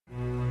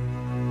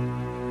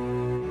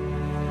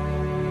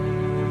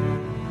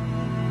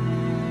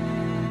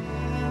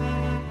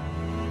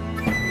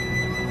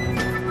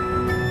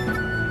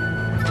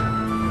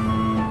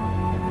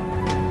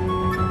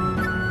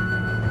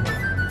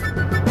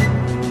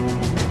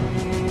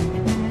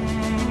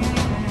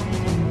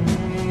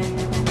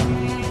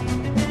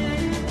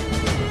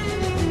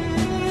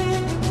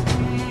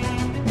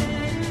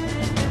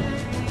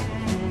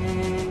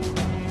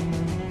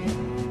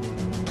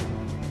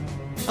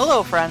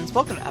Hello, friends.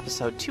 Welcome to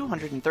episode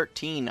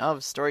 213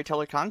 of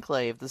Storyteller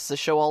Conclave. This is a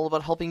show all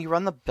about helping you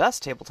run the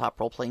best tabletop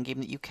role-playing game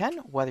that you can,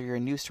 whether you're a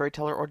new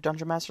storyteller or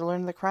dungeon master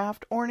learning the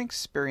craft, or an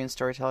experienced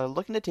storyteller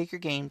looking to take your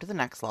game to the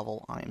next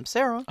level. I'm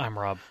Sarah. I'm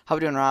Rob. How we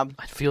doing, Rob?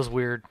 It feels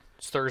weird.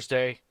 It's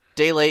Thursday.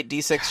 Day late,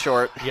 D6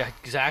 short. Yeah,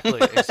 exactly.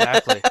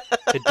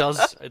 It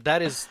does.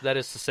 That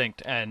is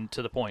succinct and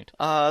to the point.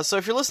 So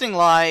if you're listening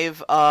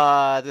live,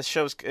 this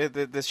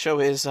show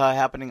is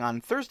happening on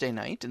Thursday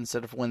night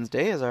instead of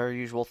Wednesday, as our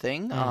usual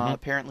thing.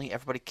 Apparently,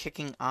 everybody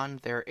kicking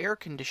on their air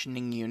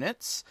conditioning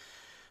units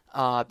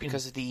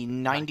because of the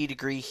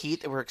 90-degree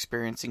heat that we're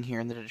experiencing here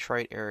in the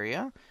Detroit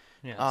area.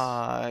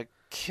 Yes.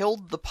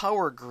 Killed the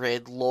power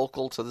grid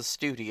local to the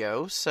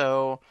studio,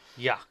 so...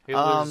 Yeah, it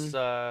was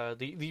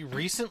the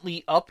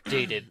recently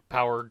updated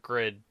power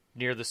grid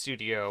near the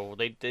studio.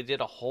 They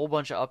did a whole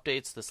bunch of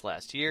updates this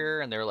last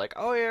year, and they were like,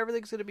 oh yeah,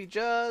 everything's going to be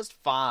just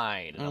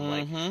fine. And I'm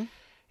like,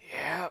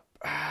 yeah,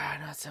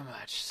 not so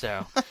much.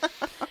 So...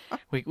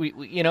 We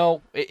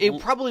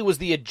it probably was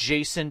the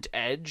adjacent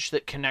edge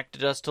that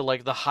connected us to,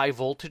 like, the high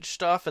voltage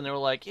stuff, and they were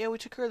like, yeah, we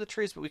took care of the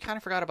trees, but we kind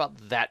of forgot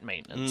about that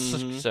maintenance.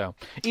 So,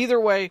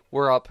 either way,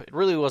 we're up. It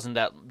really wasn't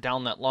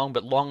down that long,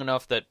 but long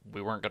enough that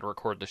we weren't going to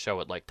record the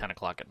show at, like, 10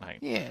 o'clock at night.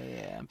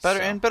 Yeah.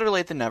 Better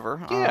late than never.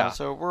 Yeah.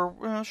 So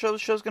we're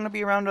show's going to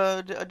be around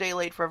a day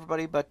late for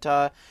everybody,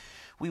 but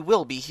we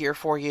will be here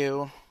for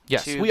you.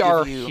 Yes, we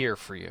are here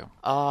for you.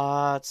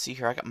 Let's see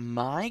here. I got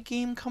my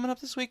game coming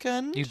up this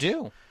weekend. You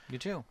do.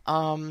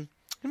 Gonna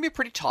be a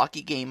pretty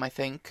talky game, I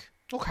think.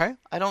 Okay.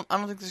 I don't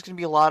think there's gonna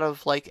be a lot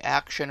of, like,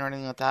 action or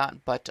anything like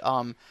that, but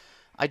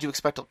I do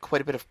expect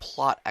quite a bit of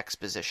plot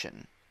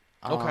exposition.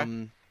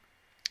 Okay.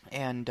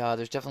 And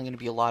there's definitely gonna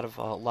be a lot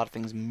of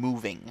things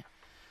moving.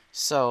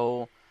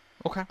 So.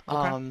 Okay.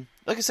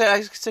 Like I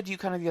said to you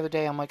kind of the other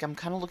day, I'm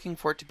kind of looking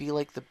for it to be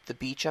like the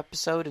beach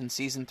episode in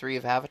season 3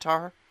 of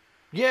Avatar.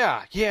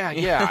 Yeah.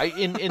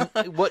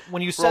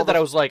 When you said that, I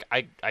was like,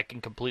 I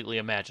can completely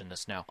imagine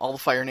this now. All the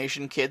Fire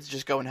Nation kids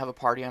just go and have a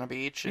party on a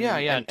beach.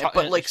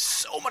 But like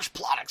so much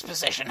plot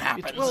exposition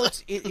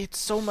happens. It's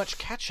so much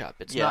catch up.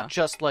 It's not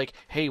just like,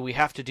 hey, we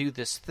have to do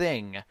this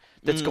thing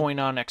that's going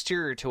on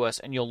exterior to us,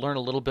 and you'll learn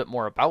a little bit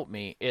more about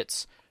me.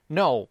 It's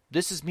no,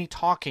 this is me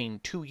talking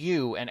to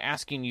you and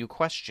asking you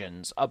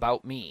questions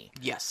about me.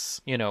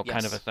 Yes.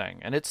 Kind of a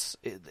thing. And it's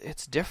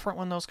different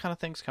when those kind of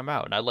things come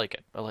out, and I like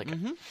it.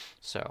 it.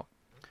 So.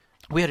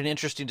 We had an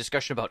interesting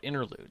discussion about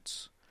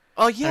interludes.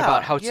 Oh yeah, and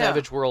about how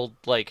Savage World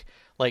we're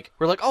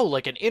like, oh,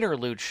 like an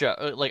interlude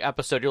show, like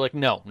episode. You're like,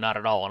 no, not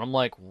at all. And I'm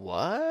like,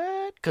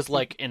 what? Because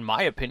like in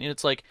my opinion,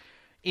 it's like,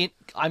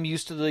 I'm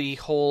used to the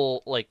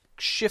whole like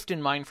shift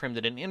in mind frame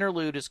that an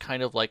interlude is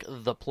kind of like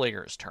the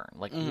player's turn.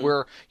 Like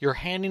where you're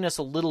handing us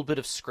a little bit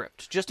of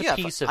script, just a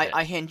piece of it.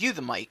 I hand you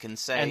the mic and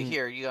say,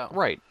 here you go.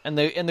 Right, and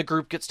the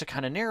group gets to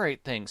kind of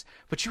narrate things.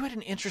 But you had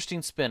an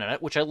interesting spin on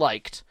it, which I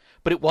liked.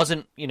 But it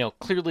wasn't,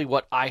 clearly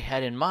what I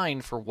had in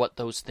mind for what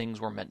those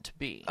things were meant to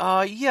be.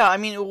 Yeah, I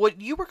mean,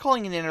 what you were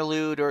calling an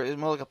interlude, or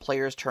more like a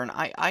player's turn,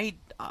 I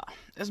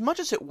as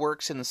much as it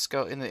works in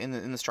the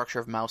in the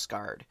structure of Mouse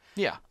Guard,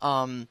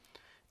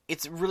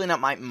 it's really not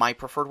my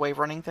preferred way of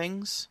running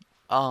things.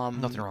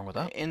 Nothing wrong with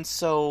that. And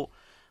so,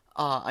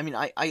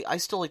 I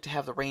still like to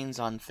have the reins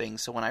on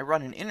things. So when I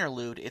run an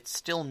interlude, it's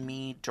still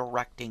me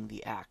directing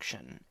the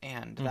action,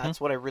 and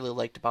that's what I really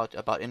liked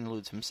about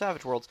interludes from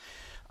Savage Worlds.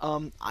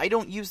 I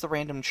don't use the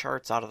random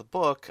charts out of the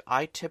book.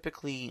 I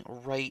typically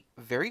write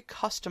very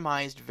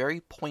customized, very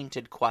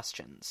pointed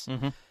questions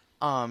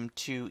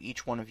to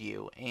each one of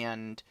you,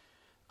 and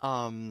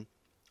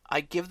I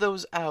give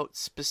those out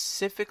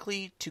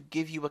specifically to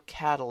give you a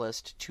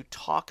catalyst to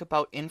talk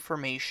about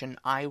information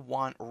I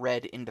want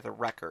read into the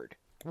record.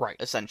 Right.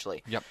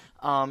 Essentially. Yep.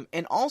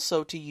 And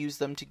also to use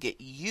them to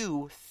get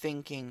you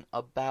thinking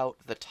about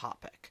the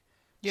topic.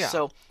 Yeah.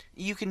 So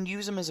you can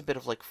use them as a bit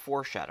of like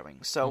foreshadowing.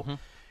 So,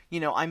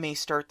 I may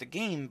start the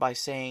game by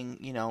saying,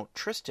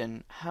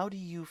 Tristan, how do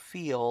you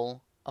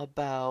feel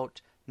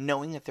about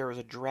knowing that there is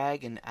a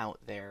dragon out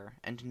there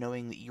and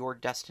knowing that your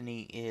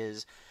destiny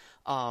is,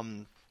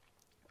 that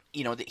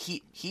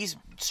he's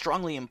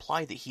strongly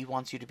implied that he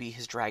wants you to be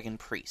his dragon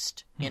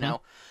priest,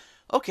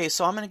 Okay,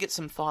 so I'm going to get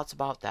some thoughts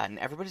about that, and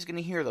everybody's going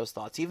to hear those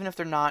thoughts, even if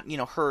they're not,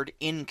 heard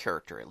in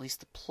character. At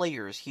least the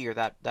players hear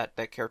that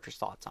character's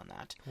thoughts on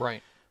that.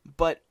 Right.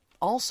 But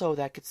also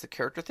that gets the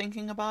character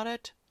thinking about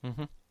it,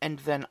 and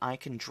then I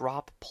can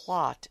drop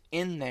plot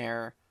in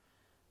there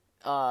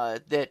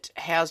that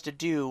has to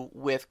do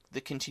with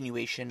the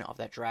continuation of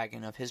that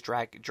dragon, of his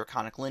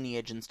draconic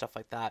lineage and stuff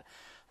like that.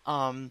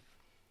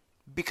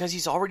 Because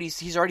he's already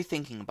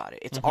thinking about it.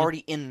 It's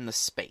already in the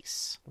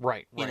space.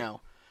 Right.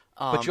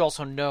 But you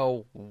also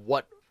know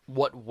what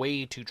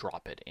way to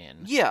drop it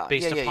in.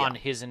 Based upon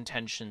his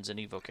intentions and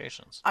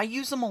evocations. I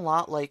use them a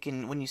lot, like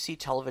when you see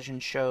television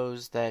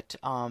shows that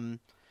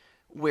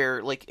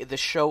where like the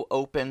show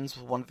opens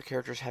with one of the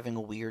characters having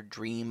a weird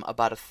dream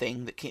about a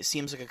thing that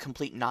seems like a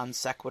complete non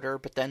sequitur,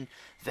 but then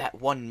that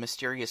one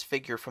mysterious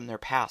figure from their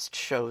past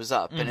shows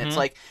up, and it's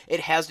like it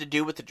has to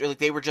do with like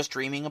they were just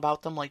dreaming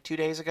about them like 2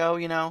 days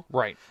ago,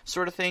 right,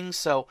 sort of thing.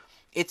 So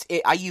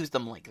I use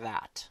them like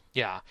that.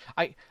 Yeah,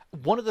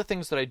 one of the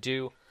things that I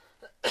do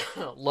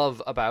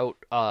love about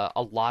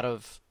a lot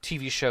of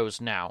TV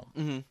shows now.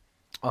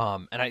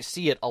 And I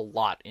see it a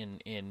lot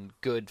in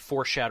good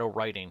foreshadow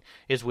writing,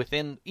 is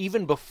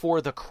even before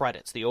the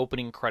credits, the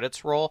opening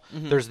credits roll,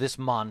 there's this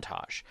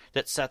montage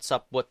that sets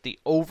up what the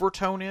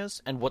overtone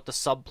is and what the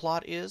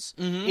subplot is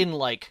in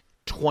like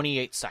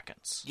 28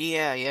 seconds.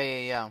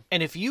 Yeah.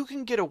 And if you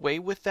can get away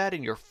with that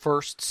in your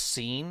first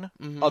scene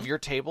of your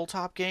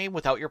tabletop game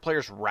without your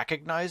players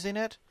recognizing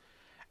it,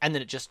 and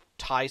then it just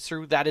ties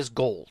through, that is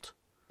gold.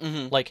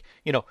 Like,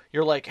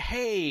 you're like,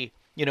 hey...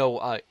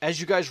 as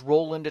you guys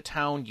roll into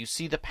town, you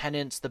see the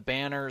pennants, the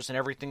banners, and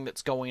everything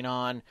that's going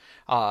on,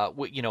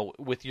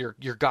 with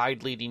your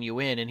guide leading you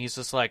in, and he's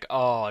just like,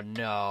 oh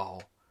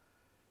no.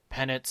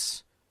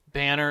 Pennants,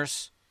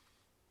 banners,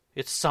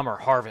 it's summer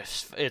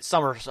harvest, it's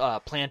summer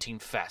planting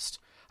fest.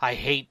 I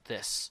hate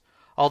this.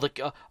 All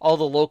the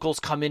locals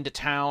come into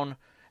town,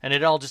 and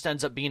it all just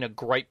ends up being a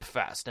gripe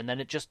fest, and then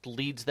it just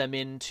leads them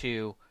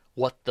into...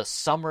 what the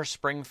summer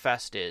spring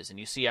fest is, and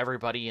you see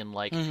everybody in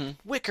like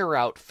wicker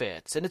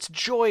outfits, and it's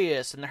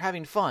joyous and they're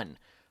having fun,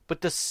 but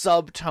the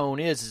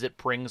subtone is it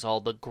brings all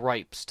the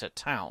gripes to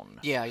town.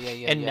 Yeah.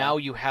 And now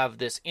you have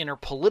this inner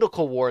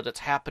political war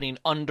that's happening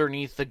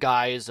underneath the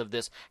guise of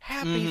this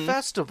happy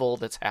festival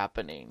that's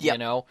happening.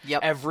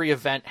 Every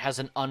event has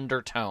an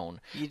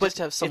undertone. You just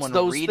have someone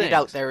read it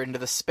out there into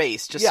the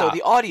space, just so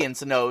the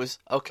audience knows,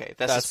 okay,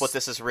 that's what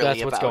this is really about.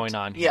 That's what's going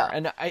on here. Yeah.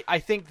 And I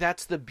think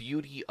that's the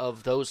beauty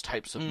of those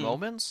types of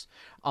moments.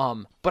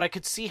 But I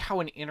could see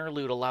how an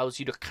interlude allows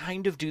you to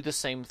kind of do the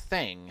same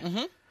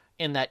thing.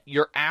 In that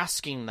you're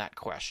asking that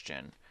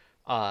question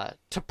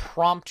to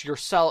prompt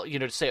yourself,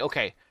 to say,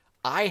 okay,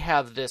 I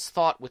have this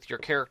thought with your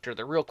character.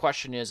 The real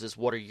question is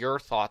what are your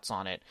thoughts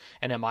on it?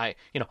 And am I,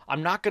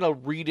 I'm not going to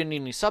read in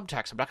any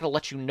subtext. I'm not going to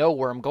let you know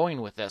where I'm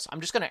going with this. I'm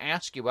just going to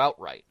ask you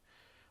outright,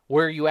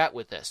 where are you at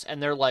with this?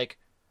 And they're like,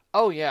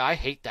 oh yeah, I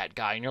hate that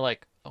guy. And you're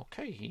like,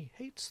 okay, he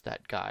hates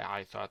that guy.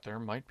 I thought there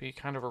might be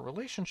kind of a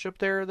relationship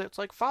there that's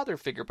like father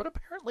figure, but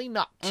apparently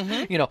not.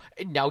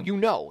 Now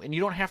and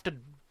you don't have to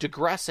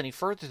digress any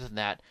further than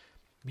that.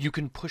 You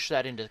can push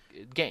that into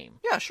game.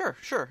 Yeah, sure.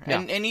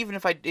 Yeah. And even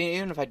if I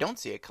don't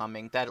see it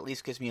coming, that at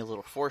least gives me a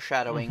little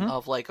foreshadowing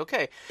of like,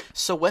 okay,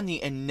 so when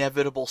the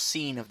inevitable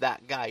scene of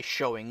that guy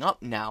showing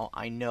up now,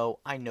 I know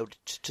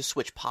to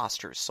switch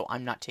postures, so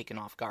I'm not taken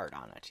off guard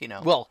on it.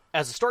 Well,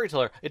 as a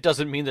storyteller, it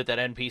doesn't mean that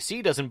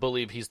NPC doesn't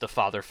believe he's the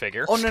father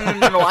figure. Oh no!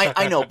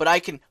 I know, but I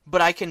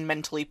can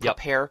mentally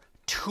prepare.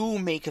 To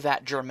make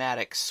that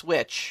dramatic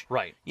switch,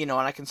 right? And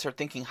I can start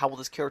thinking, how will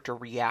this character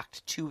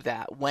react to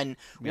that when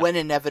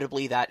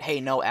inevitably that, hey,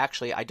 no,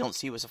 actually, I don't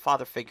see you as a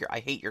father figure,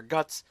 I hate your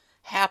guts,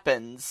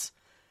 happens.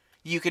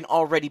 You can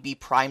already be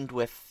primed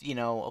with,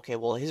 okay,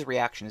 well, his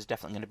reaction is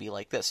definitely going to be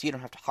like this. You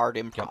don't have to hard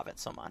improv it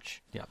so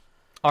much. Yeah.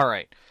 All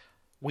right.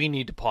 We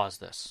need to pause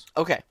this.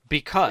 Okay.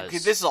 Because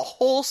this is a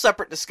whole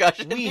separate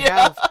discussion. We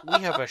have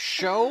a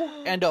show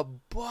and a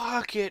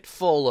bucket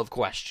full of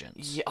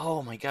questions. Yeah,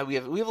 oh my god, we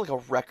have like a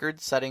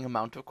record-setting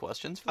amount of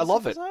questions for this I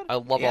love episode. it. I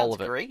love all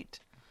of it. Great.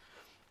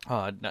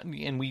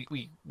 And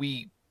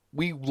we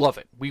love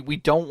it. We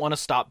don't want to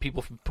stop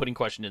people from putting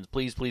questions in.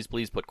 Please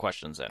put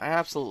questions in.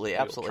 Absolutely.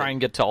 We'll try and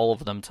get to all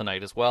of them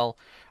tonight as well.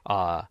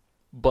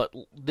 But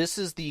this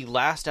is the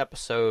last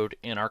episode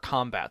in our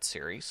combat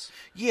series.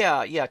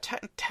 Yeah.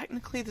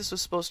 Technically, this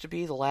was supposed to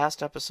be the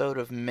last episode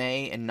of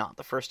May and not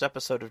the first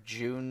episode of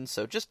June.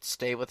 So just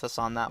stay with us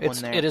on that one.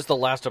 There, it is the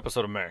last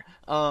episode of May.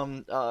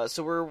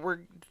 So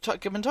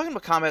we've been talking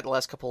about combat the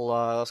last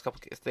couple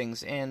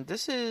things, and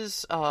this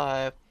is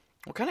we're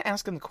kind of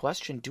asking the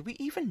question: do we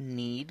even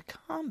need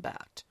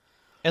combat?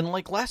 And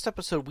like last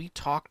episode, we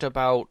talked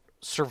about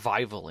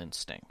survival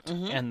instinct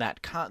and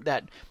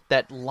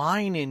that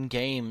line in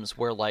games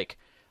where like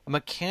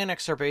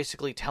mechanics are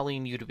basically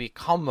telling you to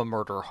become a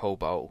murder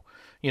hobo,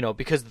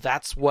 because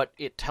that's what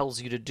it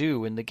tells you to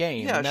do in the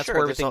game. Yeah, and that's sure.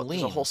 where everything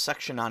leans. There's a whole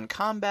section on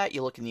combat.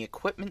 You look in the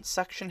equipment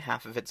section,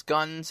 half of it's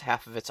guns,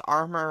 half of it's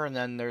armor, and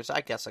then there's, I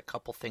guess, a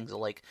couple things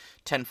like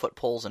 10-foot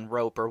poles and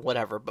rope or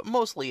whatever, but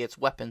mostly it's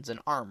weapons and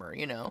armor,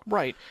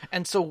 Right.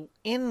 And so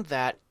in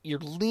that, you're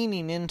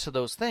leaning into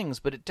those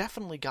things, but it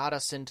definitely got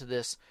us into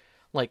this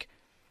like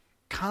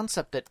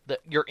concept that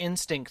your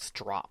instincts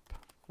drop,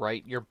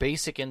 right? Your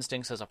basic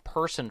instincts as a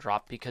person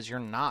drop because you're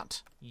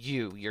not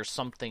you're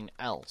something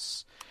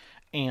else.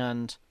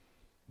 And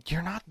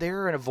you're not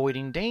there and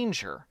avoiding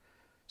danger.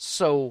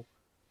 So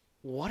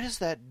what does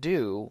that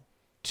do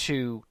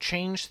to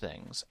change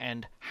things?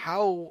 And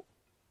how,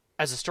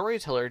 as a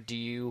storyteller, do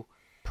you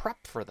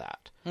prep for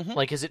that?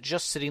 Like, is it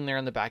just sitting there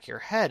in the back of your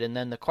head? And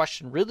then the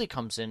question really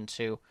comes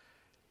into,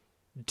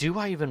 do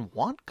I even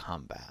want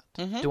combat?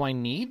 Do I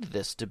need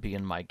this to be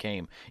in my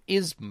game?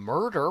 Is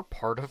murder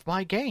part of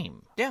my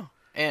game? Yeah.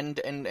 And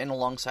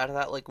alongside of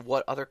that, like,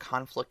 what other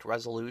conflict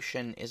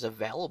resolution is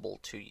available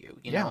to you?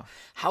 You know,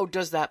 how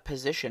does that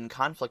position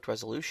conflict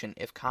resolution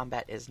if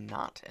combat is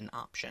not an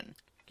option?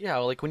 Yeah,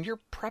 like when you're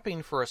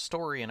prepping for a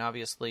story and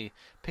obviously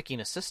picking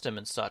a system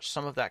and such,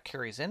 some of that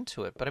carries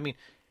into it. But I mean,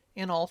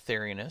 in all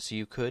fairness,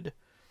 you can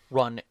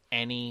run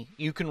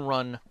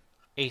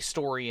a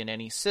story in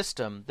any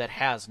system that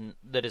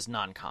is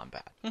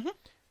non-combat. Mm-hmm.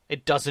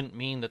 It doesn't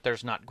mean that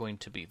there's not going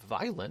to be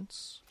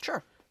violence.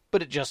 Sure.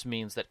 But it just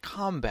means that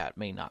combat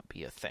may not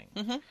be a thing.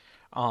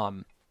 Mm-hmm.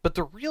 But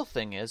the real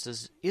thing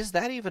is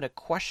that even a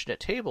question at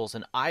tables?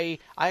 And I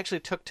actually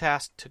took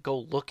task to go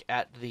look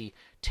at the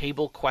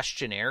table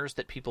questionnaires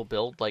that people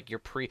build, like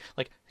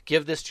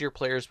give this to your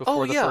players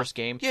before the first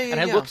game. And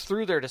I looked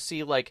through there to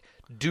see, like,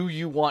 do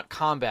you want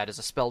combat as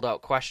a spelled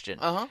out question?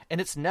 And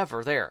it's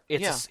never there.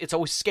 It's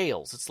always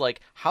scales. It's like,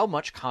 how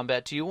much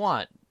combat do you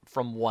want?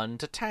 From 1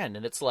 to 10.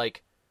 And it's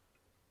like,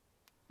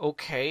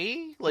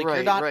 okay, like,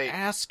 you're not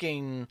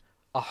asking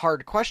a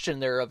hard question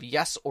there of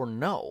yes or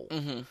no,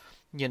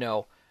 you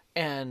know,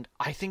 and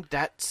I think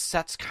that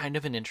sets kind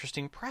of an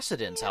interesting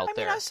precedence out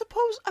there. I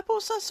suppose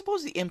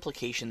the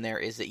implication there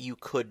is that you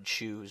could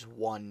choose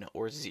 1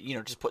 or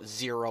just put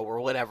 0 or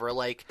whatever.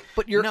 Like,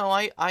 but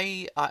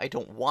I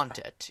don't want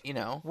it, you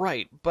know.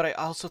 Right, but I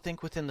also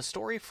think within the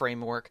story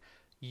framework,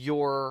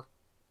 you're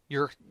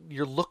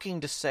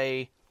looking to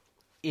say,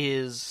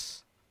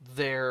 is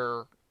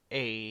there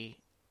a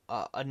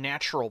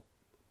natural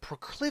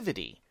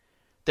proclivity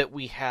that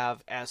we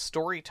have as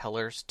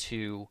storytellers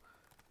to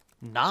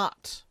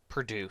not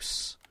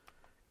produce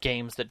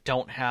games that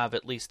don't have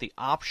at least the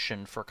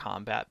option for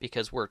combat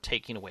because we're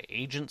taking away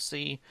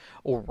agency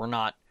or we're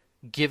not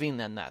giving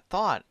them that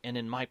thought.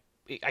 And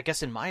I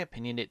guess in my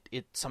opinion,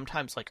 it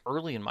sometimes, like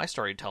early in my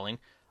storytelling,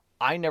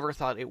 I never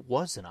thought it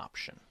was an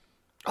option.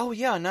 Oh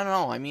yeah,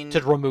 no. I mean,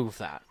 to remove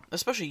that,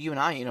 especially you and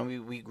I. You know,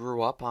 we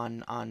grew up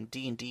on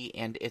D&D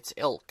and its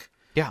ilk.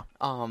 Yeah.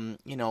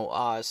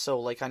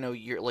 So like I know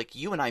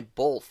you and I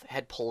both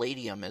had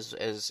Palladium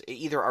as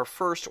either our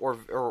first or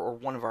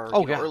one of our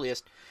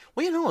earliest.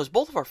 Well, it was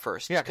both of our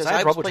first. Yeah, because I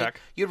had Robotech.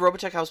 You had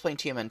Robotech. I was playing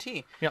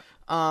TMNT. Yep.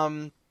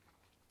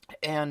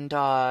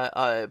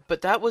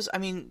 But that was, I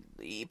mean,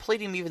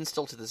 Palladium even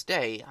still to this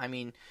day, I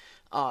mean,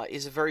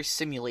 is a very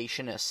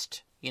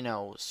simulationist,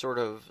 sort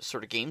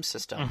of game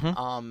system.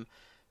 Mm-hmm.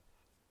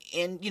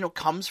 And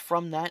comes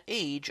from that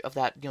age of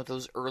that,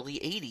 those early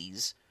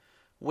 80s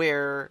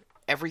where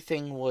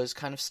everything was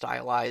kind of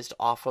stylized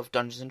off of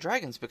Dungeons and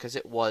Dragons because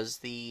it was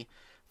the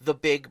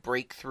big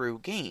breakthrough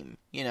game,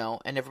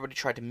 and everybody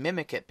tried to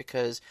mimic it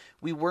because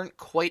we weren't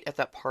quite at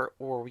that part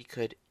where we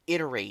could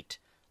iterate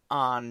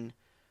on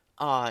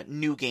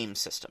new game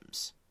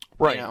systems.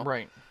 Right,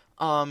 right.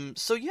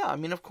 So yeah, I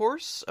mean, of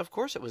course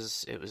it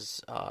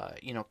was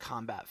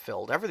combat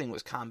filled. Everything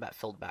was combat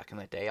filled back in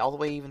the day, all the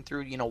way even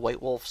through,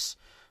 White Wolf's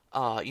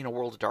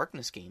World of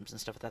Darkness games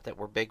and stuff like that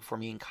were big for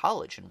me in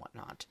college and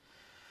whatnot.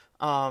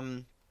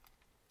 And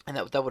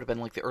that would have been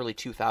like the early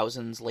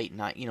 2000s, late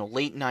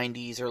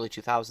 90s, early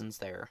 2000s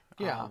there.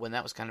 Yeah. When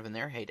that was kind of in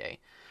their heyday.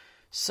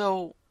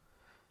 So,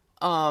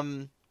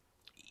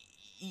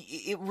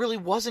 it really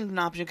wasn't an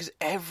option because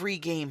every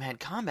game had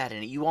combat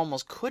in it. You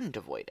almost couldn't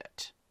avoid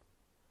it.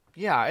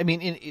 Yeah, I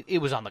mean, it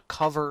was on the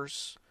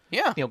covers.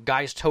 Yeah.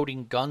 Guys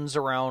toting guns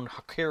around,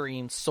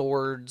 carrying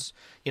swords.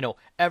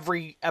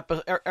 Every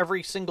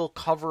single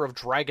cover of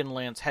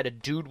Dragonlance had a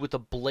dude with a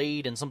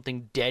blade and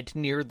something dead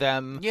near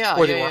them. Yeah,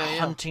 or they were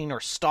hunting or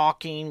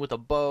stalking with a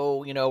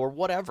bow, or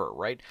whatever,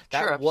 right?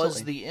 That sure,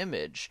 was the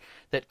image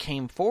that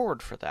came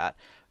forward for that.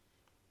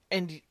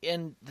 And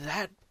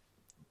that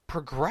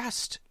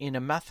progressed in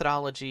a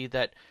methodology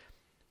that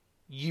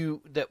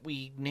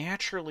we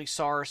naturally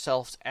saw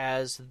ourselves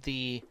as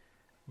the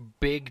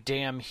big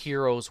damn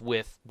heroes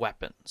with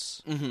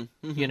weapons,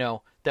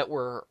 that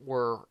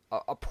were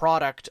a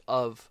product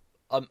of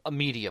a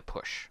media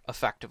push,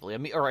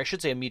 effectively, or I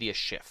should say a media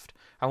shift.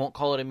 I won't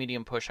call it a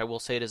medium push. I will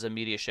say it as a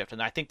media shift,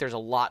 and I think there's a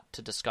lot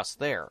to discuss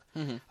there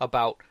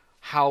about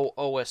how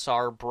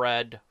OSR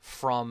bred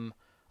from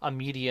a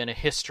media and a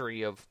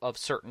history of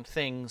certain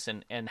things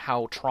and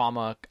how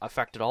trauma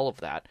affected all of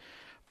that.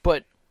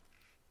 But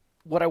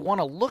what I want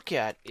to look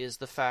at is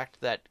the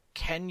fact that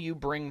can you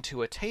bring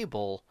to a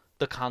table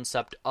the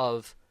concept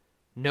of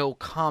no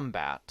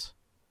combat,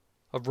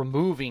 of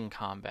removing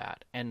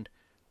combat, and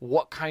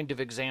what kind of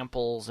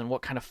examples and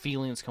what kind of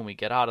feelings can we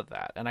get out of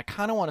that? And I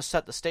kind of want to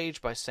set the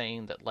stage by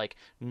saying that, like,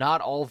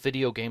 not all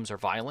video games are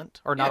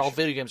violent, or not all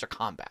video games are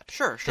combat.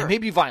 Sure. They may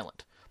be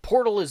violent.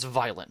 Portal is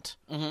violent.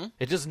 Mm-hmm.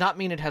 It does not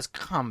mean it has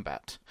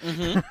combat.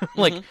 Mm-hmm.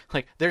 Like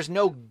there's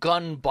no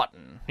gun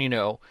button,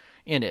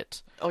 in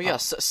it. Oh yeah,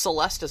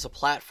 Celeste is a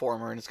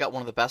platformer, and it's got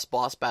one of the best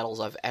boss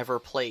battles I've ever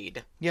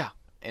played. Yeah.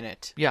 In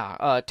it.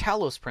 Yeah,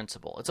 Talos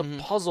Principle. It's a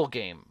puzzle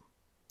game.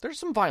 There's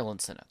some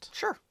violence in it.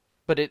 Sure.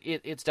 But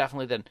it's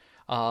definitely then,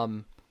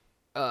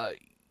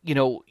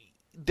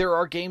 there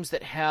are games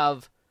that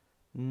have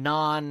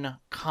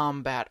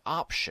non-combat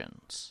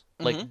options.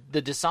 Like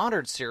the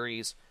Dishonored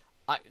series,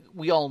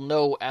 we all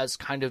know as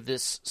kind of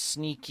this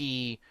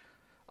sneaky,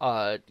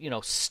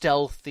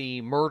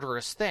 stealthy,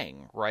 murderous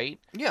thing, right?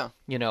 Yeah.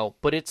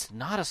 But it's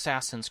not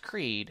Assassin's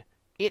Creed.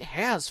 It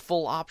has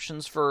full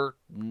options for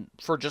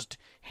just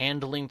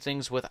handling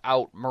things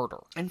without murder.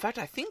 In fact,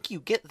 I think you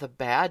get the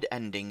bad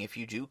ending if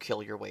you do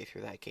kill your way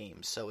through that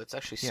game, so it's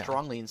actually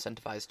strongly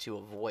incentivized to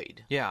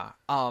avoid. Yeah.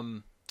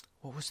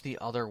 What was the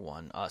other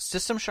one?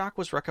 System Shock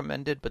was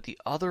recommended, but the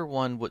other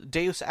one was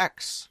Deus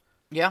Ex.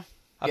 Yeah.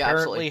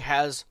 Apparently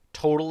has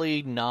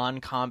totally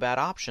non-combat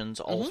options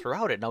all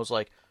throughout it, and I was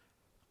like,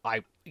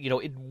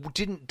 it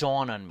didn't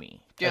dawn on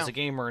me as a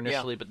gamer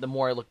initially, but the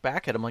more I look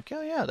back at it, I'm like,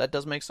 yeah, that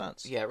does make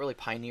sense. Yeah, it really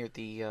pioneered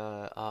the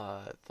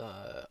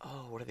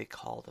what do they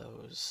call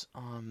those?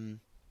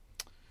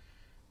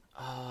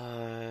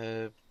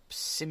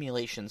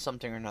 Simulation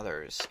something or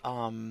another's.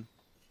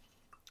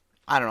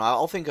 I don't know.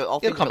 I'll think. It'll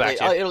come back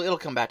to you. It'll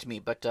come back to me.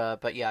 But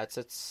yeah,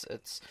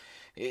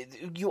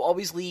 you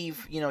always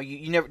leave.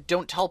 You never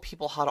don't tell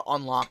people how to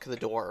unlock the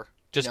door.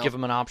 Just give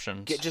them an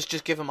option.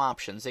 Just give them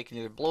options. They can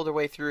either blow their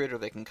way through it, or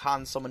they can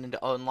con someone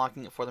into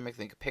unlocking it for them. They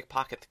can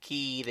pickpocket the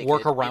key. They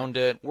work around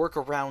it.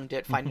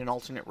 Find an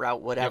alternate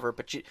route, whatever. Yep.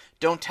 But you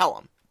don't tell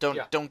them.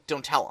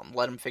 Don't tell them.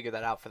 Let them figure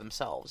that out for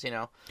themselves.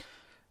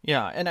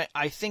 Yeah, and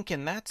I think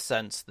in that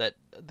sense that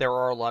there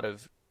are a lot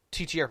of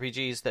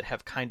TTRPGs that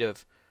have kind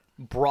of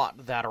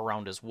brought that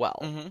around as well.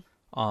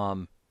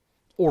 Mm-hmm.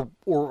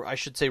 Or I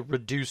should say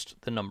reduced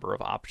the number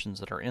of options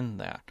that are in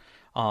that.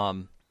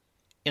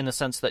 In the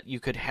sense that you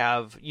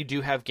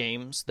do have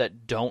games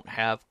that don't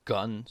have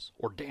guns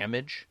or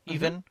damage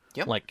even.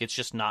 Yep. Like it's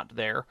just not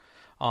there.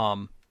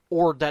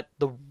 Or that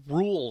the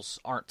rules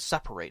aren't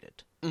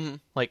separated. Mm-hmm.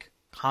 Like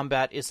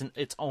combat isn't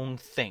its own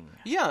thing.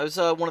 Yeah, it was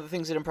one of the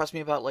things that impressed me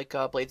about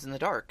Blades in the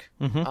Dark.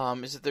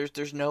 Mm-hmm. Is that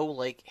there's no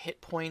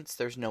hit points,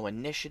 there's no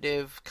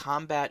initiative.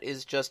 Combat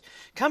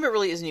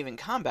really isn't even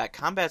combat.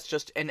 Combat's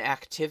just an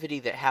activity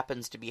that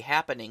happens to be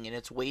happening, and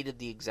it's weighted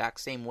the exact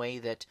same way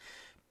that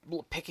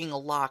picking a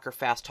lock or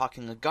fast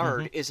talking a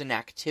guard is an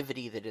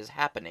activity that is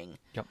happening.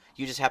 Yep.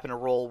 You just happen to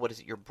roll,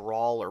 your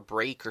brawl or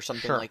break or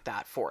something like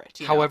that for it.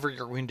 However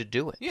you're going to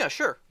do it. Yeah,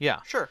 sure.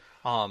 Yeah. Sure.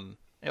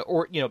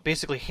 Or,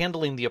 basically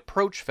handling the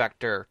approach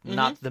vector,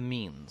 not the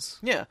means.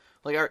 Yeah.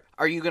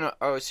 Are you gonna,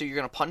 so you're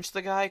gonna punch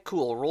the guy?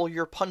 Cool. Roll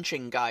your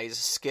punching guy's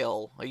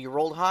skill. You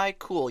rolled high?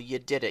 Cool. You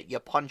did it. You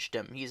punched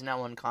him. He's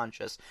now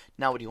unconscious.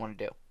 Now what do you want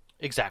to do?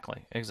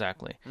 Exactly.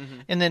 Mm-hmm.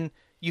 And then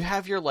you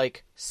have your,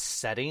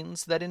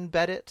 settings that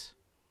embed it.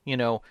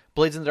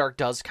 Blades in the Dark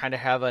does kind of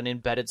have an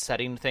embedded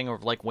setting thing, or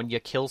when you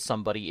kill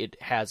somebody, it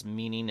has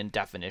meaning and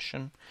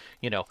definition.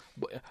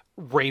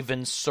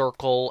 Raven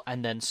circle,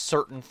 and then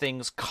certain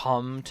things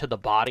come to the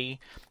body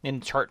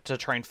and to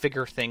try and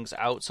figure things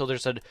out. So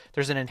there's an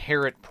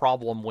inherent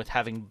problem with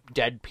having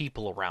dead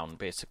people around,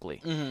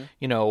 basically.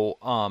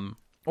 Mm-hmm.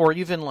 Or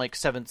even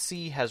 7th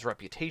Sea has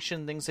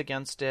reputation things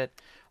against it.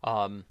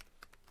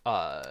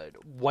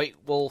 White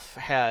Wolf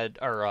had,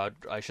 or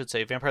I should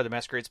say, Vampire the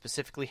Masquerade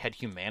specifically had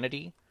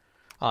humanity.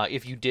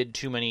 If you did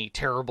too many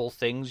terrible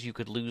things, you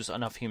could lose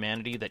enough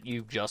humanity that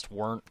you just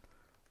weren't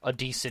a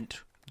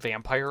decent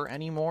vampire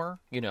anymore,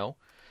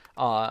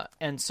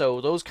 And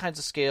so those kinds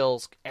of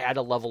scales add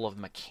a level of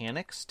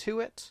mechanics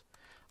to it.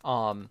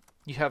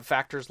 You have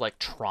factors like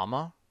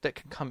trauma that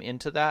can come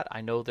into that.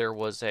 I know there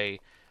was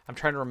I'm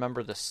trying to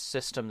remember the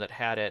system that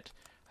had it.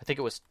 I think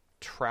it was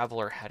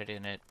Traveler had it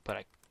in it, but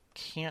I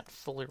can't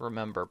fully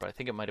remember, but I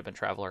think it might have been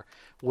Traveler,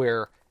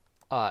 where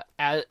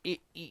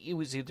it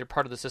was either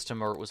part of the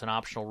system or it was an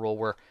optional rule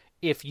where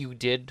if you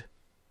did,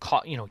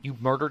 you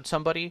murdered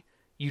somebody,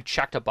 you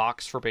checked a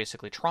box for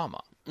basically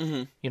trauma.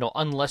 Mm-hmm.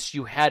 Unless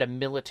you had a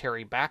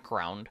military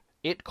background,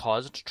 it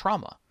caused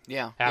trauma.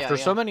 Yeah. After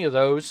so many of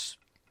those,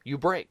 you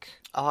break.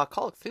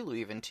 Call of Cthulhu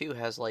even too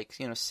has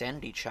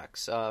sanity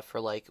checks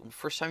for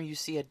first time you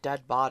see a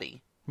dead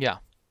body. Yeah.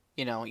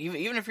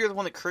 Even if you're the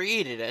one that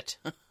created it.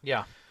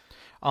 Yeah.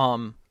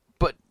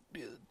 But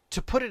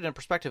to put it in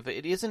perspective,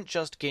 it isn't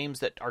just games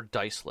that are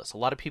diceless. A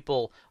lot of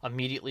people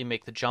immediately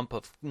make the jump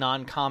of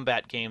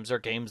non-combat games are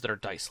games that are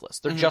diceless.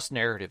 They're just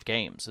narrative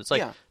games. It's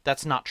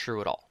that's not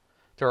true at all.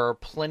 There are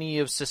plenty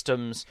of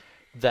systems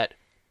that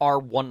are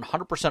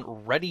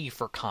 100% ready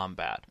for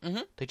combat.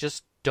 Mm-hmm. They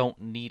just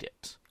don't need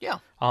it. Yeah.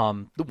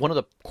 One of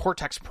the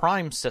Cortex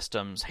Prime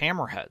systems,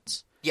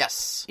 Hammerheads,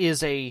 yes,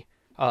 is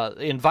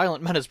and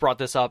Violent Menace brought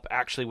this up,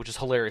 actually, which is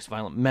hilarious.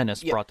 Violent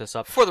Menace brought this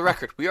up. For the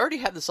record, we already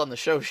had this on the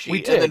show sheet.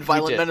 We did. And then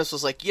Violent Menace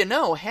was like,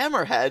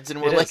 Hammerheads.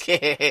 And we're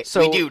hey,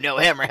 we do know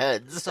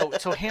Hammerheads. So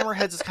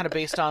Hammerheads is kind of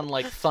based on,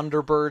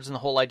 Thunderbirds and the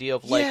whole idea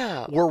of,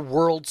 we're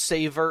world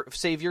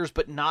saviors,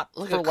 but not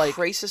a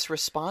crisis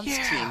response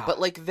team. But,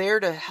 there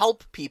to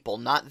help people,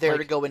 not there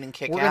to go in and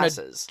kick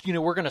asses.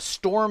 We're going to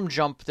storm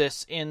jump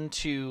this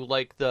into,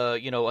 a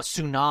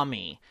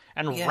tsunami.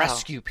 and Yeah.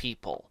 rescue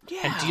people and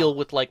Yeah. deal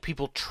with like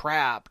people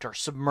trapped or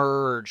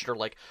submerged or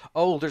like,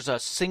 oh, there's a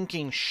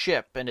sinking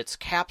ship and it's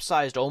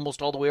capsized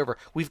almost all the way over.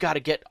 We've got to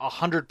get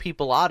 100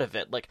 people out of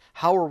it. Like,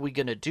 how are we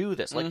going to do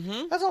this? Like,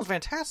 that sounds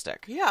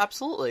fantastic. Yeah,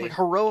 absolutely. Like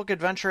heroic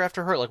adventure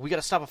after her. Like, we got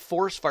to stop a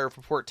forest fire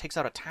before it takes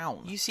out a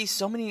town. You see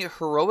so many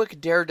heroic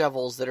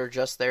daredevils that are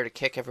just there to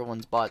kick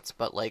everyone's butts,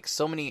 but like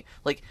so many,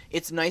 like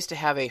it's nice to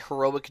have a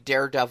heroic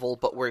daredevil,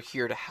 but we're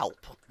here to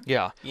help.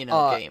 Yeah,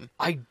 Game.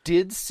 I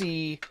did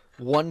see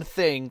one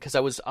thing because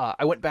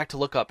I went back to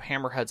look up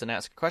Hammerheads and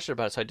ask a question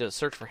about it. So I did a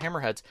search for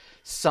Hammerheads.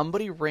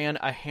 Somebody ran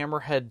a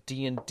Hammerhead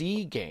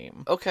D&D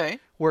game Okay.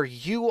 where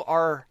you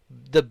are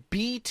the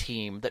B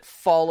team that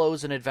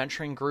follows an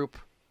adventuring group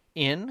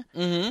in,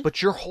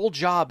 but your whole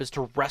job is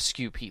to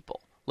rescue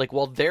people. Like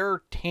while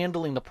they're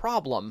handling the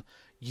problem,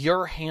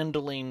 you're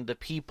handling the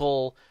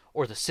people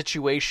or the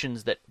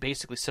situations that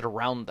basically sit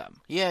around them.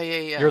 Yeah.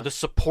 You're the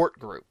support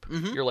group.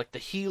 You're like the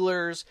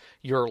healers.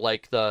 You're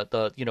like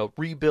the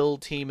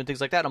rebuild team and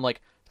things like that. I'm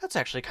like, that's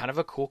actually kind of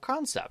a cool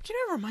concept. You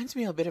know, it reminds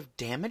me a bit of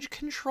Damage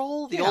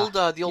Control, the Yeah.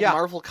 old Yeah.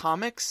 Marvel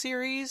Comics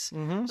series.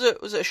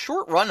 It was a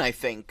short run, I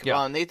think.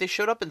 Yeah. They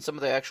showed up in some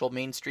of the actual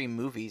mainstream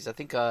movies. I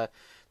think the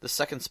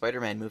second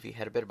Spider-Man movie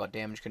had a bit about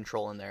Damage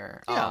Control in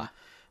there. Yeah.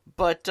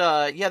 But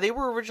they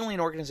were originally an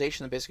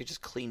organization that basically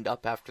just cleaned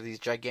up after these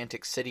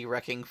gigantic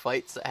city-wrecking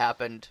fights that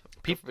happened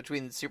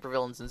between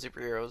supervillains and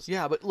superheroes.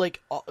 Yeah, but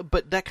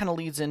that kind of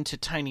leads into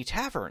Tiny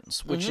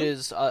Taverns, which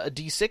is a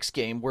D6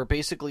 game where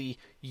basically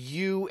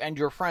you and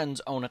your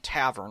friends own a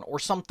tavern or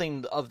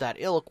something of that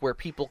ilk where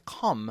people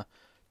come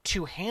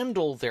to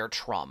handle their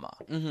trauma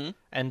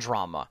and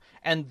drama.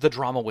 And the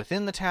drama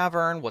within the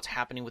tavern, what's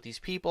happening with these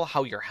people,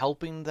 how you're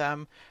helping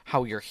them,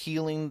 how you're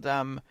healing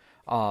them.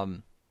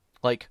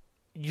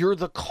 You're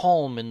the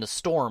calm in the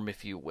storm,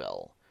 if you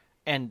will.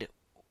 And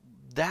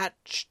that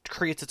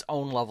creates its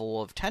own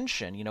level of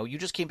tension. You know, you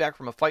just came back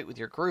from a fight with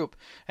your group,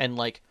 and,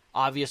 like,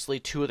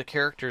 obviously two of the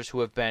characters who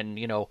have been,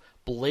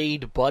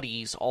 blade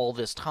buddies all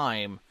this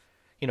time,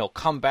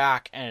 come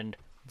back and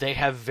they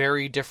have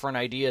very different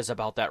ideas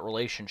about that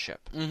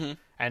relationship.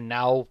 And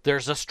now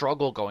there's a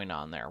struggle going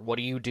on there. What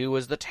do you do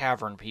as the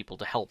tavern people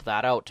to help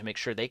that out, to make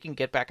sure they can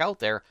get back out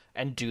there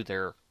and do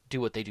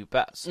what they do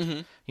best?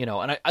 And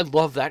I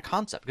love that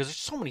concept because there's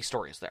so many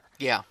stories there.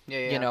 Yeah.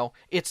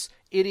 It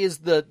is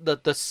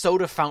the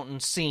soda fountain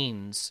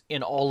scenes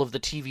in all of the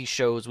TV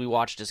shows we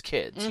watched as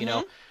kids.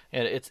 And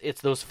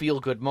it's those feel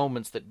good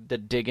moments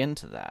that dig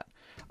into that.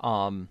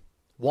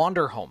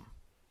 Wanderhome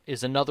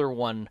is another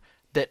one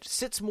that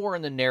sits more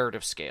in the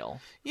narrative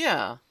scale.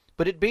 Yeah.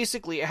 But it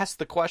basically asks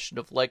the question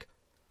of, like,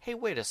 hey,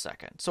 wait a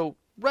second. So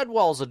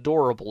Redwall's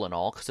adorable and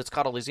all because it's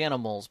got all these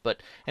animals,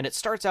 and it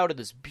starts out in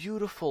this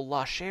beautiful,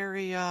 lush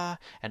area,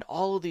 and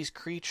all of these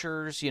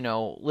creatures,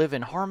 live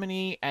in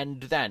harmony,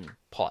 and then,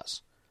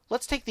 pause.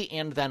 Let's take the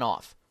and then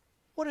off.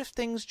 What if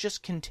things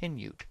just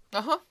continued?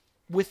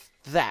 With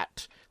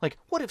that. Like,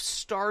 what if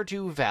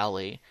Stardew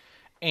Valley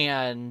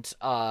and,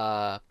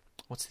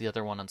 what's the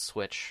other one on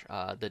Switch?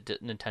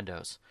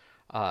 Nintendo's.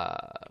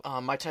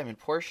 My Time in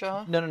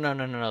Portia?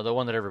 No. The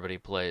one that everybody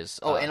plays.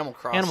 Animal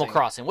Crossing. Animal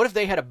Crossing. What if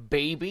they had a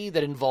baby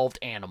that involved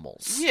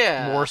animals?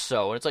 Yeah. More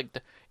so. And it's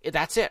like,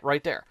 that's it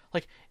right there.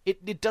 Like,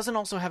 it doesn't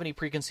also have any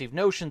preconceived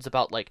notions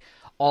about, like,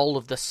 all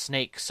of the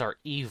snakes are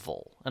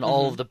evil and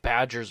all of the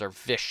badgers are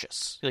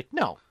vicious. You're like,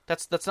 no,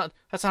 that's not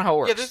how it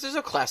works. Yeah, there's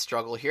no class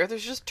struggle here.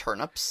 There's just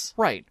turnips.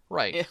 Right.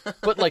 Yeah.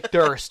 But, like,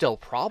 there are still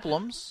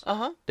problems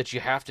Uh-huh. that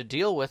you have to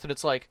deal with, and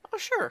it's like, Oh,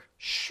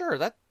 sure,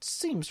 that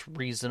seems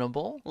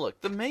reasonable.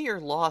 Look, the mayor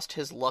lost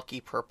his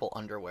lucky purple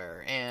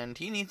underwear, and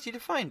he needs you to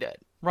find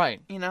it,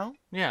 Right.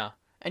 Yeah.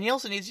 And he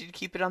also needs you to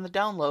keep it on the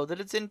down low that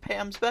it's in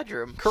Pam's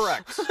bedroom.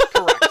 Correct.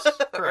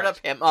 Or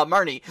not Pam,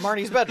 Marnie.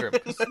 Marnie's bedroom.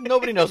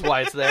 Nobody knows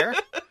why it's there.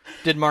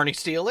 Did Marnie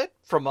steal it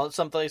from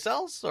someplace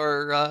else,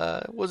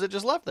 or was it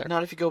just left there?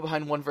 Not if you go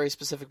behind one very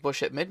specific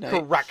bush at midnight.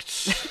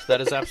 Correct. That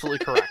is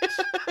absolutely correct.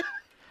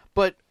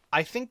 But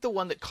I think the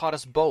one that caught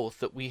us both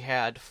that we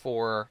had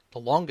for the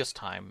longest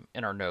time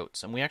in our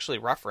notes, and we actually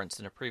referenced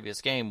in a previous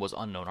game, was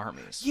Unknown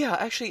Armies. Yeah,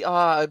 actually,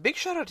 a big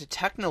shout out to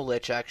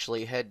Technolich.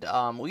 Actually, we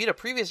had a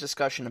previous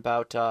discussion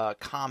about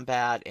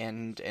combat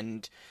and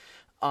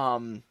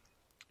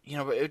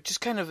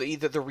just kind of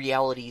either the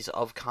realities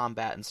of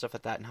combat and stuff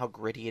like that, and how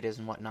gritty it is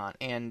and whatnot.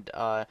 And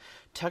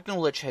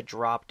Technolich had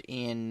dropped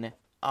in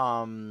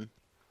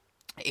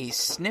a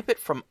snippet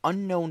from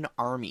Unknown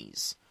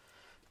Armies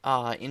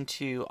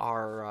into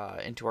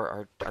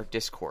our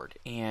Discord,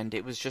 and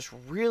it was just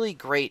really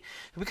great.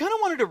 We kind of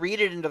wanted to read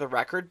it into the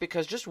record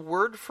because just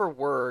word for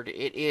word,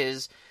 it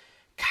is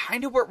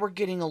kind of what we're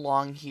getting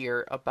along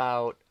here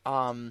about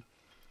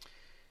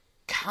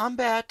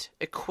combat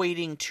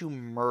equating to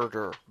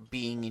murder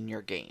being in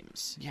your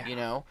games.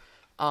 Yeah.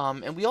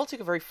 And we all take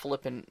a very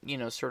flippant,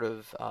 sort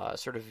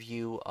of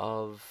view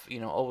of,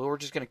 we're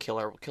just going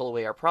to kill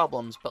away our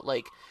problems, but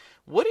like,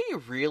 what are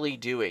you really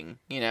doing,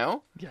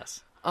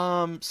 Yes.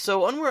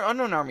 So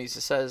Unknown Armies,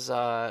 it says,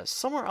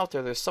 somewhere out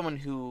there's someone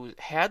who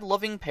had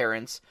loving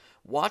parents,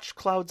 watched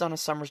clouds on a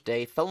summer's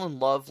day, fell in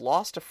love,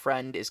 lost a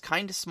friend, is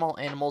kind to small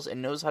animals,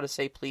 and knows how to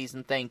say please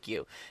and thank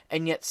you.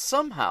 And yet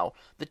somehow,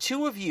 the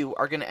two of you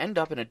are going to end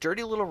up in a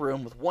dirty little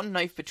room with one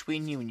knife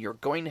between you, and you're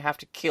going to have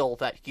to kill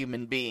that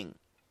human being.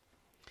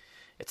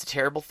 It's a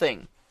terrible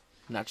thing.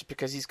 Not just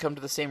because he's come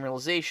to the same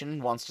realization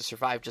and wants to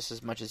survive just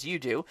as much as you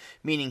do,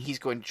 meaning he's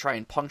going to try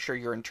and puncture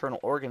your internal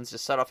organs to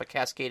set off a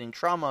cascading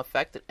trauma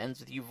effect that ends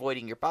with you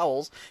voiding your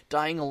bowels,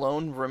 dying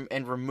alone,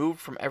 and removed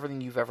from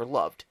everything you've ever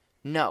loved.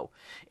 No,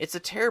 it's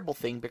a terrible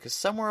thing because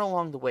somewhere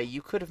along the way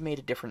you could have made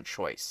a different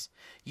choice.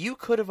 You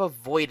could have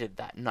avoided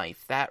that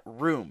knife, that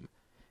room,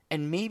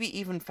 and maybe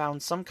even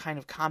found some kind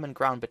of common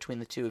ground between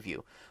the two of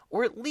you.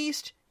 Or at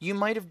least you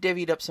might have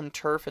divvied up some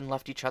turf and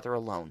left each other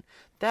alone.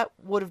 That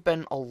would have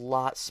been a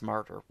lot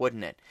smarter,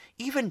 wouldn't it?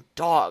 Even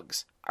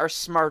dogs are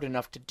smart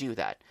enough to do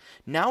that.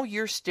 Now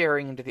you're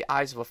staring into the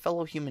eyes of a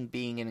fellow human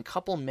being, and in a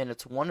couple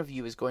minutes one of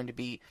you is going to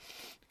be...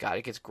 God,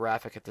 it gets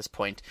graphic at this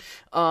point.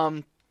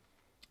 The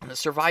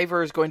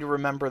survivor is going to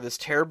remember this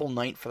terrible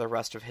night for the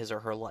rest of his or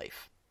her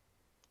life.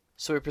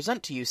 So we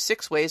present to you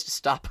 6 ways to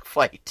stop a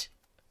fight.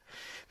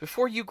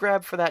 Before you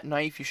grab for that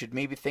knife, you should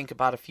maybe think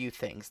about a few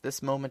things.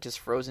 This moment is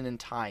frozen in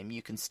time.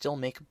 You can still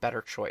make a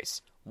better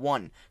choice.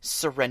 1.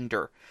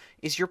 Surrender.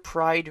 Is your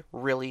pride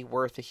really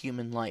worth a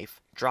human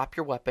life? Drop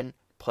your weapon,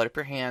 put up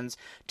your hands,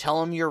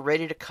 tell them you're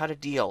ready to cut a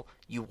deal.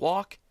 You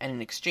walk, and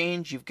in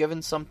exchange, you've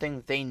given something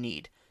that they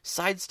need.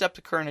 Sidestep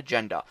the current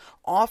agenda.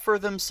 Offer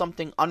them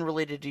something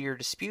unrelated to your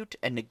dispute,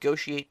 and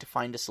negotiate to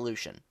find a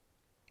solution.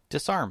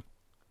 Disarm.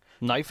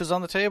 Knife is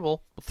on the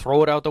table.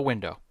 Throw it out the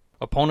window.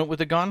 Opponent with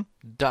a gun,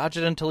 dodge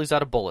it until he's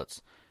out of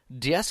bullets.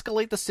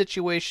 De-escalate the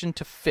situation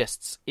to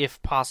fists,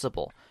 if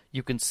possible.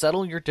 You can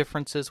settle your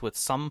differences with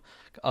some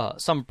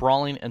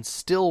brawling and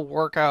still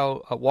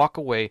walk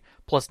away,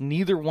 plus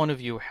neither one of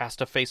you has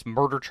to face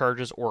murder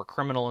charges or a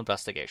criminal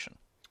investigation.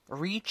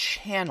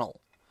 Rechannel.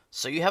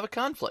 So you have a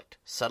conflict.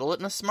 Settle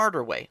it in a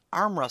smarter way.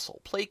 Arm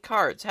wrestle, play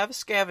cards, have a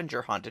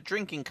scavenger hunt, a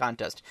drinking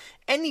contest.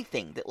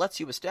 Anything that lets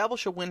you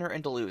establish a winner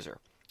and a loser.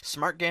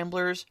 Smart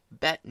gamblers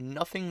bet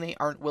nothing they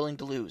aren't willing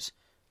to lose.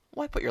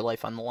 Why put your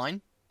life on the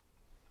line?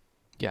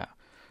 Yeah.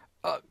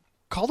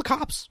 Call the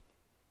cops.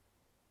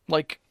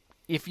 Like,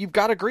 if you've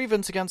got a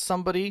grievance against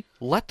somebody,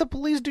 let the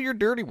police do your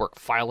dirty work.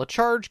 File a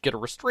charge, get a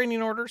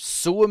restraining order,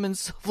 sue him in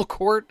civil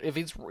court if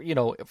he's,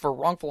 for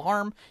wrongful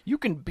harm. You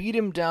can beat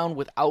him down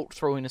without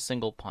throwing a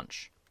single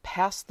punch.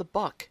 Pass the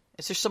buck.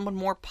 Is there someone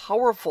more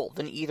powerful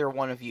than either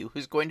one of you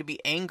who's going to be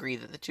angry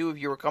that the two of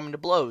you are coming to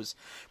blows?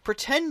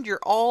 Pretend you're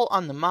all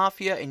on the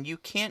Mafia and you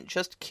can't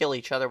just kill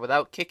each other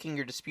without kicking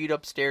your dispute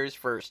upstairs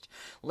first.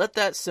 Let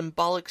that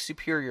symbolic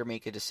superior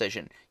make a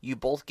decision. You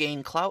both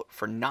gain clout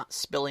for not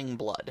spilling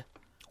blood.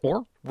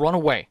 Or run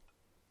away.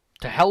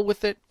 To hell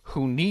with it.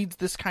 Who needs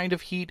this kind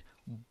of heat?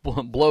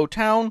 Blow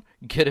town,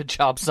 get a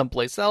job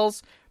someplace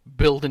else,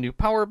 build a new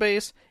power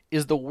base.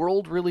 Is the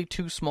world really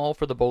too small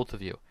for the both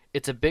of you?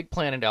 It's a big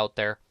planet out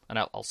there. And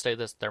I'll say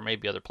this, there may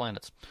be other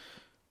planets.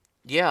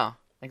 Yeah,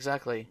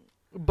 exactly.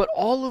 But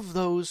all of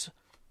those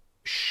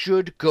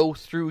should go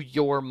through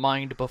your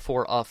mind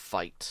before a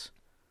fight.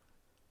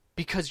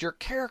 Because your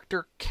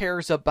character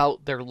cares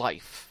about their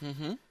life.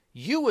 Mm-hmm.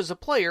 You as a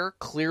player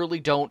clearly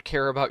don't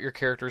care about your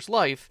character's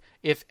life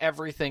if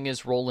everything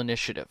is roll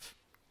initiative.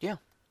 Yeah.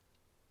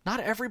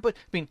 Not everybody...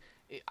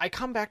 I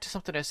come back to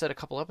something I said a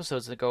couple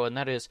episodes ago, and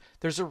that is,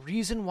 there's a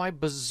reason why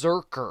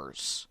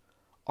berserkers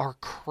are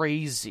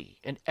crazy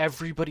and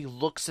everybody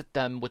looks at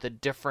them with a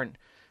different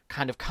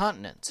kind of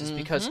countenance. Is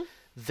because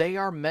they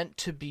are meant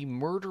to be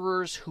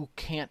murderers who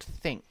can't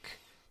think.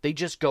 They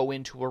just go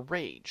into a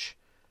rage.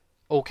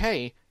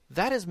 Okay,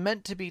 that is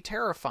meant to be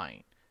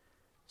terrifying.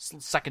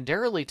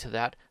 Secondarily to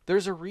that,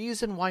 there's a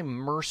reason why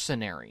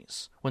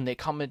mercenaries, when they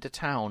come into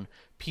town,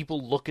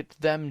 people look at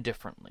them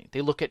differently.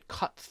 They look at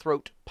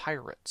cutthroat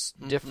pirates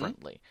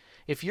differently.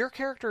 If your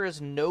character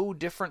is no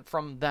different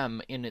from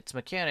them in its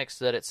mechanics,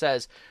 that it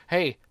says,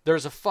 hey,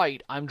 there's a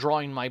fight, I'm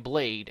drawing my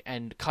blade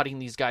and cutting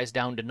these guys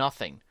down to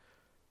nothing,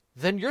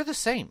 then you're the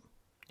same.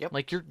 Yep.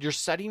 Like, you're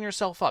setting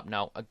yourself up.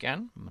 Now,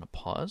 again, I'm going to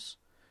pause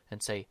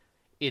and say,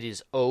 it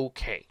is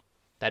okay.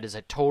 That is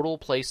a total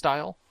play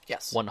style.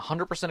 Yes.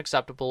 100%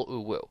 acceptable,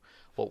 ooh-woo.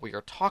 What we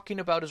are talking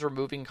about is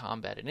removing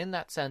combat, and in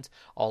that sense,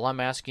 all I'm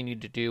asking you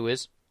to do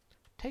is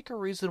take a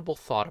reasonable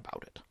thought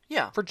about it.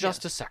 Yeah. For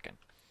just a second.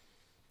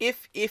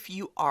 If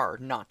you are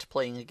not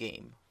playing a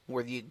game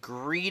where the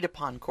agreed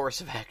upon course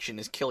of action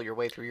is kill your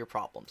way through your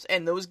problems,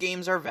 and those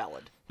games are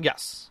valid.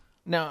 Yes.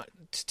 Now,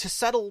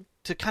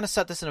 to kind of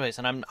set this in place,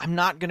 and I'm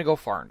not going to go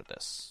far into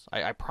this.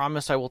 I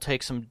promise I will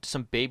take some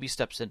baby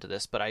steps into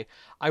this, but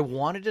I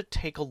wanted to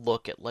take a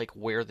look at like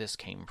where this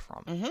came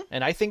from. Mm-hmm.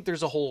 And I think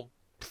there's a whole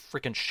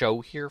freaking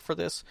show here for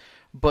this,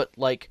 but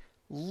like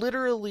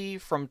literally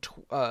from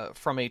a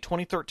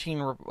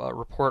 2013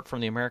 report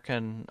from the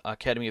American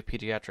Academy of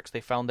Pediatrics,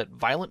 they found that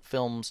violent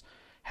films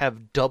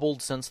have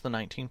doubled since the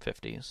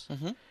 1950s.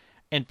 Mm-hmm.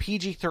 And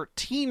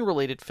PG-13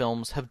 related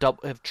films have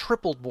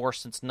tripled more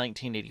since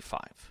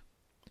 1985.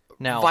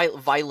 Now,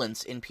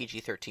 violence in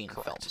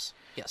PG-13 films.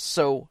 Yes.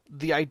 So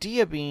the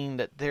idea being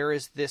that there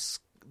is this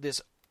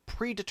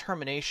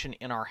predetermination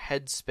in our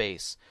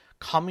headspace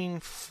coming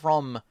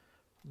from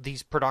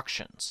these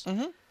productions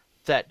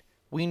that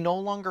we no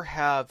longer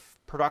have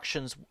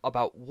productions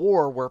about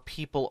war where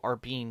people are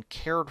being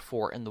cared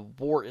for and the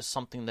war is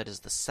something that is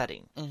the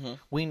setting.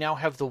 We now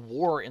have the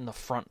war in the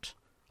front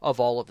of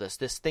all of this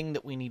thing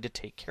that we need to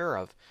take care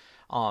of.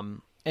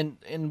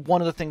 And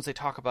one of the things they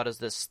talk about is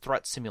this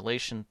threat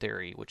simulation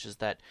theory, which is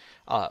that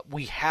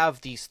we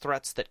have these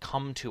threats that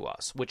come to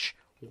us, which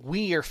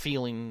we are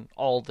feeling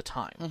all the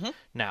time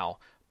now.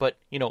 But,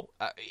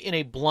 in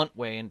a blunt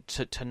way, and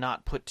to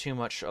not put too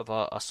much of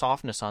a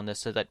softness on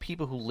this, is that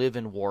people who live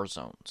in war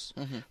zones,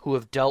 who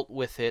have dealt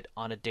with it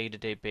on a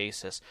day-to-day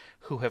basis,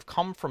 who have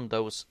come from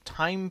those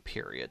time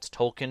periods,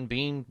 Tolkien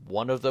being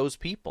one of those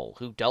people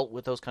who dealt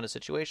with those kind of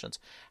situations,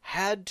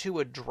 had to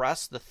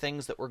address the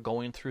things that were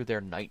going through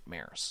their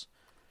nightmares.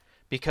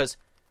 Because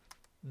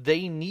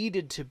they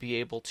needed to be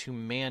able to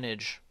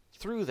manage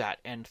through that,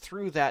 and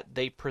through that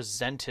they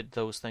presented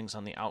those things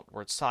on the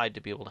outward side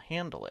to be able to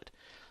handle it.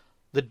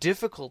 The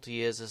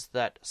difficulty is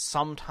that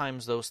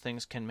sometimes those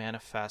things can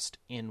manifest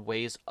in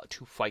ways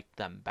to fight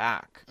them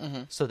back,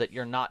 so that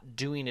you're not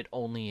doing it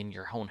only in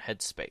your own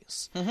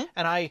headspace. And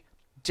I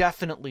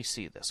definitely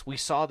see this. We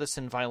saw this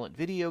in violent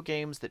video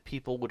games, that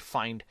people would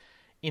find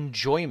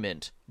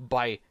enjoyment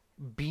by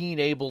being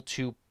able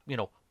to,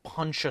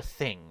 punch a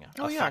thing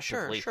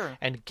effectively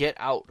and get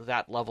out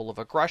that level of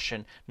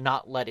aggression,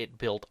 not let it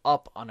build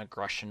up on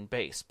aggression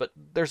base. But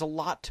there's a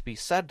lot to be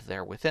said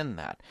there within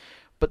that.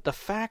 But the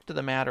fact of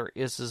the matter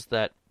is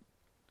that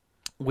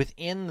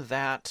within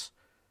that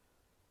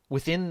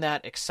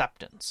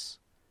acceptance,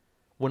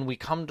 when we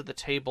come to the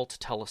table to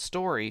tell a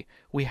story,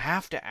 we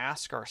have to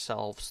ask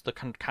ourselves the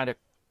kind of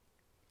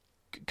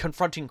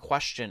confronting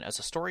question as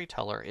a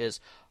storyteller is,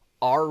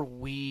 are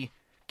we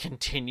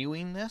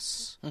continuing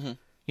this?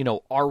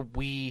 Are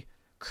we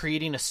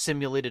creating a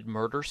simulated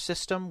murder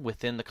system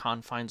within the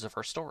confines of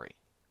our story?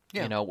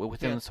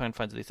 Within the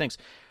confines of these things.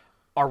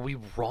 Are we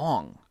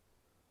wrong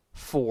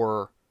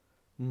for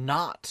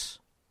not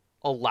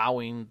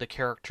allowing the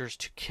characters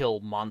to kill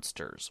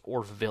monsters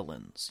or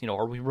villains?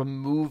 Are we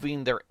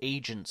removing their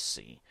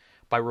agency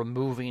by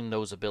removing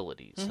those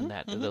abilities and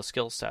those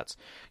skill sets?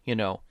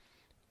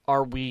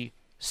 Are we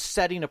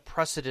setting a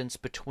precedence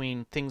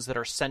between things that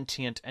are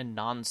sentient and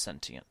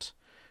non-sentient?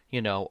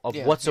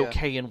 What's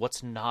okay and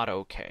what's not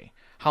okay?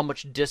 How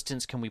much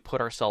distance can we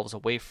put ourselves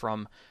away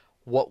from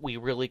what we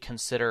really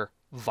consider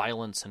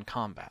violence and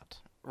combat?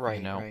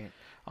 Right.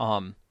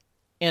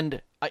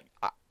 And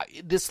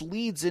this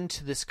leads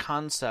into this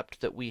concept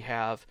that we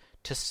have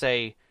to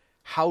say,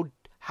 how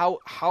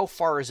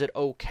far is it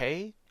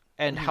okay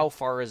and how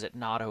far is it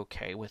not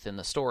okay within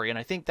the story? And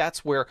I think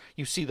that's where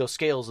you see those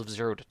scales of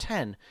 0 to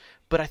 10.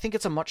 But I think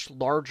it's a much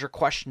larger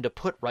question to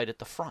put right at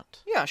the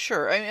front. Yeah,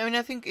 sure.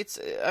 I think it's.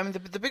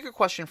 The bigger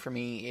question for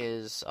me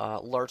is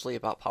largely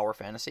about power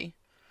fantasy.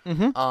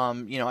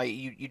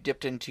 You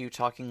dipped into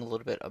talking a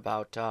little bit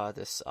about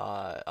this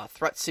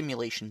threat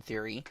simulation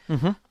theory.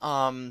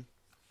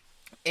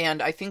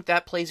 And I think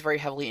that plays very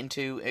heavily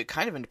into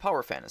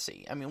power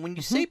fantasy. I mean, when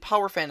you say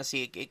power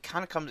fantasy, it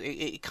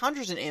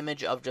conjures an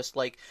image of just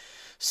like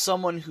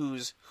someone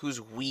who's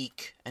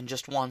weak and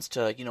just wants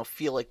to,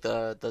 feel like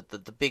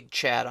the big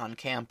Chad on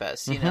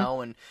campus,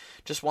 and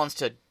just wants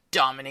to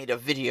dominate a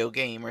video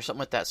game or something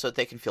like that so that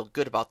they can feel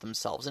good about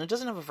themselves. And it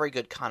doesn't have a very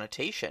good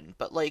connotation,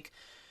 but like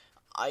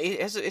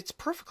it's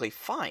perfectly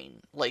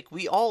fine. Like,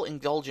 we all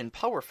indulge in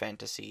power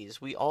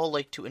fantasies. We all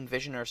like to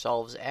envision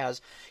ourselves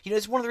as,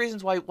 it's one of the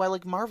reasons why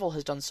like Marvel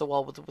has done so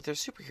well with their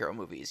superhero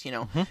movies,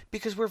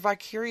 because we're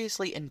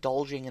vicariously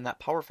indulging in that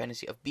power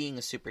fantasy of being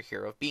a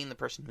superhero, of being the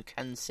person who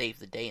can save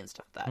the day and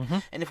stuff like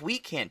that. And if we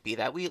can't be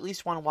that, we at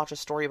least want to watch a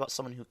story about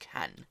someone who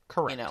can.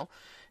 Correct.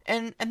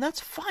 And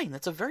that's fine.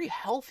 That's a very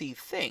healthy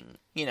thing,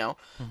 and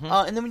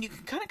then when you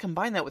can kind of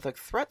combine that with like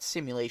threat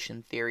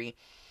simulation theory,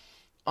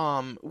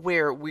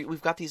 where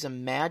we've got these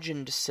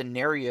imagined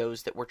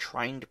scenarios that we're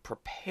trying to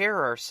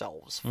prepare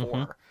ourselves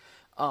for,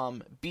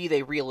 be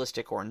they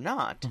realistic or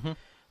not.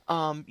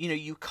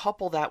 You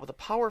couple that with a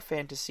power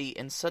fantasy,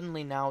 and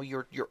suddenly now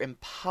you're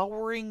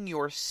empowering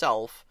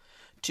yourself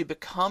to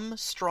become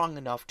strong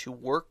enough to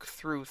work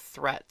through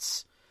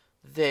threats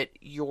that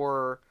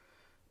your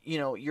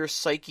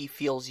psyche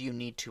feels you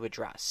need to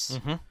address.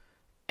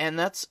 And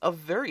that's a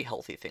very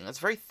healthy thing. That's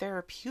very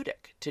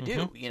therapeutic to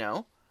do,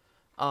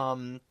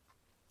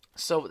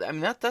 So,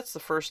 that's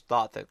the first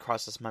thought that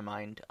crosses my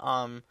mind.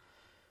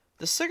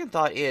 The second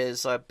thought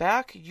is,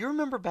 you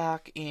remember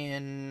back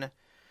in,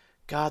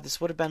 God, this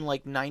would have been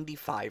like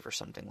 95 or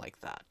something like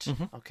that.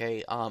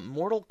 Okay,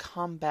 Mortal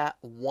Kombat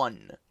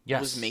 1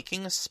 was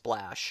making a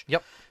splash.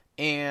 Yep.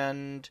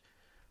 And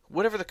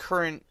whatever the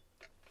current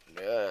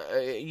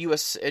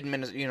U.S.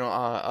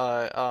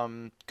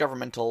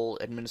 governmental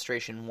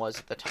administration was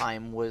at the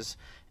time was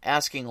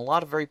asking a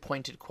lot of very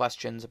pointed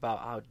questions about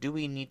how do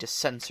we need to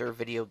censor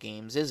video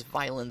games? Is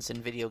violence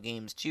in video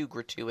games too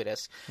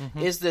gratuitous?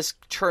 Is this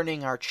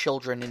turning our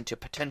children into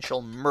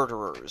potential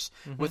murderers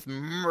with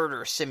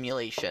murder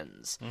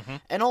simulations?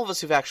 And all of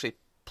us who've actually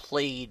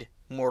played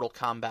Mortal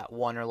Kombat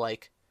 1 are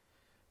like,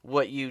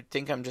 what, you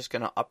think I'm just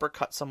going to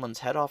uppercut someone's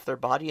head off their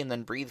body and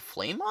then breathe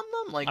flame on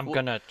them? Like, I'm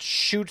going to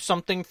shoot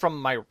something from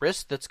my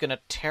wrist that's going to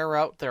tear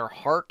out their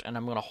heart, and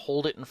I'm going to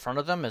hold it in front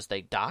of them as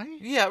they die?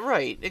 Yeah,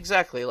 right,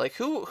 exactly. Like,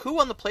 who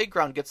on the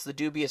playground gets the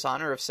dubious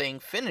honor of saying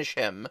finish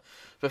him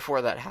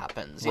before that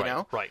happens, you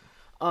know? Right.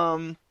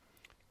 But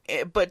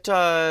one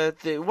of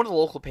the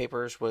local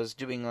papers was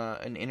doing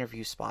an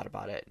interview spot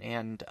about it,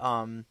 and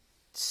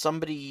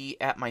somebody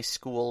at my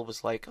school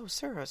was like, "Oh,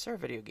 Sarah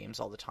video games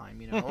all the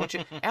time, you know. Why don't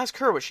you ask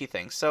her what she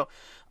thinks?" So,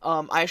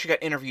 I actually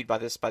got interviewed by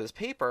this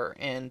paper,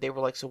 and they were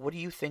like, "So, what do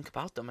you think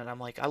about them?" And I'm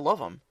like, "I love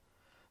them."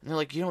 And they're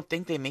like, "You don't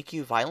think they make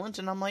you violent?"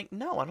 And I'm like,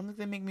 "No, I don't think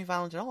they make me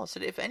violent at all." I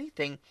said, "If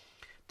anything,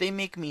 they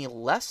make me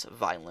less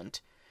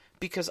violent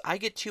because I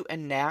get to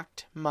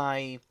enact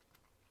my,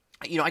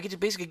 I get to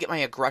basically get my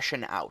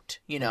aggression out,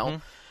 you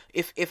know."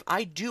 If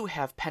I do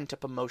have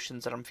pent-up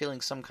emotions that I'm feeling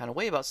some kind of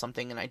way about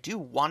something and I do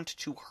want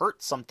to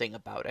hurt something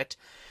about it,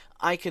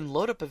 I can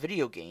load up a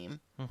video game,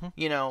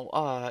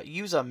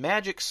 use a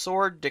magic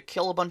sword to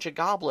kill a bunch of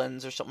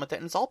goblins or something like that,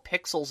 and it's all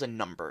pixels and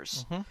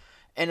numbers.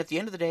 And at the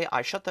end of the day,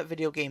 I shut that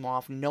video game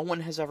off, no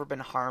one has ever been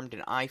harmed,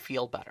 and I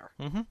feel better.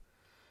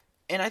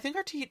 And I think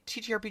our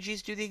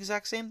TTRPGs do the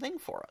exact same thing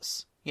for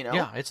us.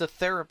 Yeah, it's a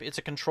therapy. It's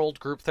a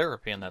controlled group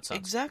therapy in that sense.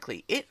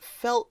 Exactly. It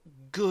felt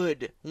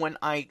good when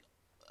I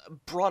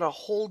brought a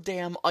whole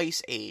damn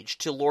ice age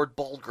to Lord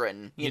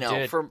Baldgren,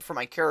 for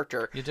my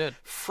character. You did.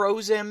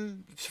 Froze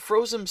him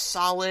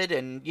solid,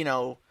 and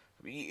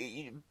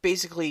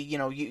basically,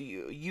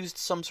 you used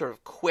some sort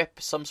of quip,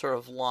 some sort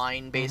of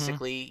line,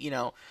 basically,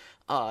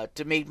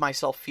 to make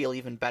myself feel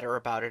even better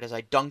about it as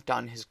I dunked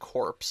on his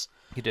corpse.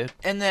 You did.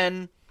 And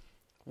then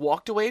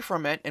walked away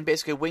from it and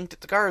basically winked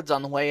at the guards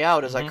on the way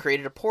out as I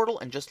created a portal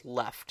and just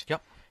left.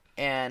 Yep.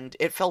 And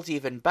it felt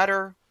even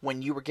better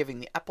when you were giving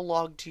the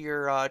epilogue to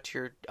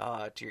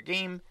your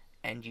game,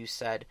 and you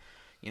said,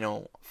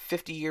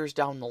 50 years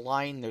down the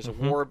line, there's a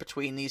war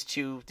between these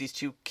two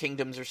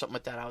kingdoms or something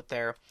like that out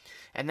there,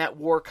 and that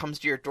war comes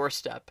to your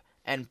doorstep,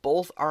 and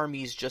both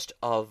armies just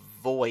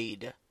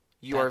avoid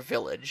your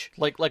village,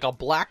 like a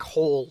black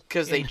hole,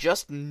 because they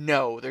just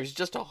know there's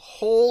just a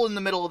hole in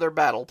the middle of their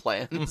battle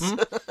plans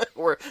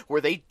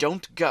where they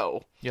don't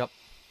go. Yep.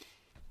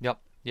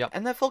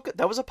 And that felt good.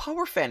 That was a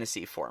power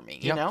fantasy for me,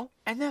 you know?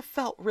 And that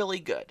felt really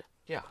good.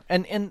 Yeah.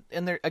 And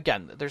there,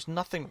 again, there's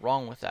nothing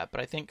wrong with that, but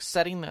I think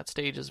setting that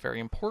stage is very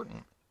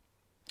important.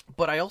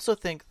 But I also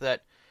think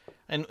that,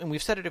 and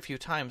we've said it a few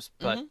times,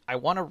 but I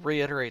want to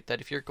reiterate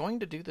that if you're going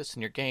to do this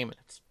in your game, and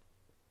it's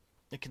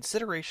a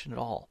consideration at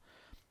all,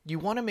 you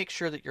want to make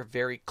sure that you're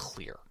very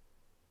clear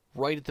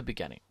right at the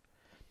beginning.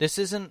 This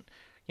isn't,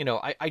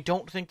 I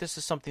don't think this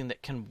is something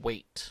that can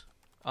wait.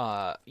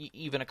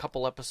 Even a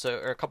couple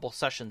episodes or a couple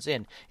sessions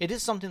in, it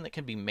is something that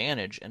can be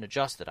managed and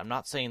adjusted. I'm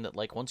not saying that,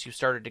 like, once you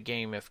started a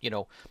game, if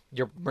your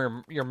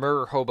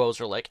murder hobos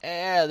are like,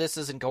 this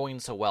isn't going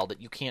so well,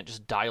 that you can't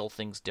just dial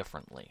things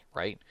differently,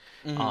 right?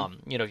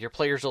 Your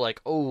players are like,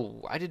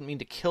 oh, I didn't mean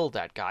to kill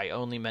that guy, I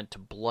only meant to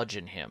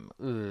bludgeon him.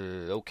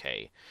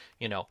 Okay,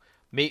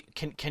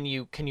 Can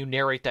you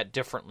narrate that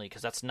differently,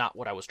 because that's not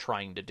what I was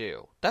trying to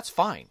do? That's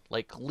fine.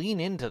 Like, lean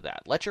into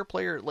that. Let your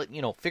player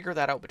figure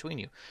that out between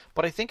you.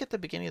 But I think at the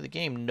beginning of the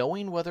game,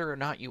 knowing whether or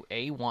not you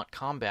A, want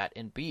combat,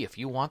 and B, if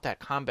you want that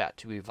combat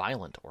to be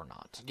violent or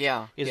not,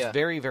 is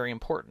very, very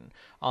important.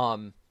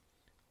 I'm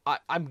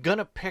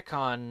gonna pick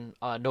on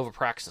Nova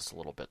Praxis a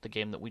little bit, the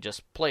game that we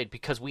just played,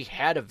 because we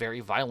had a very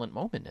violent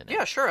moment in it.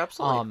 Yeah, sure,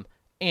 absolutely.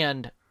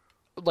 And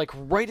like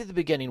right at the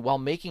beginning, while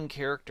making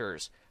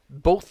characters,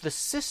 both the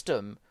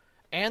system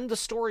and the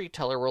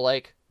storyteller were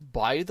like,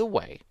 by the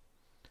way,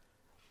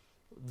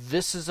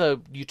 this is a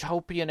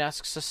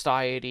utopian-esque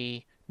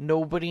society.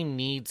 Nobody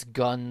needs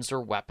guns or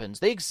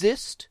weapons. They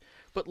exist,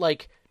 but,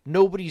 like,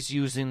 nobody's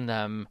using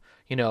them,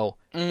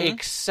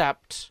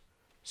 except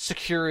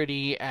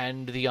security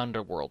and the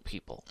underworld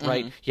people,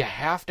 right? You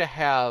have to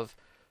have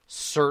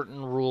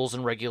certain rules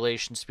and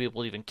regulations to be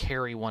able to even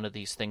carry one of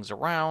these things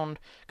around,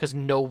 because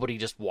nobody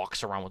just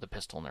walks around with a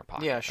pistol in their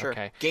pocket. Yeah, sure.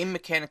 Okay? Game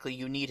mechanically,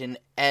 you need an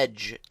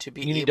edge to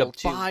be able to... You need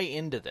to buy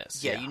into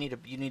this. Yeah, you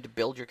need to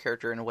build your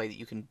character in a way that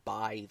you can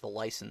buy the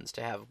license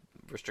to have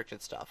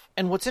restricted stuff.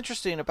 And what's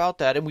interesting about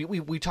that, and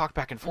we talked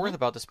back and forth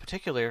about this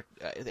particular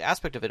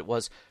aspect of it,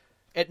 was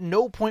at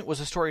no point was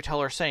a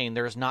storyteller saying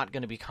there's not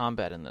going to be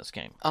combat in this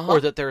game,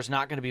 or that there's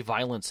not going to be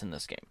violence in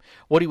this game.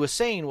 What he was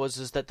saying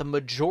is that the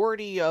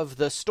majority of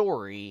the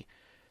story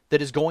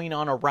that is going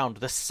on around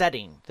the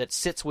setting that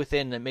sits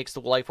within that makes the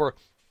life work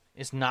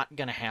is not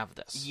going to have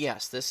this.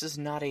 Yes, this is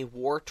not a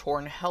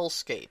war-torn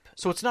hellscape.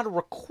 So it's not a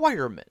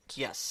requirement.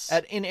 Yes.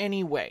 In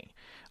any way.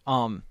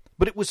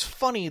 But it was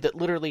funny that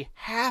literally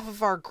half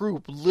of our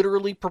group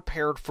literally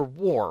prepared for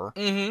war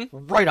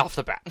right off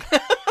the bat.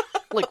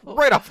 Like,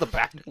 right off the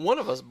bat. One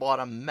of us bought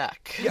a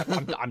mech. Yeah,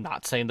 I'm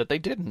not saying that they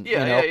didn't.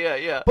 Yeah,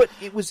 yeah. But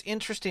it was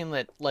interesting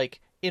that, like,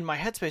 in my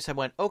headspace, I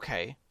went,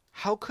 okay,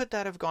 how could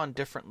that have gone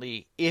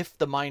differently if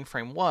the mind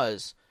frame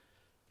was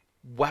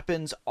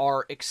weapons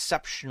are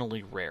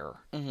exceptionally rare.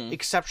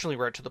 Exceptionally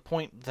rare to the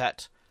point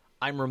that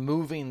I'm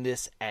removing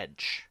this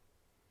edge.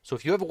 So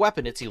if you have a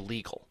weapon, it's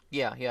illegal.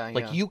 Yeah.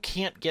 Like, you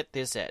can't get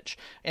this edge.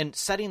 And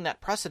setting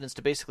that precedence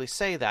to basically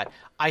say that,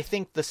 I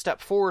think the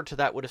step forward to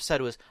that would have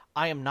said was,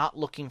 I am not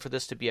looking for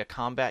this to be a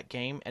combat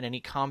game, and any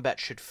combat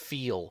should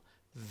feel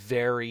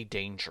very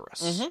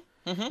dangerous.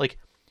 Like,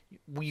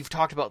 we've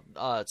talked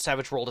about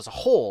Savage World as a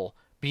whole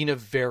being a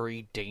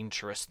very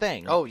dangerous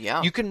thing. Oh,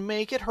 yeah. You can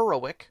make it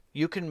heroic.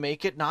 You can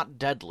make it not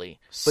deadly,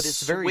 but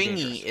it's very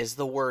dangerous. Swingy is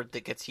the word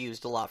that gets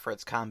used a lot for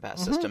its combat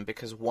system,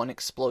 because one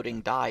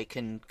exploding die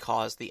can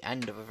cause the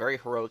end of a very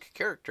heroic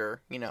character,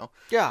 you know.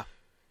 Yeah.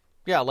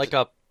 Yeah,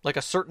 like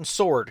a certain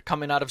sword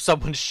coming out of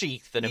someone's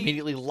sheath and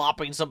immediately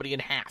lopping somebody in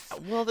half.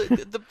 Well,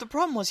 the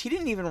problem was he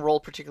didn't even roll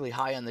particularly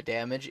high on the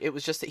damage. It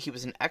was just that he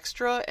was an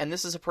extra, and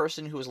this is a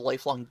person who was a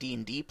lifelong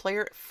D&D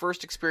player,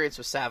 first experience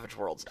with Savage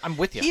Worlds. I'm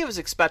with you. He was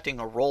expecting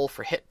a roll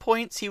for hit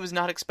points. He was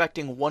not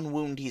expecting one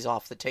wound, he's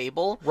off the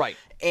table. Right.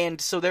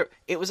 And so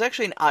it was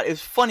actually it was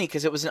funny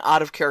because it was an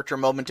out-of-character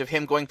moment of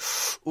him going,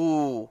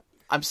 ooh,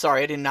 I'm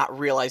sorry, I did not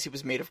realize he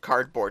was made of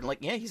cardboard. And like,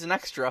 yeah, he's an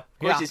extra. Of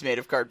course he's made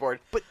of cardboard.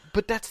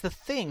 But that's the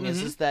thing,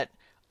 is that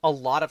a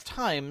lot of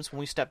times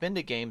when we step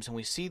into games and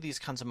we see these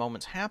kinds of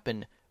moments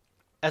happen,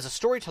 as a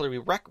storyteller, we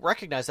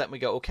recognize that and we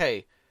go,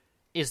 okay,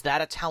 is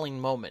that a telling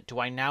moment? Do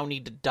I now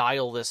need to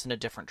dial this in a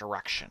different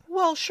direction?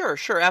 Well, sure,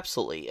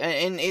 absolutely.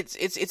 And it's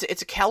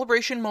a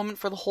calibration moment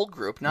for the whole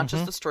group, not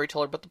just the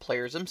storyteller, but the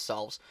players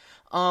themselves.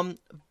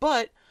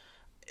 But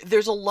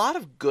there's a lot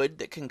of good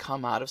that can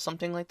come out of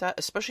something like that,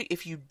 especially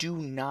if you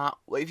want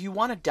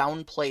to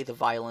downplay the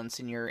violence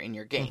in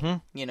your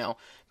game, you know,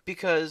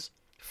 because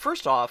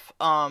first off,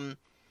 that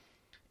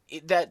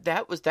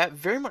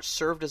very much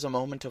served as a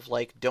moment of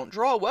like, don't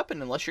draw a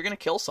weapon unless you're going to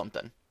kill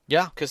something.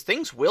 Yeah. Because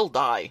things will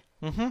die,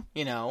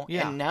 you know,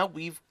 Yeah. and now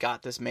we've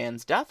got this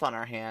man's death on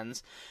our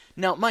hands.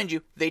 Now, mind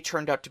you, they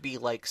turned out to be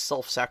like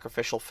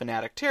self-sacrificial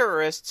fanatic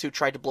terrorists who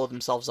tried to blow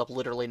themselves up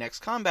literally next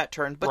combat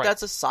turn, but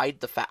that's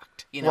aside the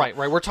fact, you know. Right.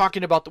 We're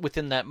talking about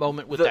within that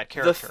moment with that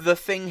character. The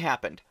thing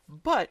happened.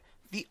 But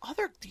the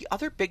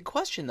other big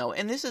question, though,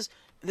 and this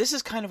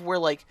is kind of where,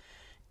 like,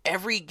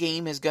 every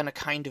game is going to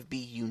kind of be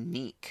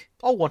unique.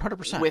 Oh,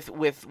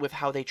 100%. With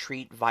how they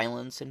treat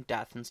violence and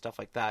death and stuff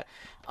like that.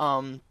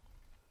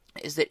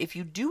 Is that if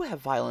you do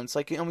have violence,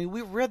 like, I mean,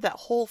 we read that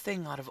whole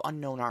thing out of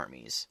Unknown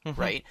Armies,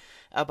 right?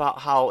 About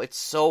how it's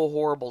so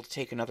horrible to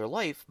take another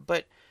life,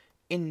 but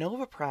in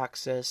Nova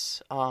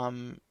Praxis,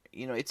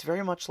 you know, it's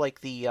very much like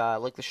the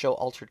show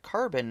Altered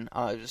Carbon,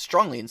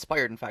 strongly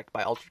inspired, in fact,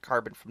 by Altered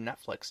Carbon from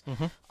Netflix,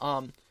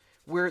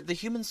 where the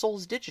human soul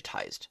is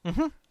digitized.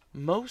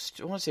 I want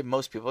to say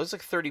most people, it's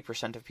like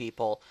 30% of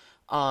people,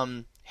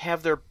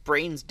 have their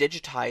brains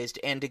digitized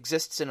and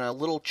exists in a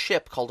little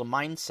chip called a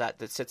mindset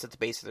that sits at the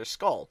base of their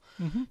skull.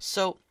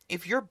 So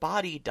if your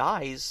body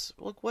dies,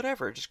 like,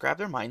 whatever, just grab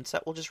their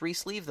mindset, we'll just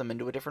re-sleeve them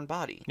into a different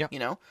body. Yep. You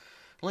know?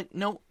 Like,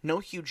 no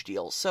huge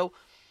deal. So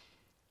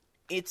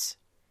it's,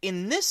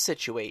 in this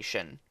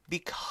situation,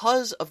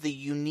 because of the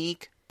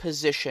unique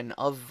position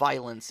of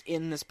violence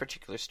in this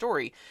particular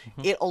story,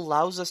 it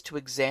allows us to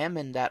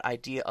examine that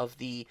idea of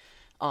the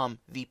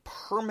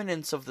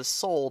permanence of the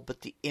soul,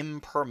 but the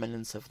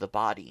impermanence of the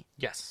body.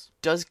 Yes.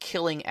 Does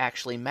killing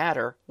actually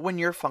matter when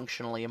you're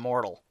functionally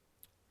immortal?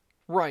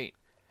 Right.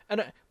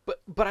 And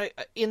but I,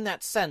 in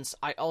that sense,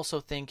 I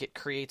also think it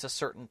creates a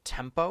certain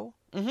tempo.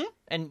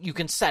 And you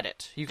can set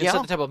it. You can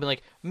set the tempo. I mean,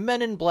 like,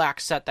 Men in Black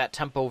set that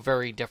tempo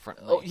very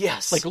differently. Oh,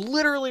 yes. Like,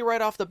 literally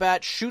right off the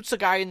bat, shoots a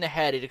guy in the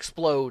head, it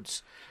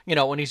explodes. You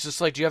know, and he's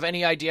just like, do you have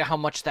any idea how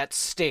much that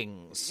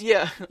stings?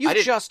 Yeah. I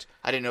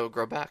didn't know it would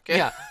grow back.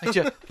 Yeah.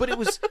 But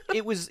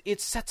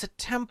it sets a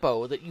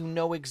tempo that you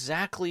know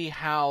exactly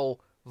how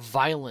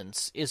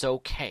violence is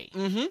okay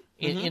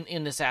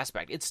in this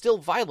aspect. It's still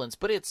violence,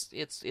 but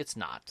it's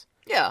not.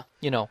 Yeah.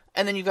 You know.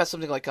 And then you've got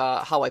something like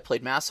how I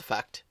played Mass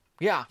Effect.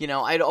 Yeah. You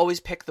know, I'd always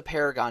pick the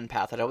Paragon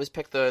path. I'd always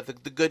pick the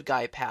good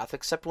guy path,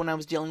 except when I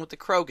was dealing with the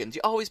Krogans.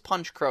 You always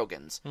punch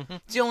Krogans.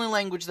 It's the only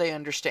language they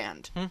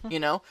understand, you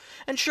know?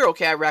 And sure,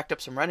 okay, I racked up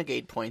some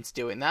Renegade points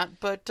doing that,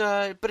 but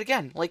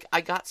again, like,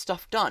 I got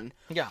stuff done.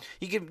 Yeah.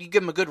 You give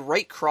them a good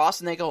right cross,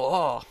 and they go,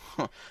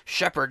 oh,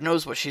 Shepard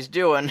knows what she's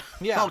doing.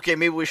 Yeah. Okay,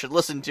 maybe we should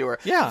listen to her.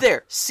 Yeah.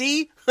 There,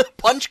 see?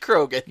 Punch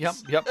Krogans.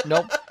 Yep,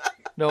 nope.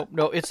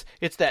 No,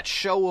 it's that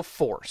show of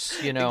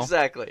force, you know,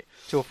 exactly,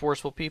 to a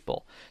forceful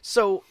people.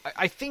 So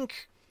I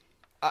think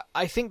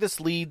this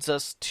leads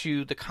us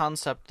to the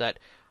concept that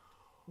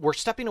we're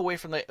stepping away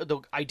from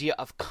the idea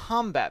of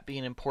combat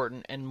being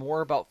important and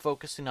more about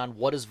focusing on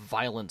what does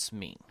violence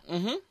mean.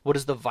 What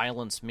does the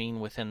violence mean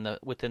within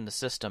the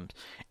system?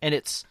 And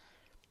it's,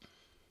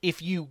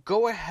 if you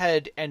go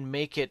ahead and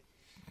make it,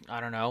 I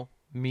don't know,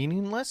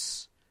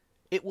 meaningless,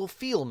 it will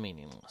feel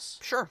meaningless.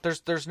 Sure.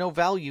 There's no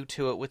value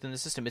to it within the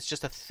system. It's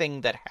just a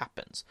thing that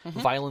happens.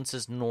 Violence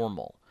is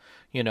normal,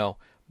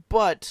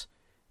 But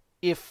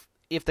if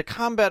the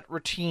combat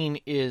routine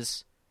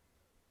is,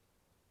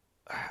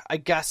 I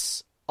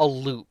guess, a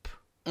loop,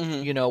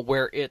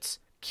 where it's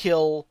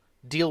kill,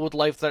 deal with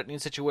life-threatening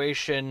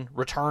situation,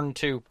 return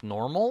to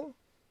normal.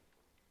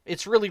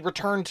 It's really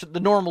the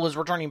normal is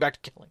returning back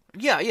to killing.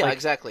 Yeah,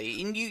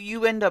 exactly. And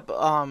you end up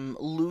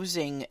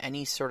losing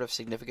any sort of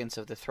significance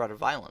of the threat of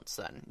violence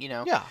then,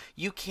 Yeah.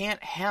 You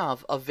can't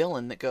have a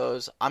villain that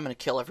goes, I'm going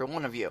to kill every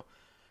one of you.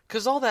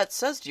 Because all that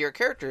says to your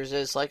characters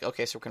is like,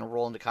 okay, so we're going to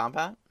roll into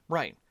combat?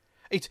 Right.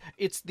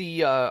 It's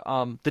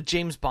the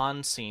James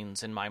Bond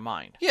scenes in my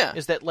mind. Yeah.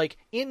 Is that, like,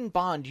 in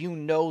Bond,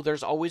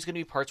 there's always going to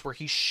be parts where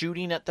he's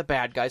shooting at the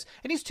bad guys,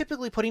 and he's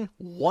typically putting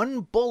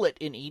one bullet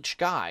in each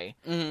guy,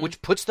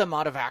 which puts them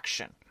out of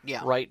action.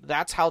 Yeah. Right?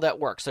 That's how that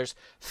works. There's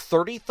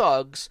 30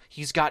 thugs.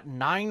 He's got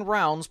 9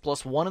 rounds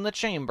plus 1 in the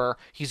chamber.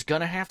 He's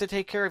going to have to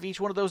take care of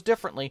each one of those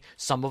differently.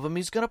 Some of them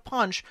he's going to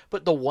punch,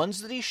 but the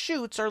ones that he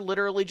shoots are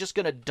literally just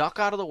going to duck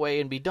out of the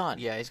way and be done.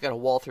 Yeah, he's got to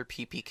wall through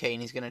PPK,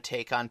 and he's going to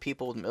take on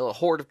a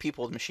horde of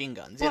people with machine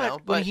guns,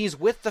 But when he's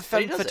with the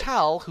Femme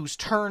Fatale, who's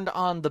turned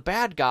on the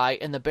bad guy,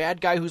 and the bad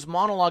guy who's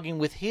monologuing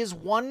with his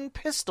one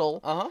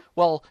pistol,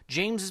 while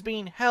James is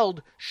being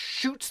held,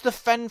 shoots the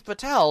Femme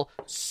Fatale,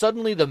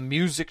 suddenly the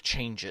music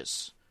changes.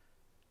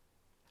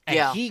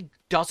 And he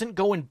doesn't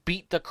go and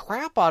beat the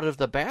crap out of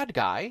the bad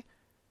guy.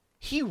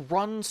 He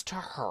runs to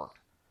her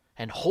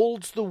and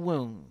holds the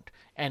wound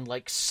and,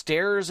 like,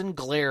 stares and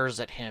glares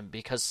at him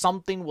because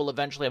something will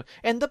eventually happen.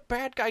 And the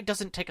bad guy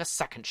doesn't take a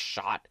second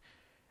shot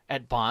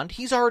at Bond.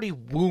 He's already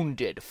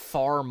wounded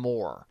far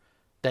more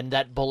than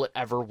that bullet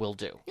ever will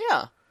do.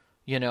 Yeah.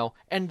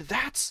 And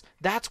that's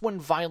when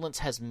violence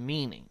has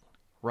meaning.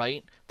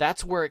 Right?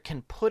 That's where it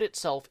can put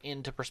itself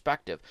into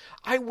perspective.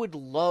 I would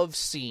love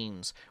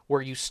scenes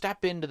where you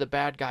step into the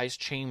bad guy's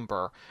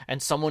chamber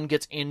and someone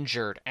gets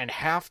injured and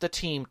half the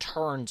team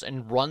turns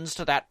and runs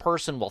to that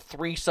person while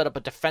 3 set up a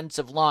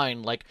defensive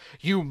line like,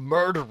 you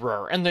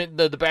murderer. And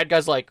the bad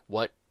guy's like,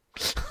 what?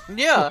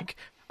 Yeah. Like,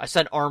 I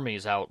sent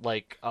armies out,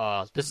 like,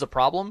 this is a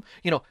problem?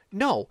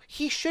 No,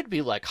 he should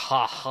be like,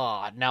 ha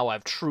ha, now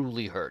I've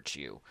truly hurt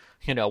you.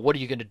 What are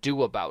you going to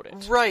do about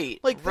it? Right,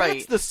 Like,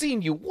 that's the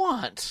scene you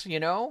want,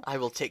 I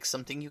will take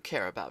something you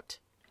care about.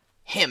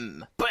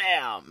 Him.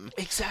 Bam!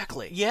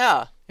 Exactly.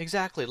 Yeah.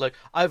 Exactly. Like,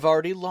 I've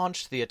already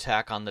launched the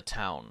attack on the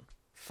town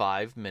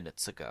 5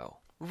 minutes ago.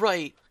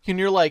 Right. And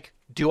you're like,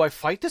 do I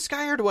fight this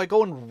guy or do I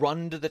go and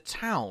run to the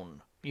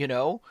town?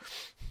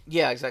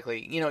 Yeah,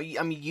 exactly.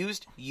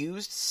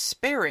 Used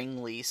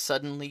sparingly,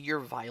 suddenly your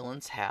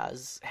violence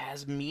has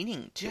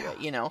meaning to it,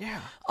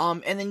 Yeah.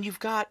 And then you've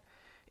got,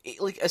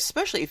 like,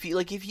 especially if you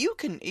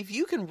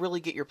can really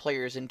get your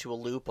players into a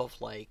loop of,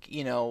 like,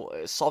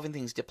 solving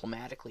things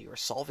diplomatically or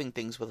solving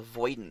things with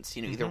avoidance,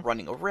 either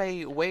running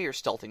away or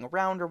stealthing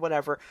around or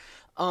whatever.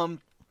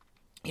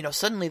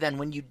 Suddenly then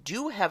when you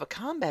do have a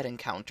combat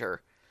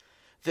encounter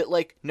that,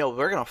 like, no,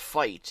 we're gonna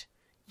fight.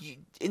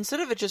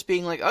 Instead of it just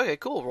being like, okay,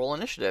 cool, roll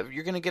initiative,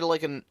 you're gonna get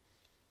like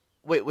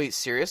wait,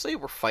 seriously,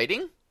 we're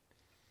fighting?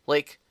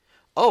 Like,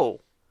 oh,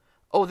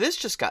 this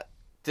just got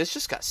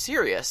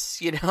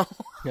serious, Yeah.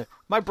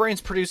 My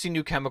brain's producing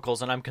new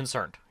chemicals, and I'm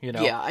concerned,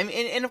 Yeah, I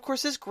mean, and of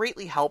course, this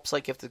greatly helps,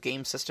 like, if the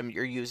game system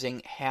you're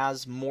using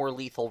has more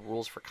lethal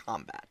rules for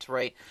combat,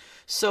 right?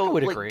 So, I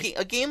would like, agree.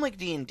 A game like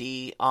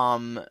D&D,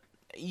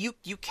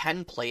 you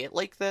can play it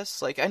like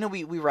this. Like, I know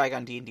we rag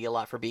on D&D a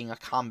lot for being a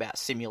combat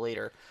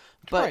simulator,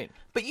 but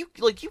you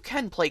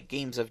can play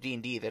games of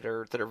D&D that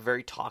are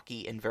very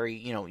talky and very,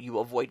 you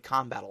avoid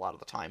combat a lot of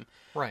the time.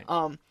 Right.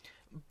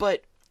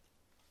 But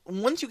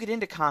once you get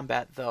into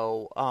combat,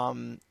 though,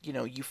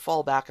 you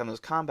fall back on those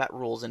combat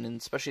rules, and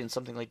especially in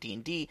something like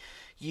D&D,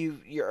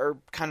 you're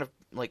kind of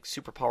like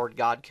superpowered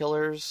god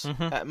killers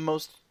at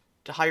most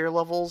higher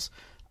levels.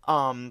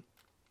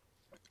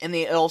 And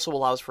it also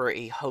allows for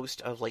a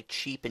host of, like,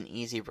 cheap and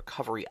easy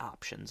recovery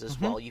options as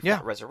well. You've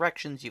got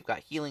resurrections, you've got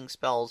healing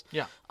spells,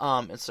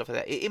 and stuff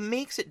like that. It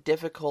makes it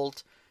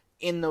difficult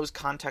in those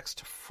contexts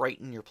to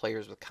frighten your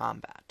players with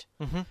combat.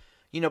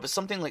 But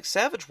something like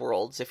Savage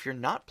Worlds, if you're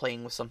not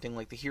playing with something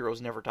like the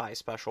Heroes Never Die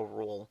special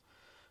rule,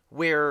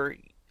 where,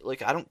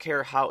 like, I don't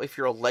care if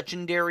you're a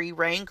legendary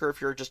rank or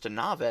if you're just a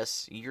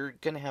novice, you're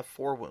going to have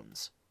 4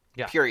 wounds.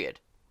 Yeah. Period.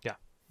 Yeah.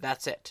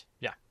 That's it.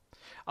 Yeah.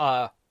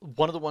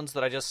 One of the ones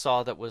that I just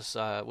saw that was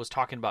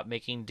talking about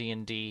making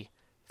D&D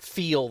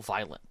feel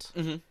violent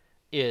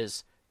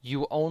is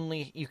you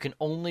can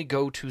only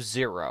go to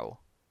 0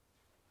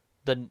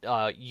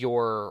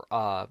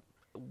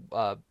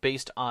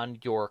 based on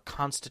your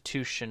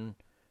Constitution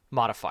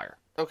modifier.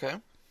 Okay.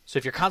 So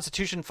if your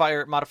Constitution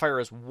modifier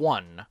is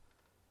 1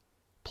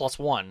 plus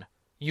 1,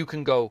 you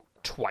can go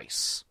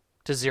twice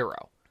to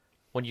 0.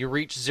 When you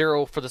reach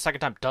 0 for the second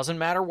time, doesn't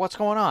matter what's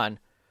going on.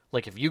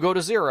 Like, if you go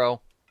to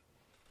 0,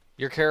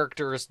 your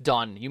character is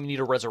done. You need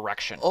a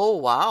resurrection. Oh,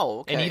 wow.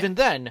 Okay. And even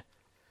then,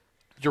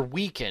 you're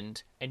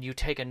weakened, and you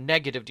take a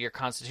negative to your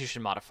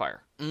Constitution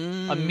modifier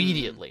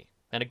immediately.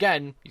 And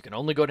again, you can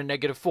only go to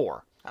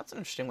 -4. That's an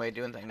interesting way of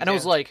doing things. And I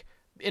was like,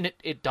 and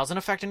it doesn't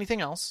affect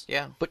anything else.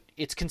 Yeah. But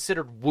it's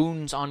considered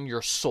wounds on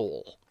your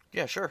soul.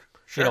 Yeah, sure.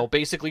 You know,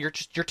 basically you're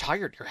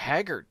tired, you're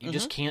haggard. You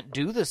just can't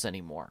do this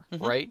anymore,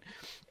 right?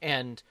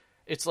 And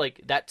it's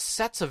like that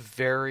sets a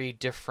very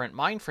different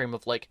mind frame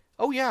of like,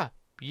 oh yeah,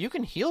 you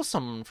can heal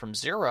someone from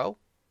 0.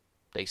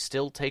 They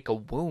still take a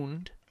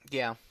wound.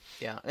 Yeah.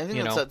 I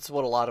think that's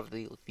what a lot of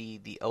the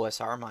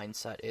OSR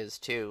mindset is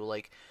too.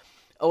 Like,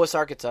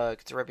 OSR gets a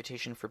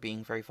reputation for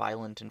being very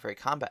violent and very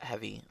combat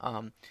heavy,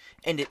 and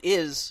it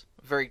is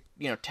very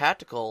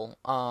tactical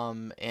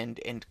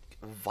and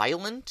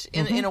violent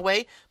in a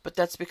way, but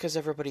that's because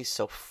everybody's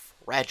so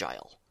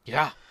fragile.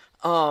 Yeah.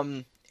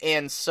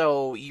 And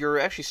so you're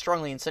actually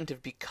strongly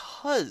incentivized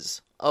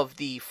because of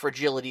the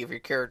fragility of your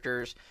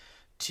characters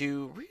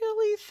to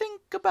really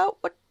think about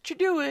what you're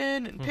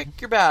doing and pick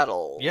your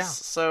battles. Yeah.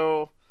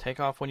 So take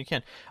off when you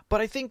can.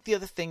 But I think the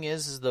other thing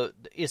is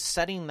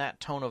setting that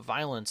tone of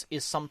violence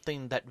is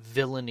something that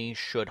villainy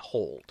should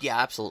hold. Yeah,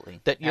 absolutely.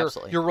 That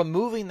you're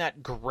removing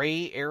that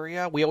gray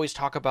area. We always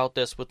talk about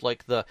this with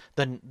like the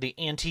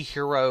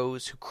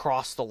anti-heroes who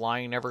cross the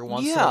line every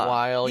once in a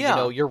while.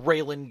 Yeah. Your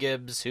Raylan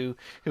Gibbs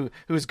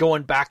who's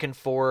going back and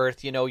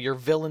forth. Your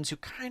villains who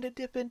kind of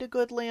dip into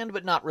good land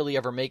but not really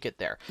ever make it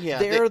there. Yeah,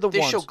 they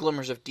ones show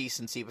glimmers of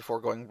decency before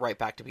going right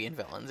back to being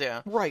villains.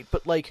 Yeah, right.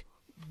 But like,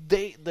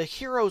 the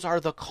heroes are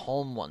the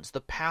calm ones,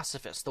 the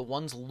pacifists, the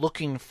ones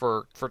looking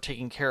for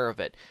taking care of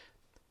it.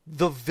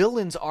 The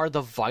villains are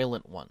the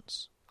violent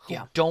ones who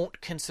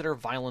don't consider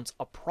violence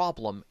a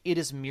problem. It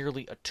is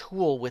merely a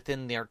tool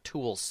within their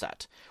tool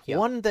set. Yeah.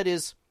 One that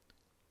is,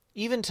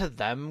 even to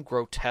them,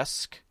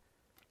 grotesque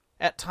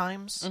at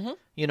times,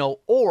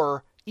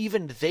 or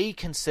even they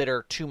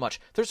consider too much.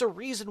 There's a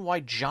reason why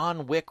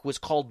John Wick was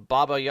called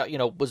Baba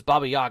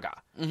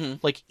Yaga.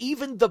 Like,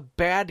 even the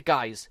bad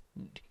guys,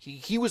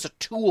 he was a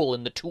tool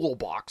in the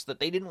toolbox that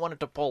they didn't want it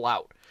to pull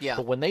out. Yeah.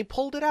 But when they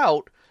pulled it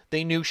out,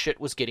 they knew shit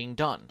was getting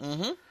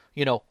done.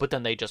 But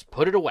then they just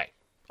put it away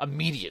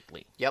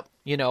immediately. Yep.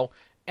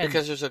 And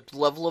because there's a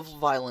level of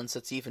violence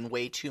that's even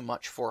way too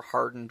much for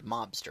hardened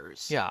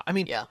mobsters. Yeah, I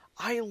mean,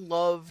 I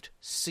loved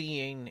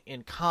seeing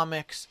in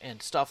comics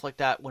and stuff like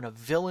that when a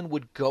villain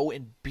would go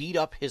and beat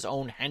up his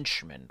own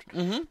henchmen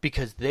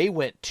because they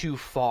went too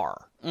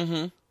far.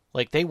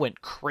 Like, they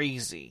went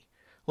crazy.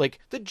 Like,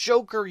 the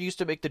Joker used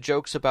to make the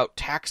jokes about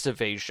tax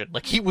evasion.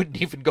 Like, he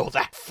wouldn't even go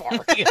that far,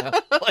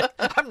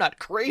 Like, I'm not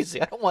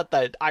crazy. I don't want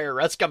the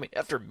IRS coming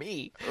after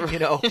me,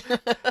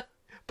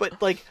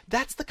 But, like,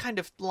 that's the kind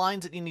of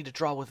lines that you need to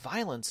draw with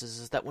violence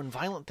is that when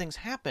violent things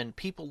happen,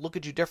 people look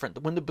at you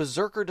different. When the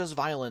Berserker does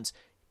violence,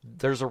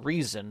 there's a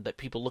reason that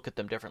people look at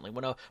them differently.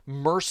 When a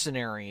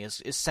mercenary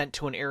is sent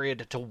to an area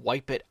to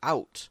wipe it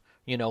out,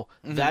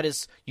 that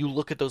is, you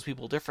look at those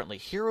people differently.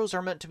 Heroes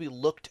are meant to be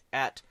looked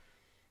at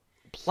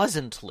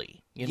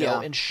pleasantly,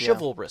 and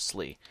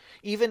chivalrously,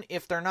 even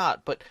if they're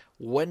not. But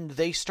when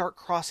they start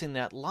crossing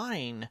that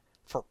line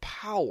for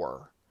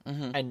power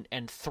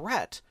and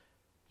threat,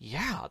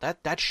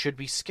 that should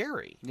be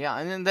scary. Yeah,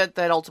 and then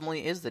that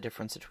ultimately is the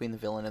difference between the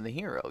villain and the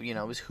hero.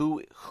 Is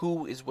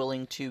who is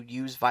willing to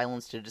use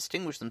violence to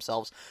distinguish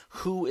themselves,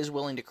 who is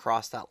willing to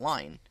cross that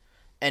line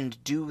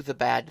and do the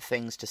bad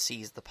things to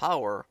seize the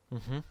power.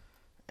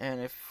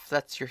 And if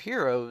that's your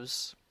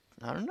heroes,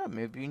 I don't know,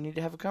 maybe you need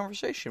to have a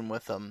conversation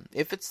with them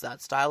if it's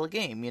that style of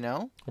game,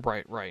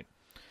 Right.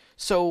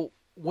 So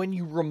when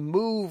you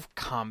remove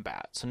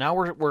combat, so now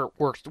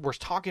we're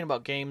talking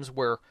about games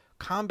where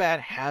combat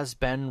has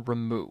been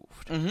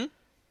removed.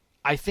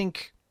 I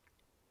think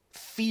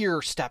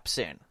fear steps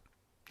in,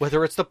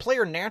 whether it's the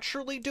player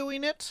naturally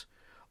doing it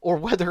or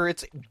whether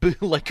it's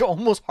like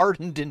almost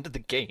hardened into the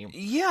game.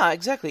 Yeah,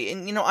 exactly.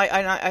 And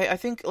I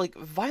think like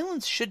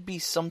violence should be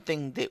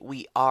something that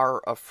we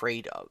are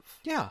afraid of.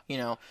 Yeah.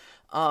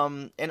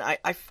 And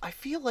I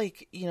feel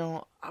like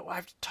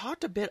I've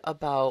talked a bit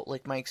about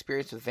like my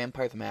experience with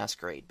Vampire the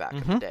Masquerade back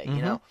in the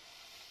day.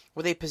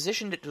 Where they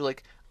positioned it to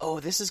like, oh,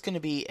 this is going to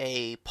be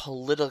a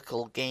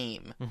political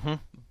game,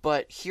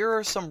 but here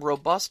are some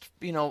robust,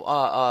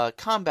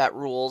 combat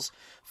rules,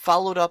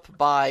 followed up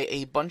by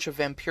a bunch of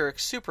vampiric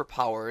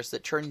superpowers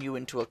that turn you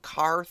into a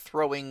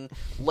car-throwing,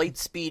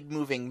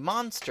 light-speed-moving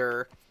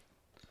monster.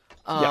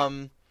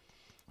 Who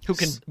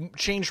can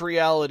change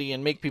reality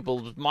and make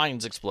people's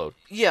minds explode.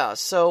 Yeah,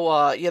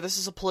 so, this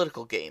is a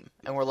political game.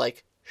 And we're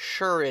like,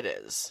 sure it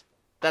is.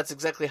 That's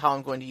exactly how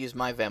I'm going to use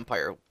my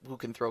vampire who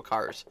can throw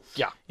cars.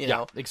 Yeah,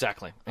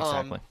 exactly.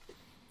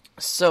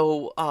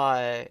 So,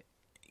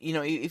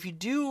 if you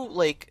do,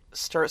 like,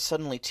 start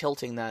suddenly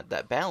tilting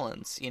that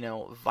balance,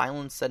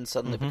 violence then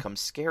suddenly becomes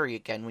scary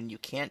again when you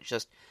can't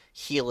just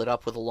heal it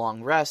up with a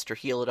long rest or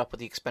heal it up with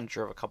the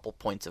expenditure of a couple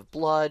points of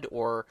blood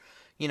or,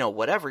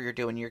 whatever you're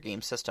doing in your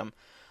game system.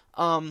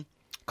 Call of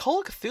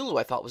Cthulhu,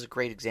 I thought, was a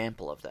great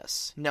example of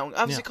this. Now,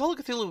 obviously, Call of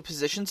Cthulhu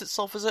positions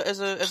itself as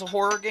a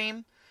horror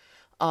game.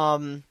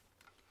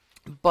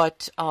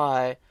 But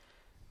right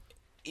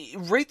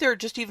there,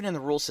 just even in the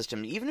rule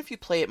system, even if you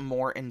play it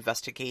more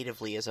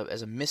investigatively as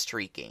a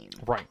mystery game,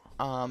 right?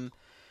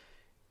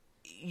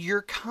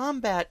 your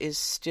combat is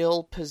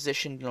still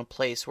positioned in a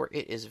place where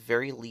it is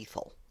very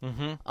lethal.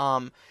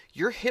 Mm-hmm.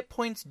 Your hit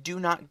points do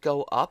not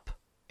go up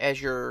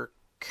as your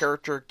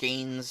character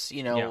gains,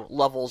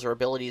 levels or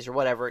abilities or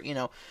whatever,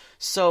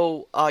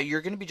 So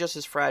you're going to be just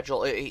as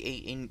fragile.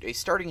 A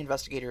starting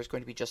investigator is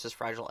going to be just as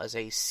fragile as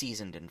a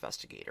seasoned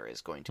investigator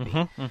is going to be.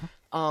 Mm-hmm.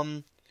 Mm-hmm.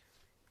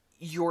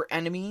 Your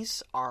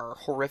enemies are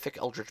horrific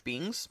eldritch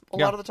beings a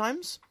lot of the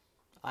times,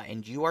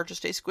 and you are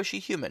just a squishy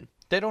human.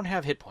 They don't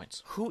have hit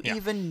points. Who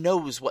even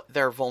knows what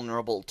they're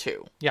vulnerable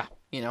to? Yeah.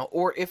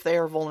 Or if they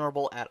are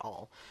vulnerable at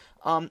all.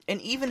 And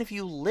even if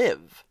you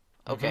live,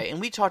 okay, and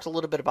we talked a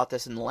little bit about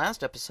this in the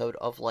last episode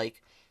of, wild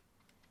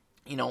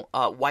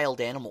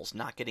animals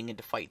not getting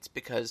into fights,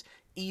 because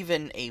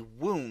even a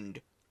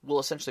wound will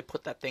essentially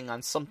put that thing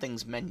on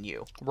something's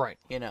menu. Right.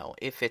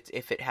 If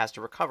it has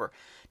to recover.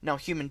 Now,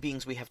 human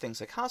beings, we have things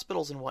like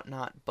hospitals and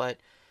whatnot, but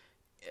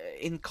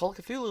in Call of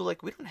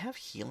Cthulhu, we don't have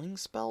healing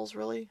spells,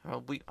 really.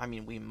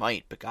 We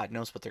might, but God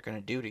knows what they're going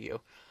to do to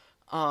you.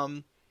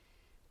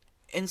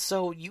 And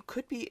so your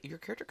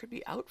character could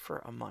be out for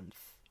a month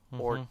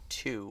or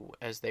two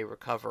as they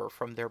recover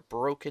from their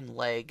broken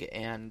leg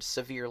and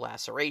severe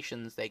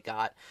lacerations they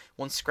got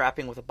when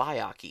scrapping with a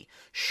Byakhee.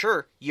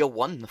 Sure, you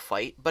won the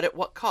fight, but at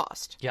what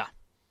cost? Yeah.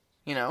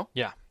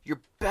 Yeah. You're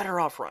better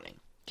off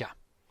running. Yeah.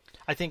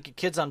 I think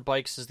Kids on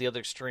Bikes is the other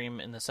extreme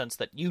in the sense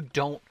that you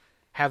don't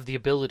have the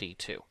ability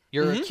to.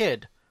 You're a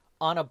kid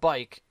on a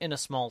bike in a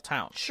small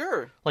town.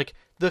 Sure.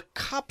 The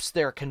cops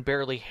there can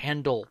barely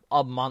handle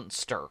a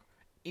monster.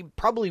 You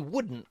probably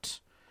wouldn't.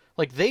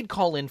 They'd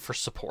call in for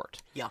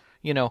support. Yeah.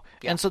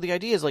 And so the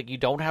idea is, you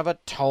don't have a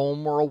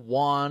tome or a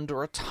wand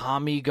or a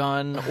Tommy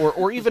gun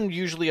or even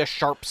usually a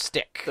sharp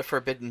stick. The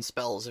forbidden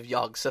spells of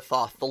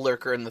Yog-Sothoth, the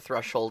lurker in the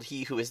threshold,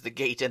 he who is the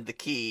gate and the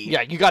key.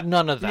 Yeah, you got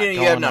none of that going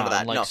you have none on. of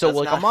that. No,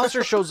 a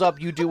monster shows up,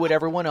 you do what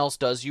everyone else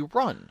does, you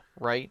run,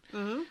 right?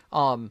 Mm-hmm.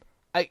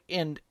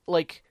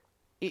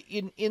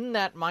 In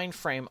that mind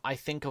frame, I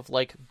think of,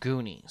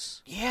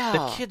 Goonies. Yeah.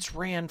 The kids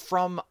ran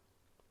from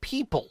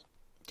people.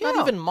 Yeah.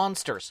 Not even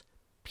monsters.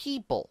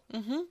 People.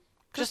 Mm-hmm.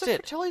 Just the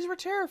it. Fratellis were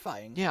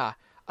terrifying. Yeah.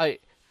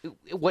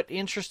 What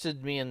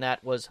interested me in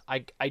that was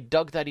I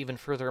dug that even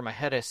further in my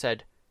head. I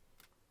said,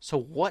 so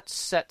what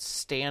sets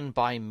Stand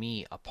By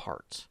Me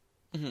apart?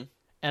 Mm-hmm.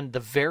 And the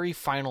very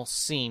final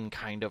scene,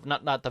 kind of,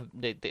 not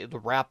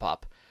the wrap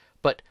up,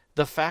 but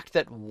the fact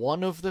that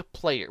one of the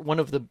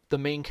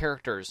main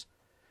characters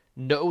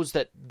knows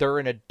that they're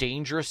in a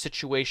dangerous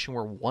situation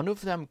where one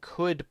of them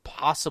could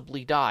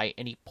possibly die,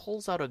 and he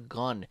pulls out a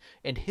gun,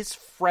 and his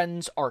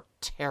friends are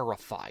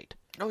terrified.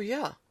 Oh,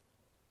 yeah.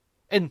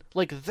 And,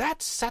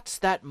 that sets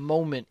that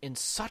moment in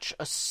such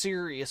a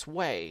serious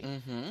way.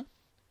 Mm-hmm.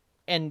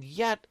 And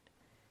yet,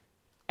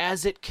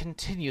 as it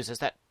continues, as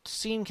that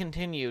scene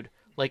continued,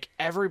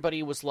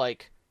 everybody was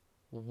like,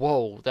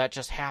 whoa, that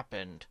just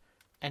happened.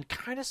 And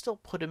kind of still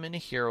put him in a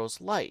hero's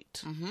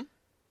light. Mm-hmm.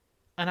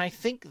 And I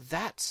think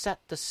that set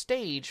the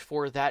stage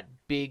for that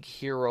big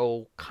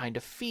hero kind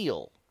of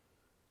feel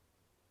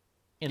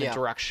in a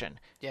direction.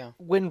 Yeah.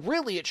 When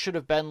really it should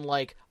have been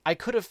I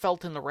could have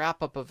felt in the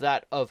wrap-up of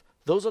that of,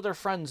 those other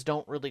friends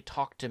don't really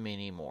talk to me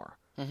anymore.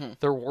 Mm-hmm.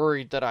 They're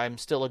worried that I'm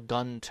still a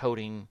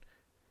gun-toting,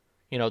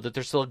 that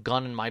there's still a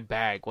gun in my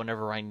bag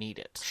whenever I need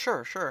it.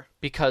 Sure.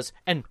 Because,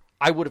 and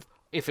I would have,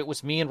 if it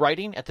was me in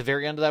writing, at the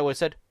very end of that, I would have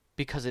said,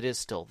 because it is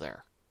still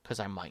there. Because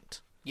I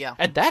might. Yeah.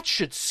 And that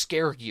should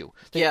scare you.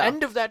 The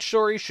end of that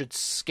story should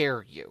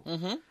scare you.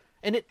 Mm-hmm.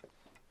 And it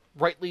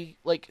rightly,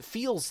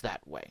 feels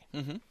that way.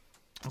 Mm-hmm.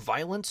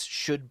 Violence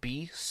should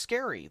be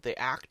scary. The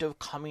act of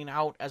coming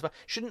out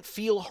shouldn't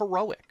feel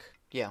heroic.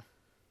 Yeah.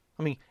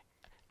 I mean,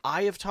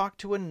 I have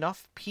talked to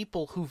enough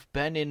people who've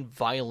been in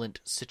violent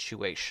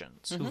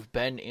situations, who've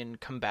been in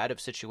combative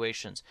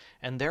situations,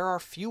 and there are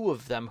few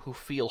of them who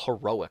feel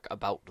heroic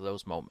about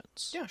those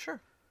moments. Yeah,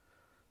 sure.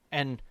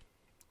 And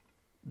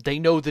they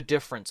know the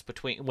difference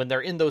between, when they're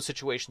in those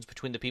situations,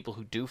 between the people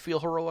who do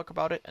feel heroic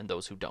about it and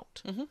those who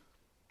don't. Mm-hmm.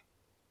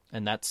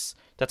 And that's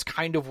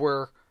kind of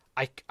where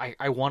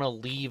I want to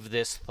leave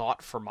this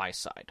thought for my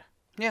side.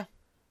 Yeah.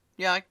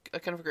 Yeah, I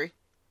kind of agree.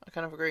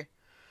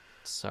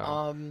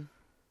 So,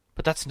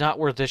 but that's not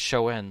where this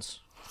show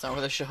ends. That's not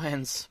where the show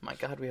ends. My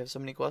God, we have so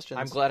many questions.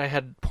 I'm glad I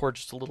had poured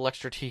just a little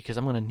extra tea, because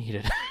I'm going to need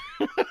it.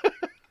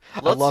 I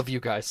love you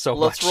guys so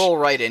much. Let's roll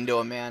right into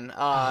it, man.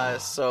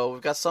 So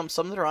we've got some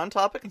that are on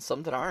topic and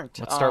some that aren't.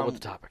 Let's start with the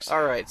topics.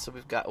 All right, so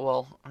we've got,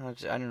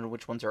 I don't know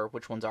which ones are and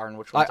which ones aren't.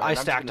 I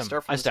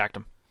stacked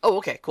them. Oh,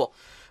 okay, cool.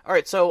 All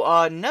right, so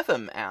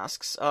Nevim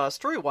asks,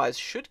 story-wise,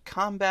 should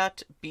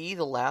combat be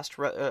the last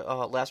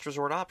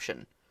resort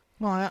option?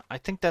 Well, I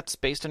think that's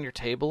based on your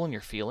table and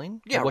your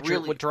feeling. Yeah, and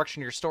really, what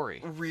direction your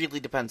story. Really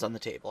depends on the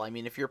table. I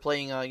mean, if you're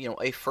playing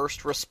a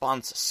first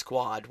response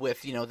squad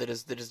with that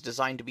is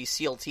designed to be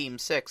SEAL Team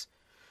 6,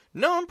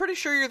 no, I'm pretty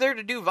sure you're there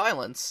to do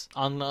violence.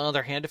 On the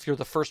other hand, if you're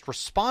the first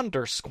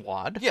responder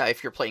squad, yeah,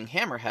 if you're playing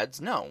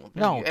Hammerheads, no,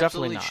 definitely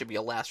absolutely not. Should be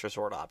a last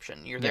resort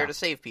option. You're there to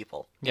save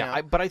people.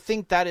 Yeah, but I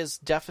think that is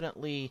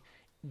definitely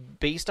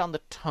based on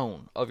the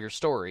tone of your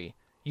story.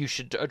 you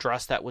should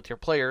address that with your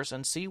players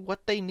and see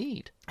what they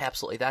need.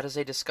 Absolutely. That is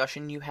a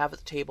discussion you have at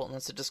the table, and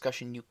that's a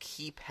discussion you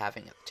keep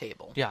having at the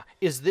table. Yeah.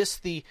 Is this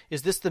the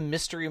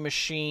mystery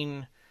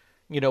machine,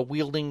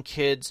 wielding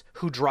kids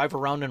who drive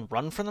around and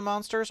run from the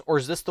monsters? Or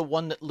is this the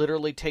one that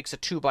literally takes a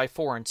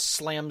 2x4 and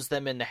slams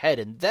them in the head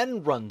and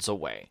then runs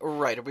away?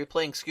 Right. Are we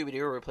playing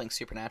Scooby-Doo or are we playing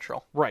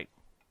Supernatural? Right.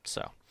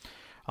 So,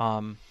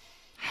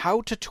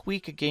 how to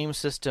tweak a game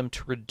system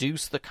to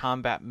reduce the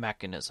combat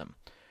mechanism.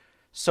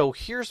 So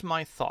here's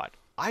my thought.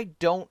 I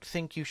don't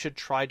think you should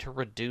try to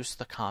reduce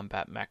the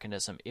combat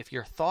mechanism. If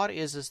your thought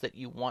is that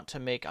you want to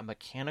make a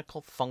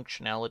mechanical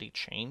functionality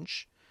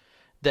change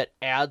that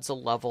adds a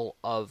level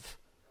of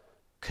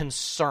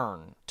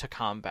concern to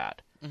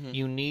combat,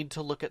 you need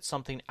to look at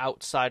something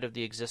outside of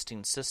the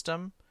existing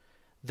system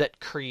that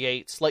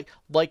creates,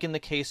 like in the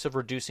case of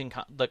reducing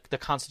the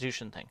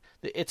Constitution thing.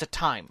 It's a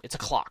time. It's a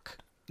clock.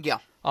 Yeah.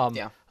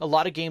 A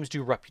lot of games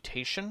do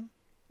reputation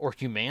or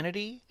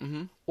humanity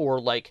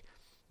or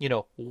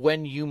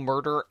when you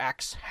murder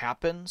X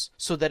happens,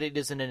 so that it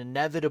is an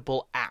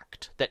inevitable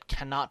act that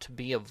cannot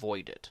be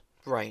avoided.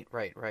 Right.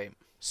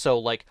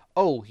 So,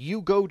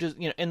 you go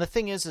to, and the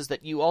thing is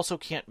that you also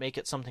can't make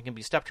it something can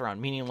be stepped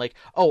around, meaning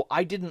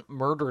I didn't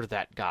murder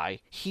that guy.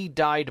 He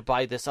died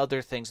by this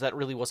other thing, so that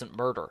really wasn't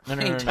murder. No.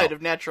 He died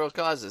of natural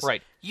causes.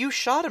 Right. You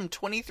shot him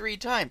 23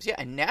 times. Yeah,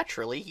 and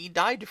naturally he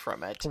died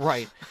from it.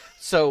 Right.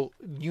 So,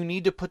 you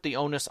need to put the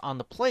onus on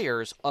the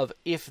players of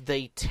if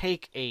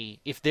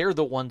they're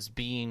the ones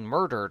being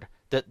murdered,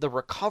 that the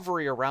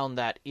recovery around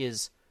that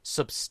is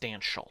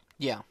substantial.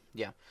 Yeah.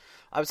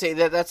 I would say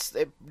that's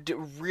a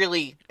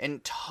really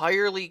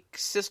entirely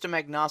system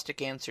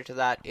agnostic answer to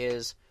that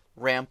is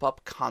ramp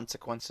up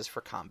consequences for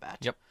combat.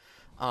 Yep.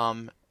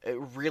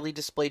 Really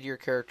display to your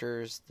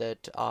characters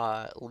that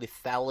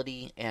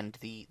lethality and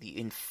the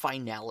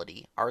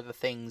infinality are the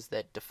things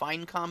that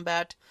define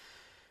combat,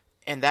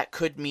 and that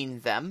could mean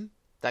them.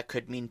 That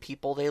could mean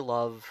people they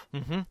love,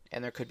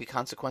 and there could be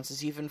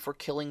consequences even for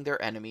killing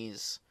their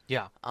enemies.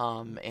 Yeah.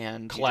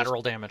 And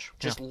collateral damage.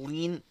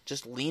 Lean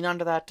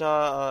onto that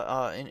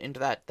into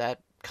that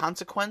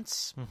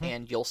consequence,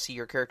 and you'll see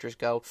your characters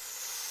go,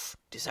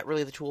 is that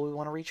really the tool we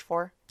want to reach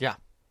for? Yeah.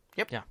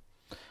 Yep. Yeah.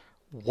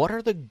 What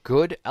are the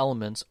good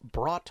elements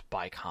brought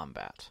by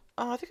combat?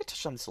 I think I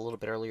touched on this a little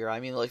bit earlier. I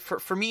mean,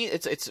 for me,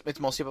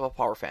 it's mostly about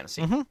power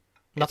fantasy.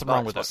 Nothing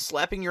wrong with it.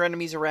 Slapping your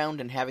enemies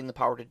around and having the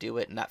power to do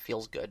it, and that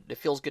feels good. It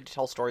feels good to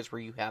tell stories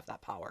where you have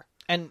that power.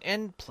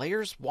 And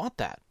players want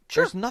that.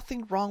 Sure. There's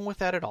nothing wrong with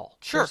that at all.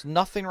 Sure. There's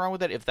nothing wrong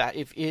with that.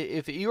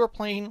 If you are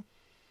playing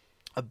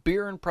a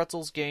beer and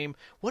pretzels game,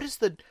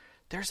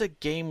 there's a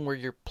game where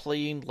you're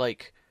playing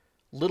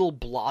little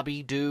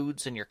blobby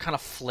dudes and you're kind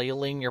of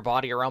flailing your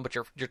body around, but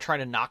you're trying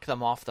to knock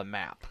them off the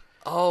map.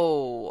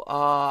 Oh,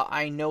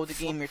 I know the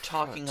game you're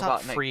talking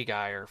about. Not Free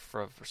Guy or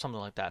something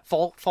like that.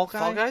 Fall Guy?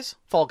 Fall Guys?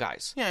 Fall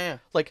Guys. Yeah.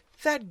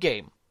 That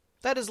game.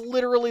 That is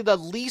literally the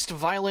least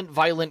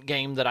violent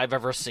game that I've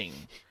ever seen.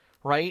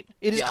 Right?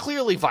 It is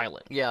clearly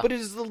violent. Yeah. But it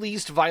is the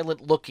least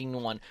violent looking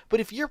one. But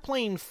if you're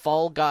playing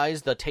Fall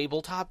Guys, the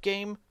tabletop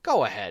game,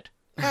 go ahead.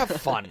 Have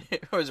fun.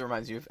 It always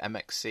reminds you of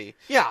MXC.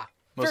 Yeah.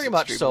 Very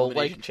much so.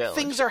 Challenge.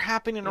 Things are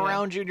happening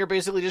around you, and you're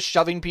basically just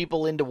shoving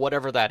people into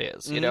whatever that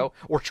is,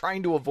 or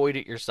trying to avoid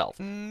it yourself.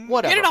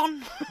 Whatever. Get it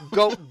on.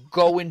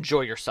 Go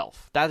enjoy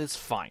yourself. That is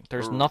fine.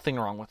 There's nothing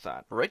wrong with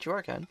that. Right, you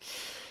are, Ken.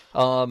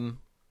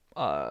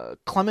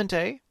 Clement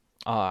A.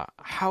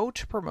 How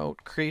to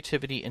promote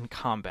creativity in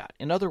combat.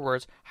 In other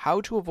words,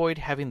 how to avoid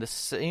having the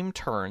same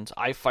turns.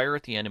 I fire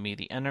at the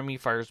enemy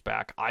fires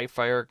back, I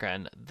fire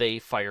again, they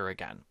fire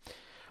again.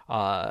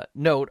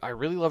 Note, I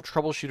really love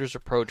Troubleshooter's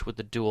approach with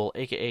the duel,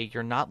 aka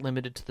you're not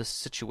limited to the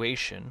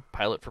situation,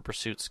 pilot for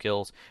pursuit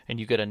skills, and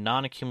you get a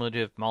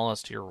non-accumulative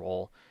malus to your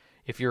roll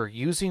if you're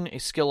using a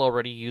skill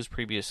already used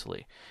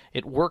previously.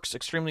 It works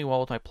extremely well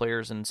with my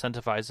players and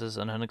incentivizes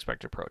an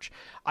unexpected approach.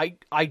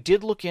 I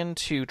did look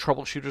into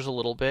Troubleshooters a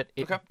little bit.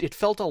 It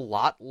felt a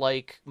lot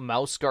like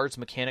Mouse Guard's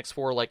mechanics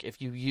for, if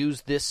you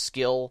use this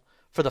skill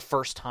for the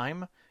first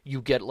time,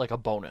 you get, a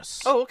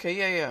bonus. Oh,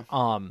 okay, yeah.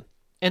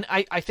 And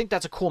I think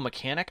that's a cool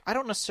mechanic. I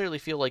don't necessarily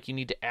feel like you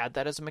need to add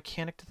that as a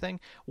mechanic to thing.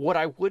 What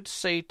I would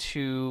say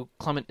to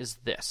Clement is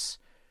this.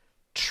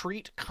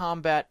 Treat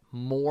combat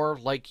more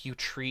like you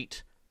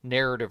treat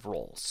narrative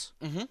roles.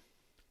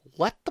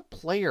 Let the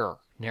player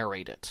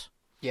narrate it.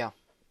 Yeah.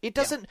 It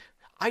doesn't...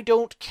 I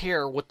don't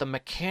care what the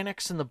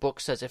mechanics in the book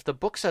says. If the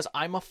book says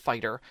I'm a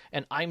fighter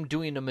and I'm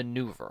doing a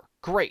maneuver,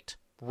 great.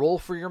 Roll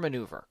for your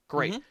maneuver.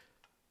 Great.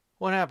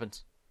 What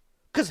happens?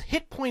 Because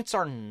hit points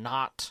are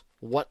not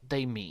what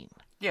they mean.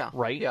 Yeah.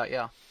 Right?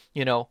 Yeah.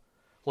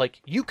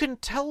 You can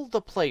tell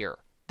the player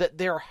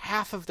that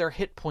half of their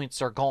hit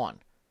points are gone.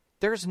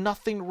 There's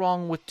nothing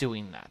wrong with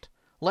doing that.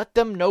 Let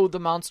them know the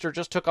monster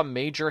just took a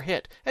major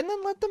hit, and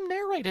then let them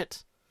narrate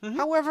it.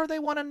 However they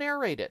want to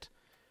narrate it.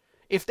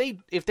 If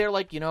they're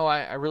like,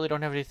 I really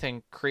don't have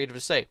anything creative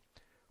to say,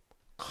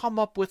 come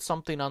up with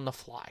something on the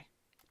fly.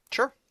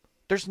 Sure.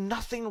 There's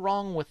nothing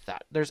wrong with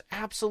that. There's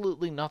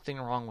absolutely nothing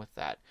wrong with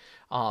that.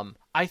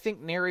 I think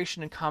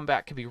narration in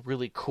combat can be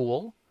really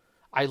cool.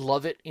 I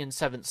love it in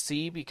 7th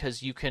Sea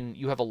because you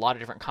have a lot of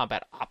different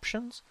combat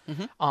options.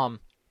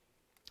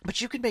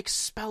 But you can make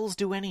spells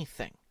do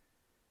anything.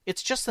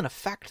 It's just an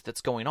effect that's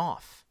going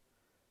off.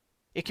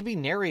 It can be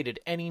narrated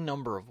any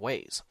number of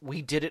ways.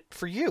 We did it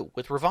for you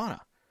with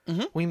Ravana.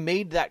 We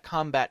made that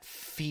combat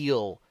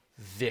feel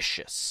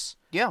vicious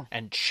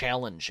and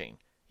challenging.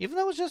 Even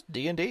though it was just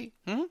D&D.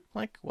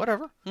 Like,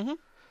 whatever.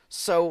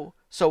 So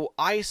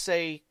I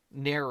say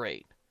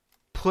narrate.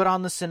 Put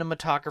on the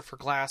cinematographer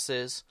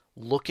glasses.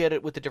 Look at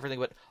it with the different thing.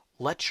 But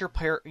let your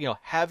player,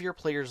 have your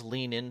players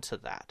lean into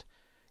that.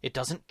 It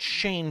doesn't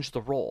change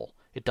the role.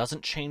 It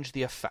doesn't change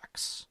the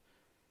effects.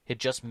 It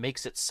just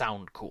makes it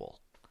sound cool.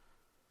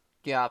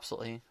 Yeah,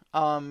 absolutely.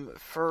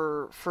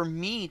 For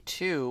me,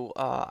 too,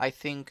 I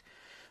think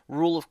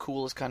rule of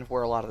cool is kind of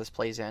where a lot of this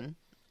plays in.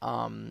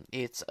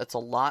 It's a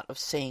lot of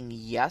saying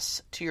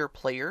yes to your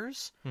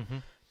players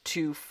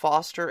to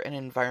foster an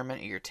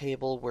environment at your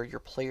table where your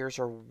players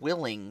are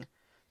willing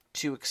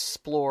to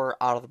explore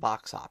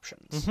out-of-the-box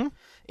options.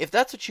 If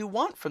that's what you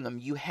want from them,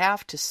 you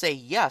have to say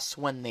yes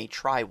when they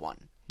try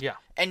one. Yeah.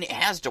 And it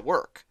has to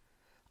work.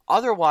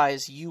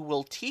 Otherwise, you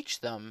will teach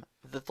them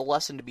that the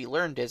lesson to be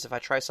learned is if I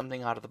try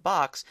something out of the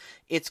box,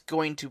 it's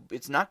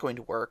not going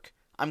to work.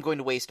 I'm going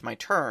to waste my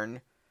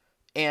turn.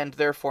 And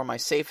therefore, my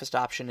safest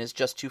option is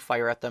just to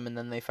fire at them, and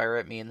then they fire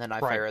at me, and then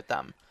I fire at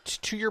them.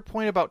 To your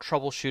point about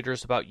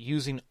troubleshooters, about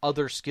using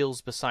other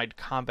skills beside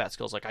combat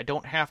skills, like I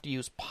don't have to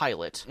use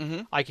pilot.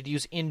 I could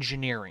use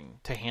engineering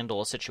to handle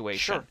a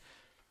situation. Sure.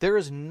 There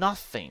is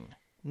nothing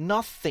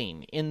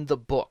in the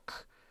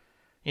book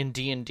in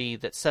D&D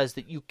that says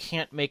that you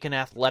can't make an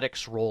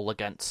athletics roll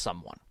against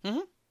someone.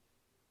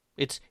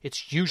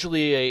 It's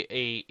usually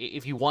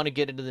if you want to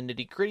get into the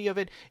nitty-gritty of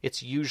it,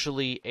 it's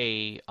usually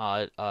a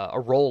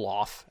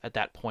roll-off at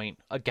that point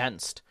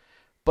against.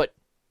 But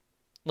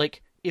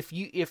like if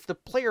the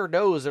player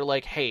knows, they're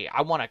like, hey,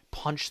 I want to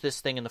punch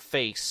this thing in the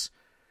face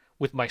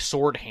with my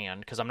sword hand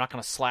because I'm not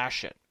going to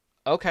slash it.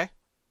 Okay,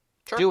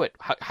 sure. Do it.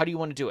 How do you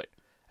want to do it?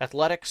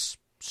 Athletics,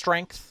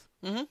 strength?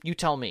 You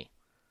tell me.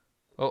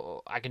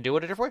 Oh, I can do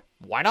it a different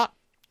way? Why not?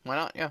 Why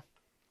not? Yeah.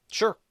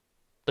 Sure.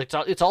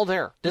 It's all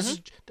there.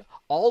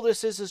 All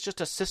this is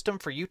just a system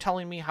for you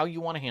telling me how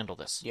you want to handle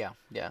this.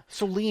 Yeah.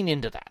 So lean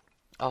into that.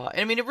 And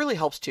I mean, it really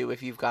helps too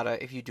if you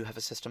do have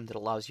a system that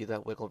allows you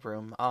that wiggle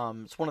room.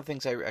 It's one of the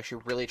things that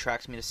actually really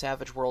attracts me to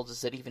Savage Worlds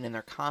is that even in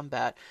their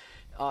combat,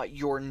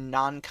 your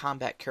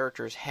non-combat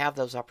characters have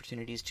those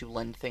opportunities to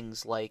lend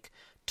things like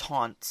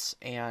taunts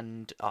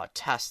and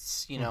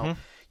tests.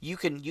 You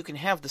can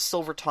have the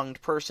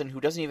silver-tongued person who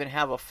doesn't even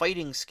have a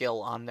fighting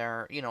skill on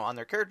their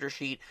character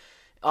sheet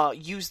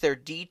use their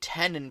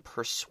D10 in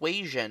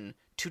persuasion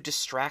to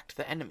distract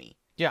the enemy.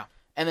 Yeah.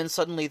 And then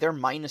suddenly they're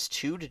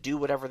 -2 to do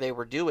whatever they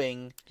were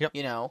doing. Yep.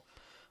 You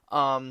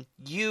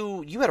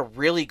had a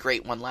really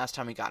great one last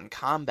time we got in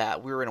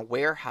combat. We were in a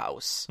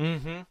warehouse.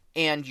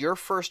 And your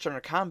first turn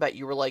of combat,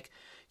 you were like,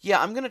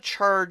 yeah, I'm going to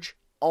charge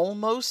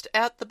almost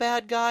at the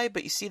bad guy,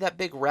 but you see that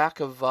big rack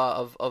of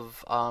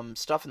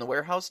stuff in the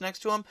warehouse next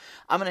to him?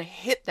 I'm going to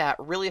hit that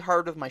really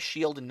hard with my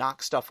shield and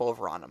knock stuff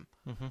over on him.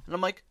 And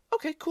I'm like,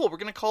 okay, cool. We're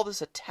going to call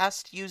this a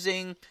test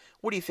using,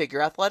 what do you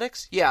figure,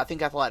 athletics? Yeah, I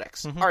think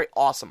athletics. All right,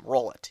 awesome.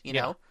 Roll it, you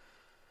know?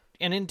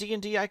 And in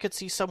D&D, I could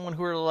see someone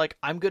who are like,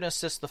 I'm going to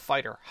assist the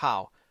fighter.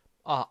 How?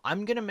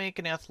 I'm going to make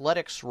an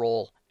athletics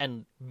roll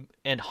and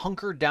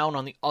hunker down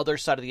on the other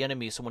side of the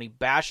enemy so when he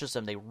bashes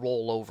them, they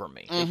roll over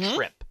me. They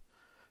trip.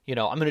 I'm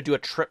going to do a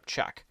trip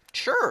check.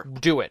 Sure.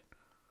 Do it.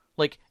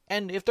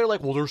 And if they're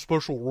like, well, there's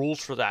special rules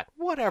for that.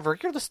 Whatever.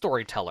 You're the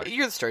storyteller.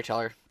 You're the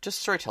storyteller. Just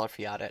storyteller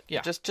fiat it.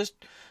 Yeah. Just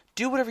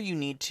do whatever you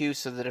need to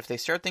so that if they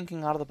start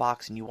thinking out of the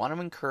box and you want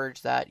to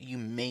encourage that, you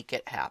make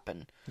it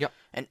happen. Yep.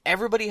 And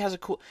everybody has a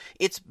cool...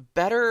 It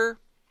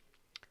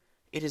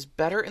is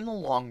better in the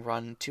long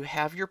run to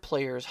have your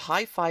players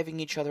high-fiving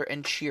each other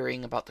and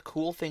cheering about the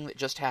cool thing that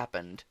just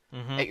happened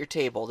at your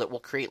table that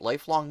will create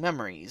lifelong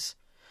memories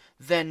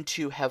than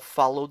to have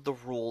followed the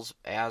rules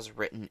as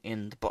written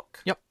in the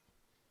book. Yep.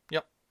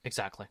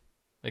 Exactly.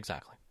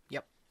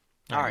 Yep.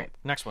 All right.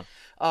 Next one.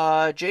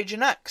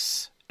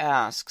 JJNX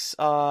asks,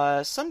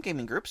 some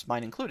gaming groups,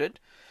 mine included,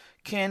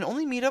 can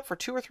only meet up for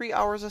 2 or 3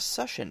 hours a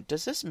session.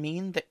 Does this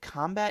mean that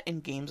combat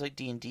in games like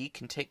D&D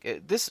can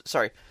take...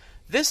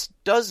 This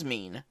does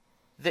mean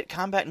that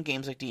combat in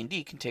games like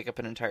D&D can take up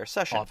an entire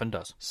session. Often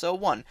does. So,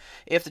 1,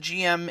 if the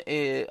GM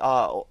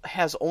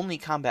has only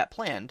combat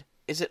planned,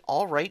 is it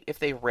all right if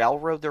they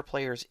railroad their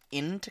players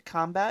into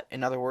combat?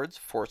 In other words,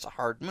 force a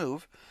hard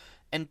move.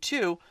 And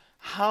 2,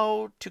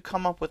 how to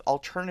come up with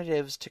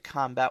alternatives to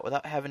combat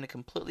without having to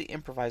completely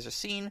improvise a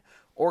scene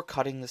or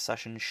cutting the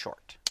session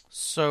short.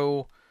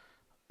 So,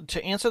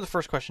 to answer the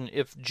first question,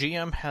 if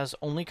GM has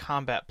only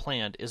combat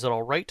planned, is it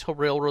all right to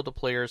railroad the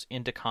players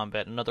into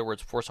combat? In other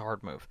words, force a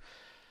hard move.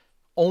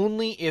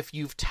 Only if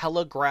you've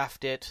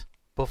telegraphed it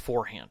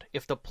beforehand.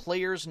 If the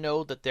players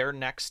know that their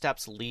next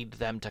steps lead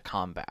them to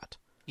combat.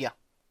 Yeah.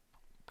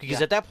 Because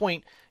Yeah. at that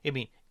point, I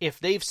mean, if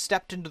they've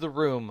stepped into the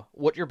room,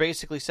 what you're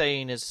basically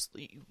saying is,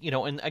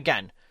 and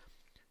again,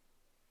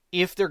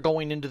 if they're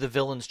going into the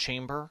villain's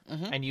chamber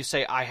and you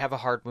say, I have a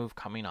hard move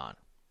coming on,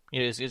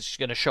 it's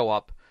going to show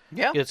up.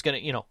 Yeah. It's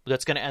going to,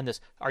 that's going to end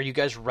this. Are you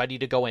guys ready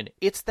to go in?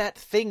 It's that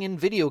thing in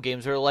video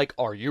games where like,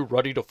 are you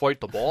ready to fight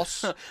the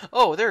boss?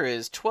 Oh, there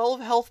is 12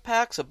 health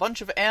packs, a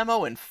bunch of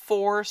ammo, and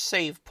 4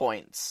 save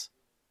points.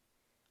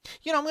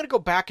 I'm going to go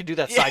back and do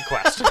that side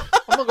quest.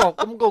 I'm going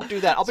to go do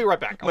that. I'll be right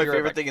back. My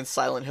favorite thing in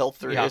Silent Hill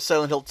 3 or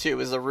Silent Hill 2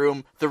 is the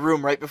room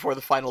right before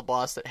the final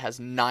boss that has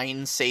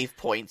 9 save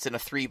points in a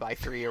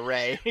 3x3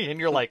 array. And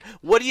you're like,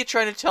 what are you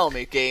trying to tell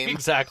me, game?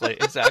 Exactly.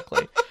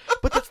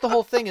 But that's the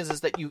whole thing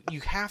is that you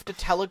have to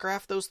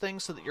telegraph those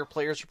things so that your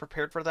players are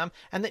prepared for them,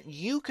 and that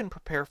you can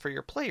prepare for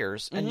your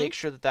players and make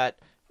sure that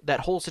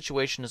whole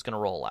situation is going to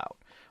roll out.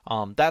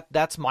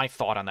 That's my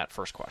thought on that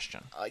first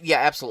question. Yeah,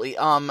 absolutely.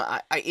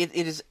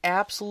 It is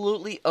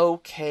absolutely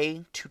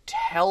okay to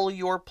tell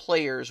your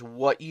players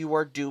what you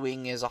are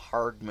doing is a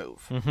hard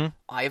move. Mm-hmm.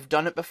 I've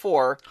done it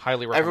before.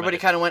 Highly recommend. Everybody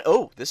kind of went,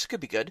 "Oh, this could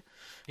be good."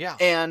 Yeah.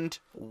 And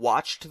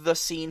watched the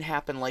scene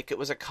happen like it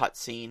was a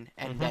cutscene,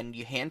 and then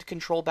you hand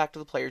control back to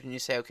the players and you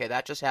say, "Okay,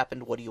 that just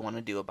happened. What do you want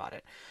to do about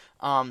it?"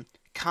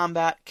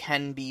 Combat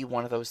can be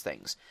one of those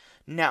things.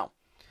 Now,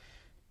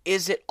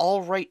 is it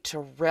all right to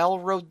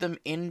railroad them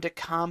into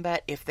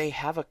combat if they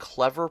have a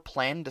clever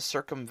plan to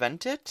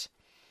circumvent it?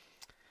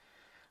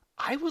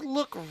 I would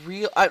look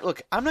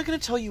look, I'm not going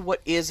to tell you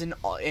what is and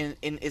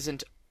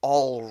isn't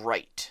all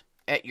right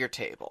at your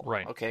table.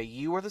 Right. Okay,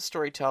 you are the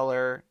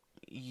storyteller.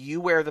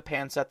 You wear the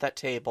pants at that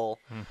table.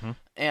 Mm-hmm.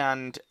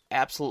 And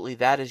absolutely,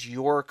 that is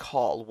your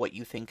call, what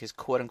you think is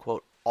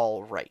quote-unquote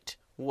all right.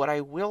 What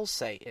I will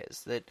say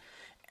is that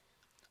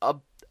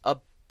a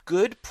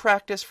good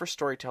practice for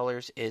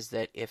storytellers is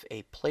that if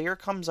a player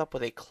comes up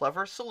with a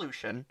clever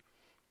solution,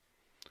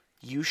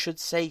 you should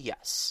say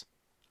yes.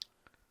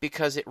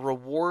 Because it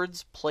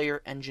rewards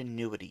player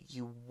ingenuity.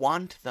 You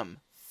want them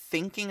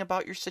thinking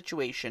about your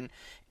situation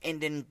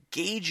and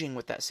engaging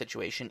with that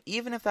situation,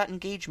 even if that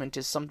engagement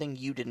is something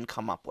you didn't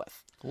come up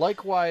with.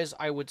 Likewise,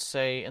 I would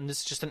say, and this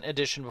is just an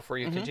addition before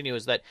you continue,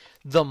 is that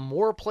the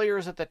more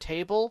players at the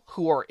table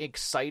who are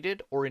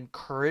excited or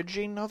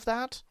encouraging of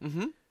that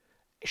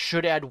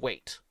should add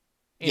weight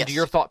into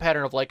your thought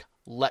pattern of like,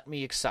 let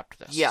me accept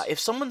this. Yeah, if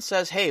someone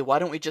says, hey, why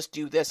don't we just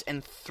do this,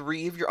 and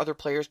 3 of your other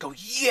players go,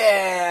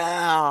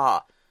 yeah,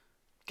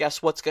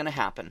 guess what's going to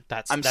happen?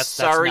 That's now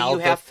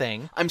the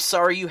thing. I'm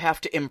sorry you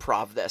have to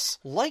improv this.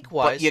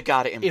 Likewise, but you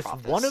got to improv if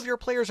this. One of your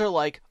players are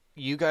like,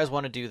 you guys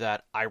want to do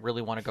that, I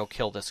really want to go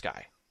kill this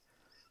guy.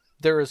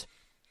 There is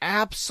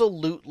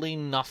absolutely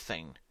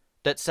nothing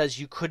that says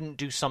you couldn't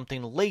do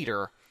something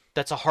later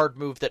that's a hard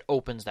move that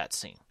opens that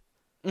scene.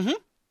 Mm-hmm.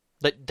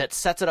 That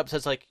sets it up,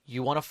 says like,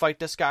 you want to fight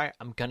this guy?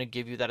 I'm going to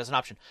give you that as an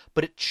option.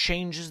 But it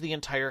changes the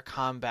entire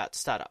combat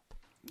setup,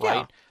 right?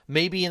 Yeah.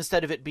 Maybe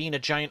instead of it being a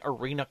giant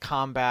arena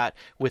combat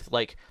with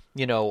like,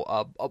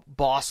 a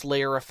boss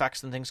layer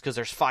effects and things because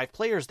there's 5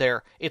 players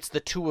there, it's the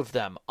 2 of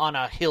them on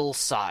a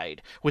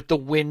hillside with the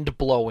wind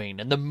blowing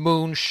and the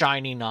moon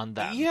shining on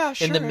them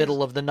in the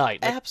middle of the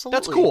night. Like, absolutely.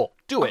 That's cool.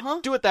 Do it.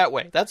 Do it that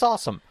way. That's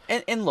awesome.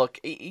 And look,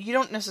 you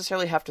don't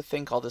necessarily have to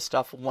think all this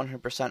stuff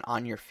 100%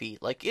 on your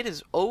feet. Like, it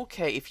is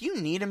okay. If you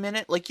need a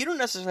minute, like, you don't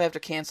necessarily have to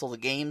cancel the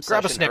game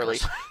grab session early.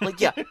 Like,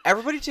 yeah,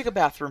 everybody take a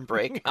bathroom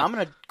break. I'm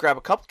going to grab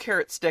a couple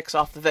carrot sticks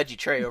off the veggie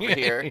tray over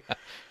here. Yeah.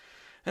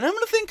 And I'm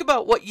going to think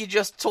about what you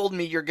just told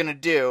me you're going to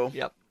do.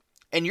 Yep.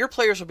 And your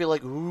players will be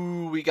like,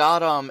 ooh, we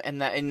got him. And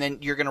then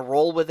you're going to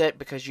roll with it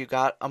because you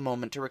got a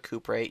moment to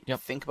recuperate. Yep.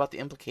 Think about the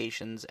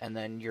implications, and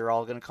then you're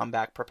all going to come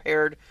back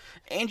prepared,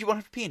 and you won't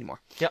have to pee anymore.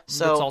 Yep,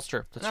 so that's all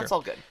true. That's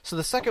all good. So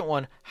the second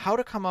one, how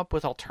to come up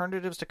with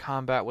alternatives to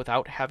combat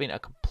without having a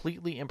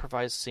completely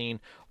improvised scene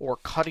or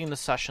cutting the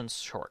sessions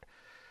short.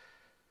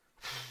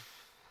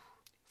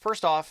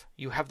 First off,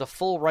 you have the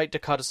full right to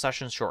cut a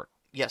session short.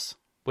 Yes.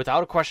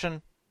 Without a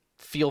question,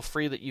 feel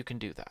free that you can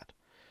do that.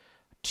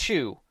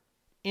 2,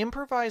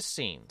 improvised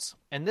scenes,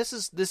 and this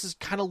is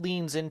kind of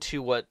leans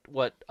into what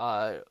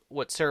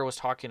Sarah was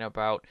talking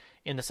about,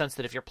 in the sense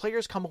that if your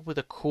players come up with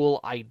a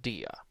cool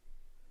idea,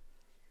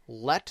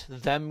 let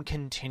them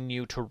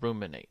continue to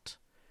ruminate.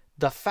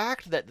 The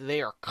fact that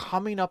they are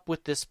coming up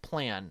with this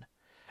plan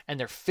and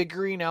they're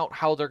figuring out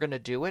how they're going to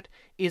do it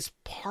is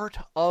part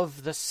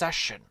of the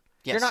session.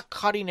 Yes. You're not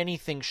cutting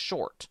anything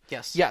short.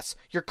 Yes,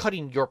 you're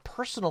cutting your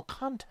personal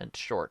content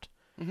short.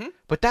 Mm-hmm.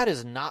 But that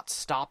is not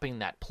stopping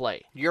that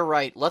play. You're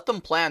right. Let them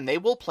plan. They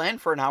will plan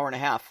for an hour and a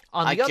half.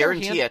 I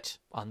guarantee it.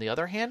 On the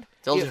other hand,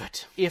 they'll do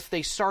it. If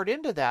they start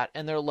into that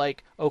and they're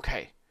like,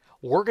 okay,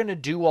 we're going to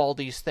do all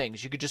these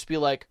things, you could just be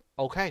like,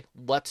 okay,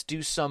 let's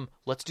do some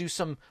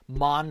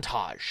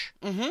montage.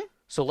 Mm-hmm.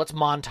 So let's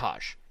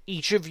montage.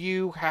 Each of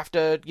you have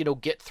to,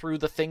 get through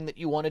the thing that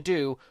you want to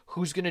do.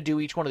 Who's going to do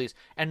each one of these?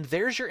 And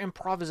there's your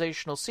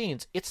improvisational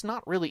scenes. It's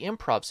not really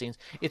improv scenes.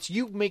 It's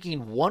you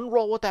making one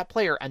roll with that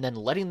player and then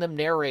letting them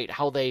narrate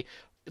how they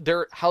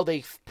how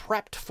they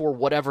prepped for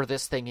whatever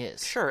this thing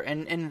is. Sure,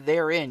 and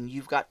therein,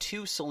 you've got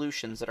two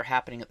solutions that are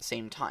happening at the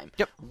same time.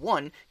 Yep.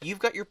 One, you've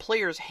got your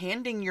players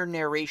handing your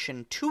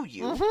narration to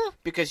you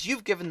because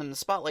you've given them the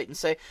spotlight and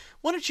say,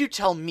 why don't you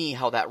tell me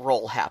how that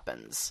roll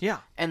happens? Yeah.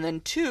 And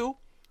then two,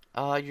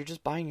 you're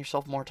just buying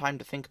yourself more time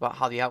to think about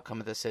how the outcome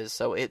of this is,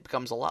 so it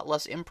becomes a lot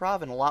less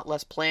improv and a lot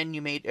less plan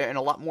you made, and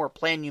a lot more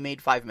plan you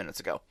made 5 minutes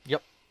ago.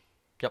 Yep,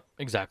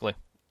 exactly.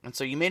 And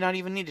so you may not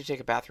even need to take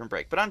a bathroom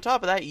break. But on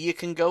top of that, you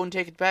can go and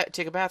take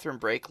a bathroom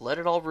break, let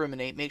it all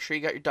ruminate, make sure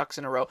you got your ducks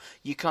in a row.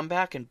 You come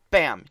back and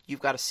bam, you've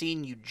got a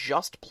scene you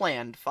just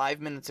planned 5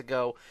 minutes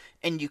ago,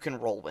 and you can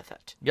roll with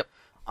it. Yep.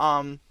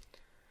 But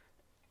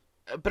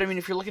I mean,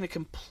 if you're looking to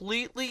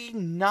completely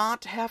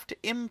not have to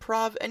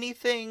improv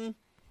anything...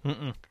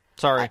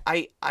 Sorry.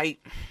 I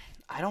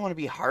don't want to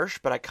be harsh,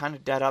 but I kind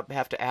of dead up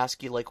have to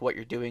ask you, like, what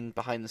you're doing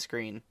behind the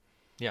screen.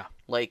 Yeah.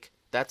 Like,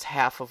 that's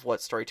half of what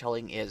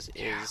storytelling is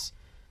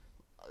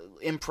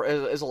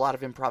a lot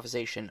of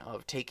improvisation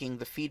of taking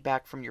the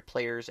feedback from your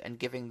players and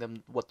giving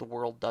them what the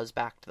world does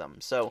back to them.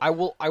 So I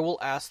will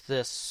ask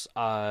this,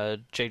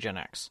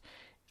 JGenX.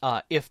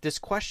 If this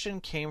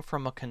question came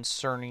from a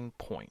concerning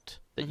point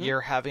that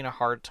you're having a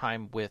hard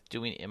time with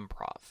doing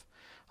improv,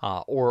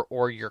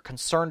 or you're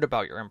concerned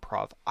about your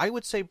improv, I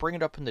would say bring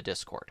it up in the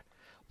Discord.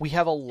 We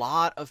have a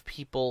lot of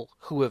people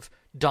who have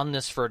done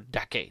this for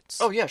decades.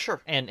 Oh yeah,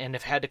 sure. And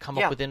have had to come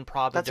up with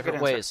improv in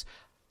different ways.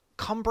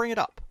 Come bring it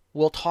up.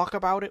 We'll talk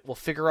about it. We'll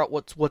figure out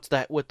what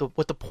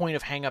the point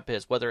of hang up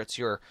is, whether it's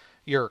your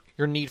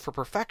need for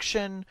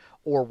perfection,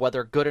 or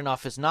whether good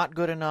enough is not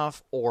good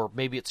enough, or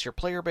maybe it's your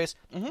player base.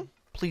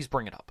 Please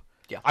bring it up.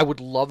 Yeah. I would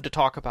love to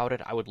talk about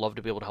it. I would love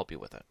to be able to help you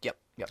with it. Yep.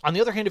 On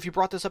the other hand, if you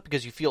brought this up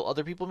because you feel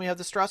other people may have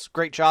the stress,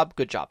 great job,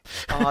 good job.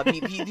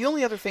 The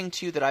only other thing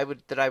too that I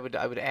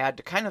would add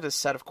to kind of this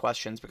set of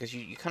questions, because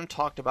you kind of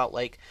talked about,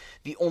 like,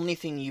 the only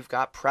thing you've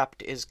got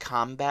prepped is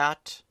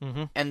combat,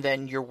 and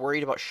then you're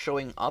worried about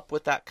showing up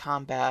with that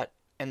combat,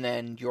 and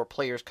then your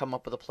players come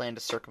up with a plan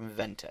to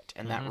circumvent it,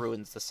 and that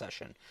ruins the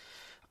session.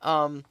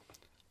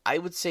 I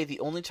would say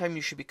the only time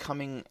you should be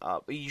coming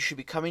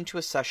to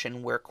a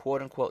session where,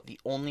 quote unquote, the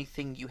only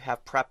thing you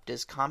have prepped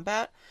is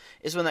combat,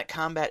 is when that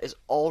combat is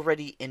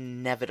already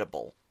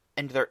inevitable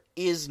and there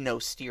is no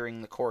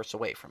steering the course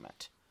away from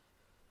it.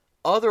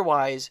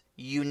 Otherwise,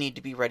 you need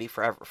to be ready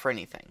for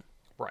anything.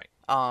 Right.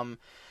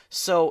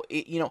 So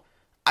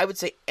I would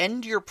say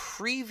end your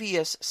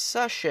previous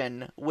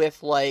session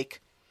with,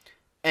 like,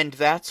 and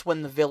that's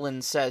when the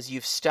villain says,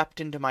 you've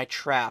stepped into my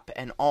trap,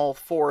 and all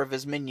 4 of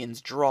his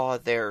minions draw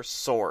their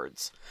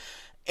swords.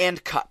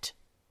 And cut.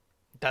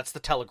 That's the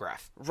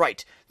telegraph.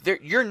 Right.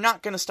 You're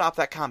not going to stop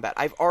that combat.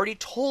 I've already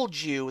told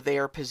you they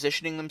are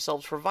positioning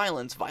themselves for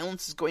violence.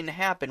 Violence is going to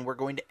happen. We're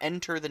going to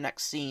enter the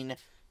next scene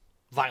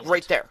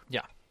right there.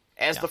 Yeah.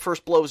 As the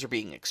first blows are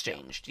being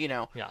exchanged,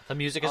 Yeah, the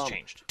music has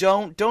changed.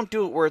 Don't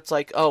do it where it's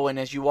like, oh, and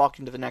as you walk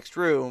into the next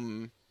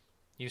room...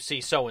 You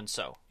see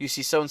so-and-so.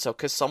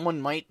 Because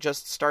someone might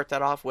just start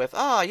that off with,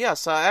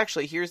 yes,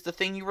 actually, here's the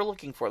thing you were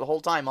looking for the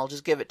whole time. I'll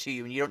just give it to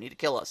you, and you don't need to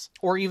kill us.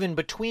 Or even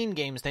between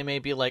games, they may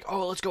be like,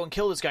 oh, let's go and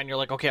kill this guy. And you're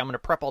like, okay, I'm going to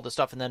prep all this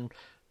stuff. And then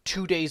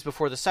 2 days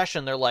before the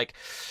session, they're like,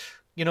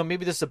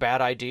 maybe this is a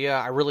bad idea.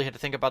 I really had to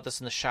think about this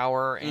in the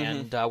shower,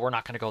 and we're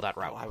not going to go that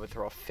route. Oh, I would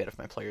throw a fit if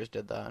my players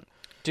did that.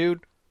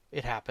 Dude,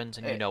 it happens,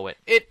 and you know it.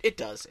 It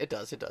does.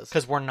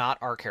 Because we're not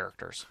our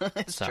characters.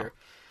 It's true.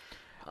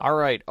 All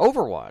right,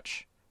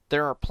 Overwatch.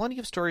 There are plenty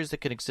of stories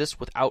that can exist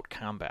without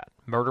combat.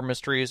 Murder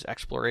mysteries,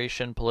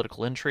 exploration,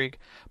 political intrigue.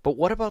 But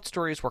what about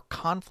stories where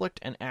conflict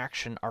and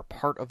action are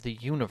part of the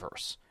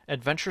universe?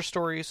 Adventure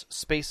stories,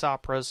 space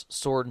operas,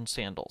 sword and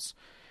sandals.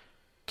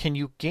 Can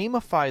you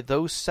gamify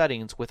those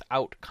settings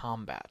without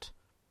combat?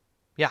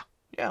 Yeah.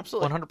 Yeah,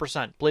 absolutely.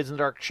 100%. Blades in the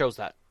Dark shows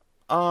that.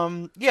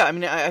 Yeah, I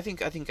mean, I think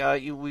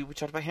we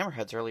talked about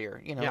Hammerheads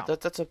earlier.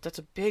 That's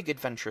a big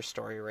adventure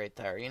story right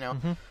there.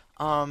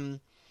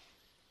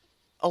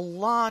 A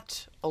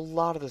lot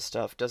of the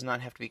stuff does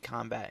not have to be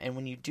combat, and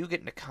when you do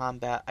get into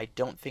combat, I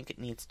don't think it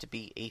needs to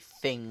be a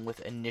thing with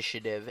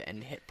initiative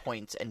and hit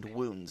points and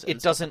wounds. And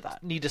it doesn't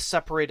need to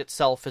separate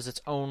itself as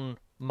its own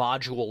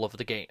module of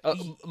the game,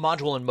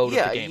 module and mode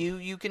of the game. Yeah,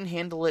 you can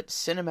handle it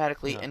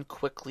cinematically and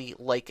quickly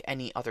like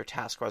any other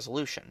task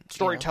resolution.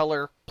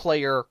 Storyteller,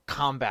 player,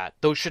 combat.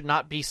 Those should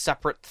not be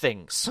separate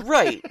things.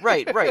 Right.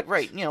 Like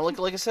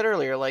I said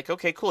earlier, like,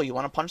 okay, cool, you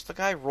want to punch the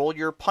guy? Roll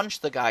your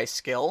punch the guy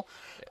skill.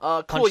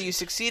 Cool, you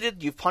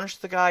succeeded, you've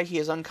punched the guy, he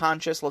is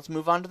unconscious, let's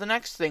move on to the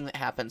next thing that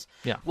happens.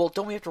 Yeah. Well,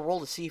 don't we have to roll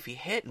to see if he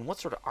hit, and what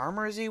sort of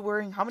armor is he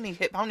wearing, how many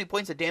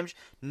points of damage?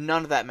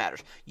 None of that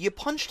matters. You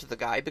punched the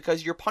guy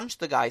because your punch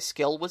the guy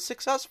skill was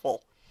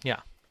successful.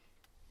 Yeah.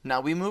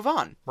 Now we move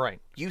on. Right.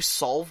 You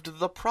solved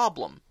the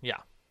problem.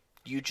 Yeah.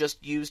 You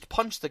just used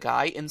punch the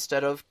guy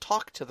instead of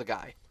talk to the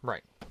guy.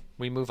 Right.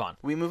 We move on.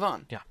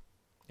 Yeah.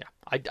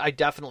 I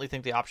definitely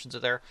think the options are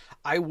there.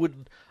 I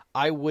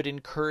would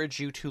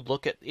encourage you to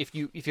look at, if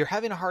you're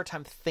having a hard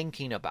time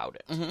thinking about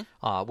it,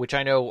 which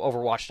I know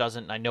Overwatch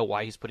doesn't, and I know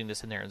why he's putting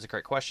this in there, and it's a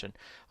great question,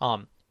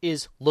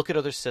 is look at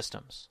other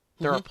systems.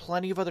 There are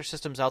plenty of other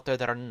systems out there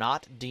that are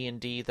not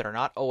D&D, that are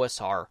not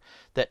OSR,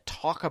 that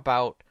talk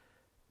about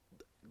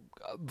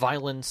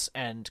violence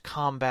and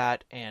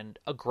combat and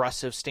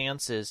aggressive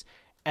stances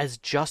as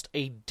just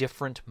a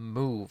different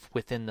move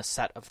within the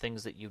set of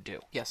things that you do.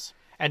 Yes.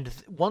 And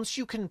once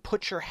you can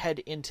put your head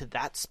into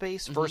that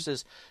space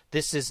versus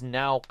this is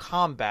now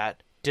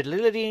combat, and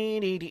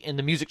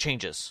the music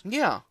changes.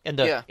 Yeah. And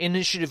the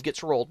initiative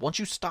gets rolled. Once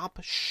you stop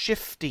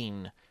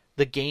shifting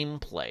the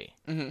gameplay,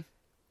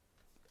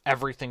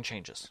 everything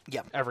changes.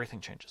 Yeah.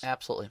 Everything changes.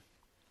 Absolutely.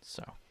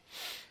 So...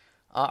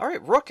 all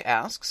right, Rook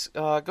asks,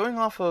 going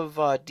off of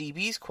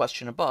DB's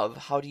question above,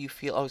 how do you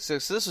feel... Oh, so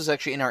this was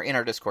actually in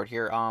our Discord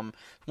here. One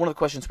of the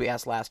questions we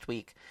asked last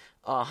week.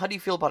 How do you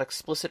feel about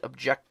explicit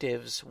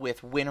objectives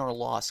with win or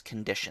loss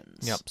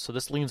conditions? Yep, so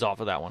this leans off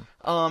of that one.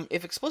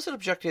 If explicit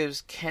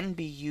objectives can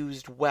be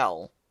used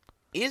well,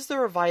 is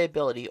there a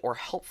viability or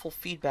helpful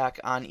feedback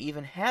on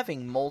even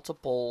having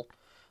multiple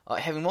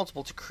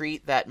to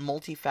create that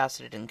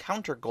multifaceted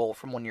encounter goal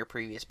from one of your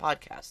previous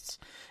podcasts?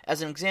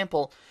 As an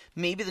example,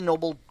 maybe the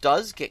noble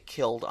does get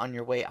killed on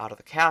your way out of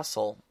the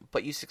castle,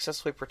 but you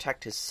successfully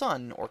protect his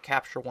son or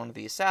capture one of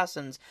the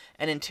assassins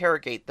and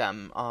interrogate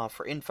them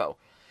for info.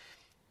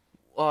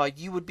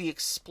 You would be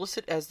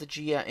explicit as the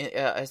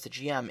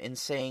GM in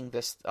saying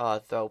this,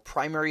 though.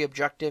 Primary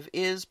objective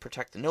is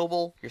protect the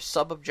noble. Your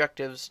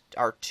sub-objectives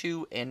are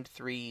 2 and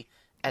 3,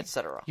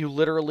 etc. You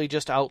literally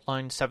just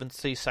outlined 7th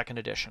Sea 2nd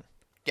Edition.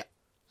 Yeah.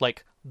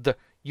 Like,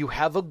 you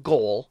have a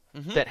goal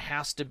that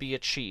has to be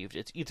achieved.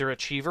 It's either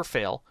achieve or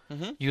fail.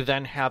 You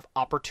then have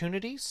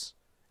opportunities,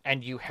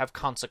 and you have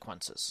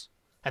consequences.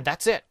 And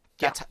that's it.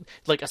 That's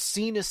like a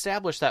scene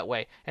established that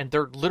way, and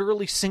they're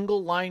literally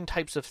single-line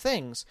types of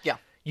things. Yeah.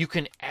 You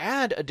can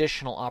add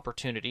additional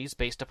opportunities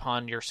based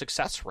upon your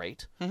success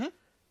rate,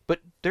 but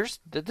this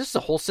is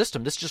a whole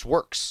system. This just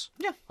works.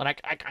 Yeah, and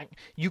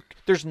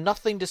there's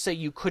nothing to say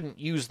you couldn't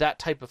use that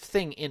type of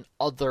thing in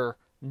other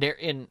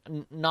in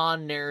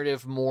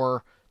non-narrative,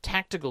 more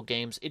tactical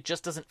games. It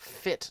just doesn't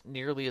fit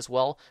nearly as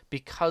well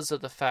because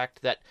of the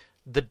fact that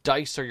the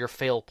dice are your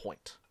fail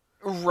point.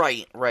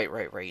 Right.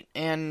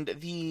 And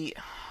the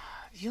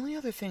only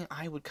other thing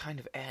I would kind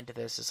of add to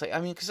this is, like,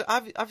 I mean, because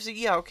obviously,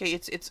 yeah, okay,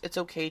 it's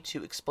okay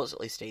to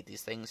explicitly state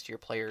these things to your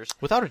players.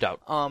 Without a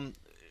doubt.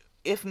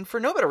 If for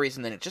no better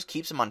reason than it just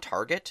keeps them on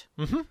target.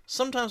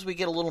 Sometimes we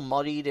get a little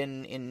muddied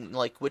in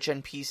like which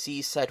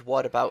NPC said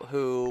what about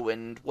who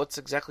and what's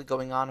exactly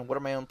going on and what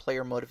are my own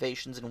player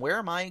motivations and where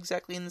am I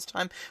exactly in this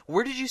time?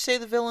 Where did you say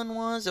the villain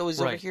was? Oh,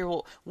 he's over here.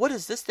 Well, what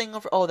is this thing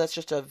over? Oh, that's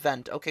just a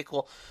vent. Okay,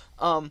 cool.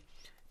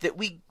 That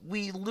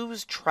we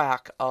lose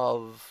track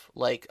of,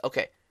 like,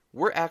 okay,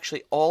 we're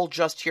actually all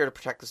just here to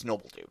protect this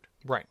noble dude.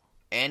 Right.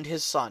 And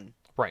his son.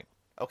 Right.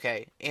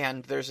 Okay,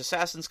 and there's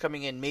assassins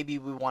coming in. Maybe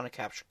we want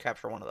to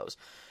capture one of those.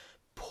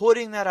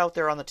 Putting that out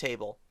there on the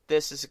table,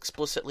 this is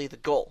explicitly the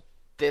goal.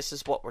 This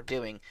is what we're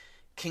doing.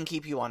 Can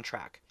keep you on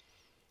track.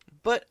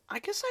 But I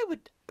guess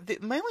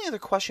my only other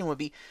question would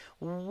be,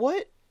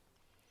 what...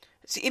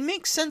 See, it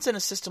makes sense in a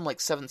system like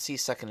 7th Sea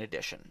 2nd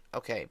Edition,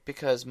 okay?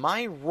 Because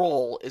my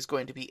role is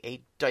going to be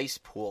a dice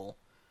pool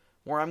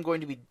where I'm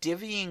going to be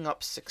divvying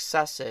up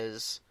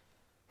successes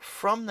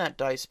from that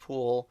dice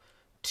pool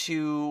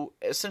to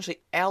essentially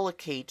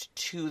allocate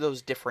to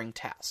those differing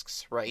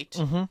tasks, right?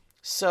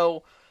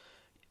 So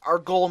our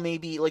goal may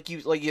be,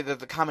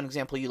 the common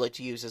example you like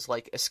to use is,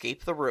 like,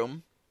 escape the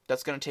room.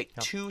 That's going to take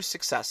 2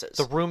 successes.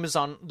 The room is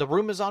on.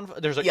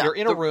 You're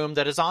in a room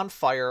that is on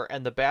fire,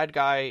 and the bad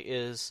guy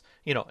is,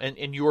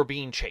 and you are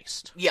being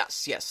chased.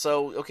 Yes.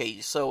 So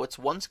it's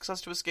 1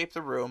 success to escape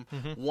the room,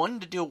 1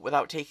 to do it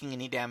without taking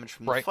any damage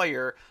from the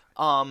fire,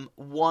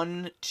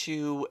 1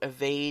 to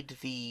evade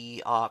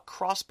the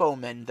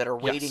crossbowmen that are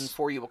waiting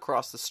for you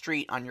across the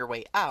street on your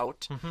way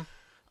out.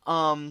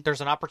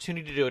 There's an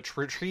opportunity to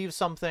retrieve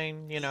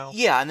something,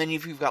 Yeah, and then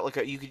if you've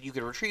got you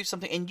could retrieve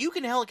something, and you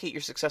can allocate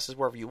your successes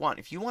wherever you want.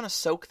 If you want to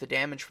soak the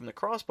damage from the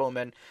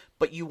crossbowmen,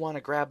 but you want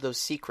to grab those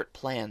secret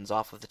plans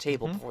off of the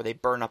table before they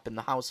burn up in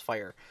the house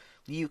fire,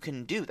 you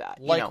can do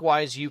that.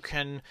 Likewise, you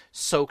can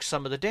soak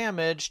some of the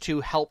damage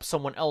to help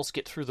someone else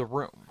get through the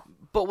room.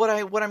 But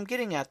what I'm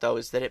getting at, though,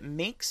 is that it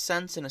makes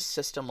sense in a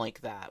system like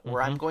that,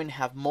 where I'm going to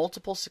have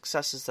multiple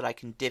successes that I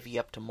can divvy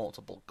up to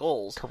multiple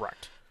goals.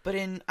 Correct. But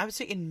I would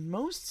say in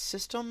most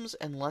systems,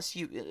 unless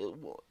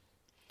you...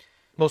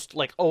 most,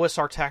 like,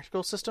 OSR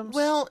tactical systems?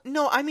 Well,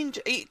 no, I mean,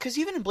 because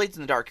even in Blades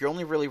in the Dark, you're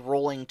only really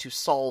rolling to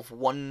solve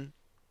one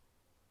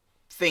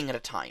thing at a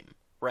time,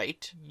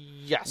 right?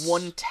 Yes.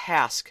 One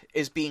task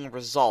is being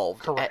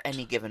resolved at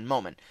any given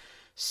moment.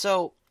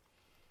 So,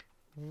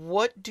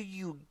 what do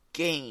you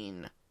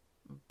gain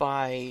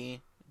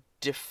by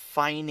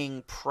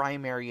defining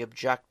primary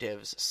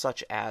objectives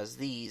such as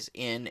these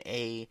in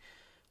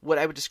what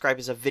I would describe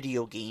as a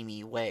video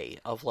gamey way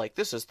of, like,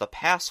 this is the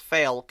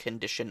pass-fail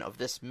condition of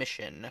this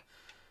mission.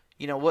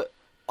 What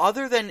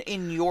other than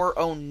in your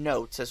own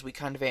notes, as we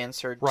kind of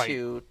answered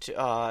to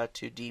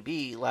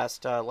DB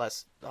last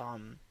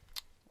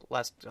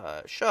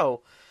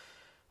show,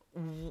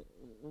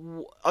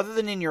 other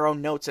than in your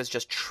own notes as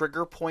just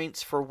trigger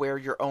points for where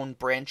your own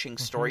branching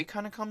story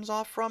kind of comes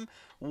off from,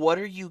 what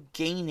are you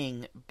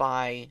gaining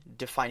by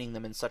defining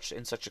them in such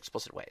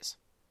explicit ways?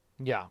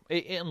 Yeah,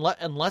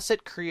 unless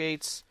it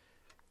creates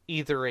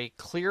either a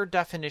clear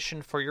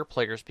definition for your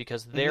players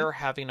because they're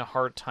having a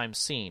hard time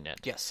seeing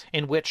it. Yes.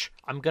 In which,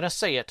 I'm going to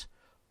say it,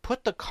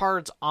 put the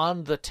cards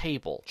on the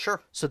table.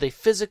 Sure. So they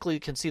physically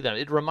can see them.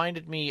 It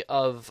reminded me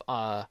of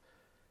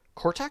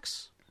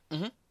Cortex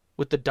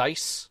with the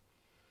dice.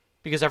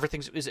 Because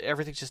everything's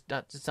just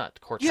not, it's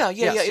not Cortex.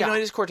 Yeah. No,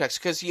 it is Cortex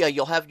because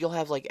you'll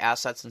have like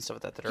assets and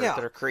stuff like that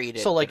that are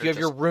created. So like you have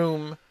your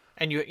room,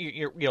 and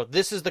you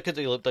this is like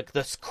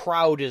this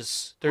crowd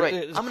is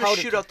right. I'm going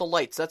to shoot out the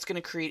lights. That's going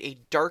to create a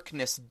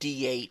darkness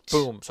D8.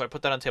 Boom. So I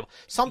put that on the table.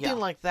 Something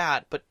like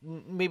that, but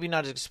maybe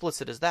not as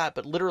explicit as that.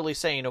 But literally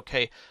saying,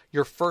 okay,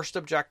 your first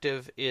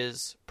objective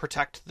is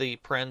protect the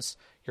prince.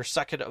 Your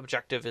second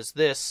objective is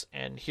this,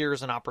 and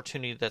here's an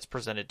opportunity that's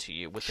presented to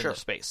you within the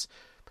space.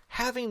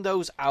 Having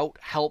those out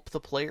help the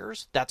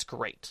players, that's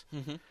great.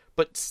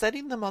 But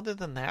setting them other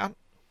than that,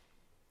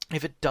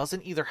 if it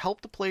doesn't either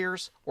help the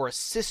players or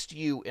assist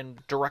you in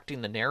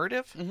directing the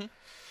narrative,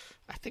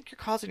 I think you're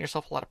causing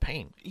yourself a lot of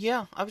pain.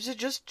 Yeah, I was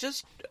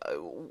just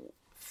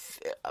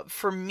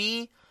for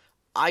me,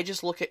 I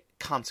just look at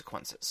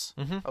consequences.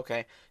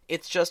 Okay,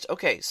 it's just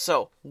okay.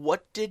 So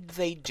what did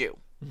they do?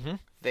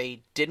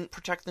 They didn't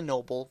protect the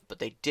noble, but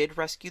they did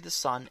rescue the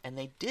son, and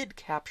they did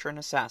capture an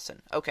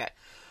assassin. Okay.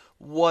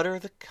 What are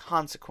the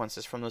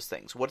consequences from those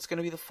things? What's going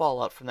to be the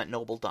fallout from that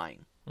noble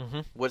dying?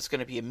 What's going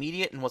to be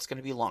immediate and what's going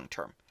to be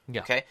long-term?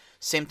 Yeah. Okay?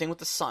 Same thing with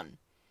the son.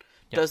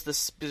 Yeah.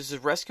 Does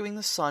rescuing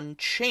the son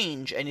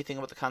change anything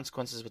about the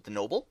consequences with the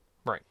noble?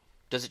 Right.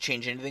 Does it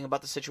change anything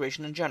about the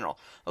situation in general?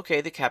 Okay,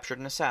 they captured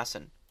an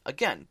assassin.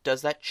 Again,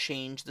 does that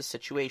change the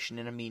situation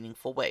in a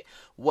meaningful way?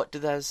 What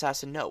did that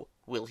assassin know?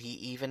 Will he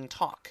even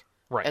talk?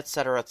 Right. Et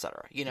cetera, et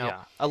cetera.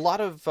 Yeah. A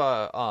lot of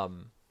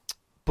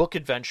book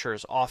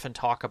adventures often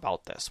talk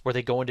about this, where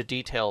they go into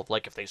detail of,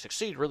 like, if they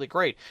succeed really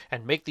great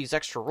and make these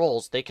extra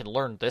rolls, they can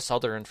learn this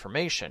other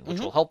information, which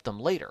will help them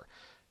later.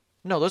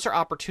 No, those are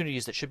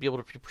opportunities that should be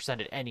able to be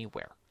presented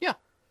anywhere. Yeah.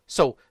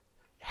 So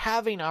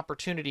having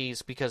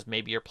opportunities, because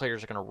maybe your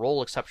players are going to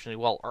roll exceptionally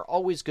well, are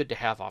always good to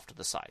have off to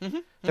the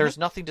side. There's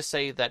nothing to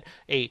say that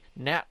a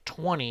nat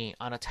 20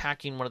 on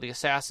attacking one of the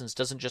assassins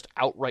doesn't just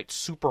outright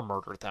super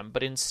murder them,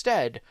 but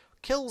instead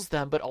kills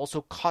them, but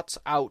also cuts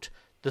out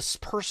the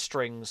purse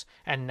strings,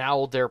 and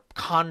now their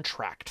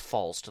contract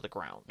falls to the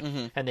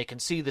ground, and they can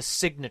see the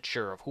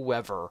signature of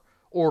whoever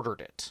ordered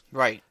it.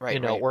 Right.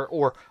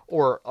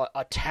 Or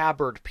a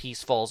tabard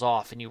piece falls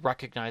off, and you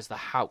recognize the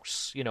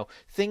house.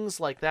 Things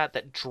like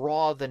that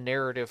draw the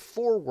narrative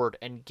forward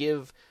and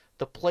give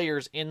the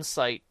players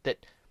insight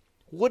that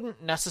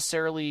wouldn't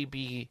necessarily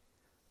be,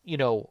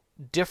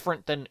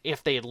 different than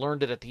if they had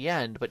learned it at the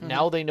end, but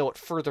now they know it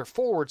further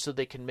forward so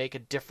they can make a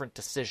different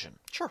decision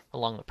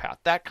along the path.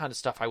 That kind of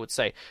stuff, I would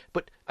say.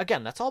 But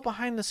again, that's all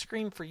behind the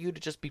screen for you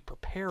to just be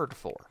prepared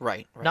for.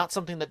 Right. Not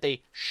something that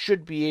they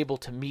should be able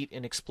to meet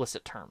in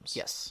explicit terms.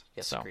 Yes,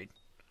 agreed.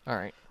 All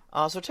right.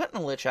 So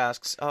Tetnalich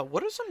asks,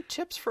 what are some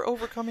tips for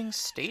overcoming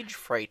stage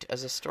fright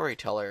as a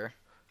storyteller?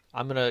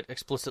 I'm going to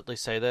explicitly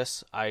say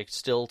this. I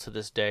still, to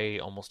this day,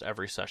 almost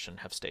every session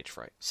have stage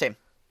fright. Same.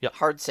 Yep.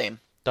 Hard same.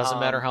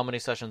 Doesn't matter how many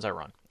sessions I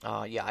run.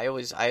 Yeah,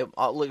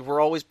 we're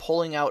always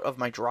pulling out of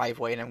my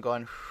driveway, and I'm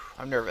going,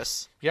 I'm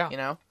nervous.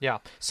 Yeah. Yeah.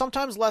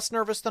 Sometimes less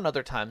nervous than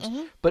other times,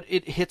 but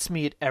it hits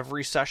me at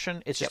every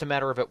session. It's just a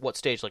matter of at what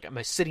stage. Like, am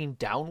I sitting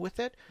down with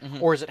it,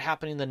 or is it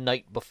happening the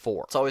night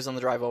before? It's always on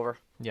the drive over.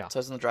 Yeah. It's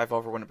always on the drive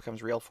over when it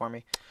becomes real for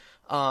me.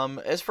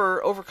 As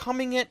for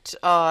overcoming it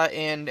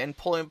and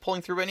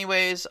pulling through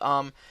anyways,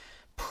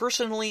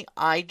 personally,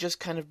 I just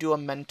kind of do a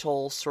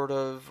mental sort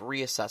of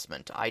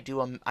reassessment. I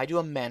do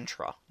a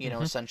mantra,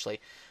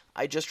 essentially.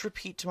 I just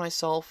repeat to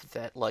myself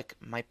that, like,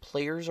 my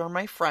players are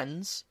my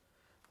friends.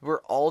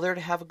 We're all there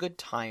to have a good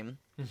time.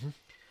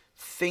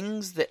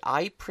 Things that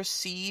I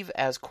perceive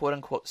as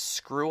quote-unquote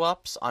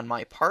screw-ups on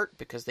my part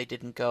because they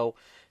didn't go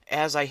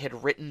as I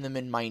had written them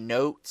in my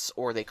notes,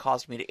 or they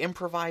caused me to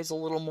improvise a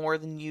little more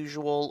than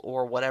usual,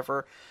 or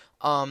whatever,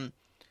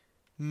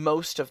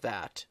 most of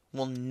that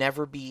will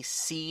never be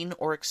seen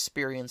or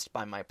experienced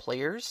by my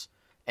players,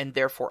 and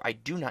therefore I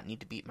do not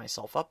need to beat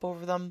myself up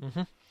over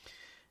them.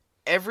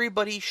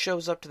 Everybody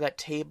shows up to that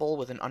table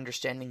with an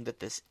understanding that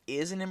this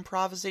is an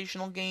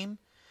improvisational game,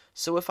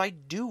 so if I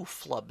do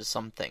flub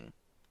something,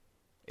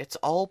 it's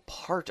all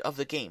part of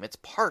the game. It's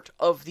part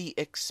of the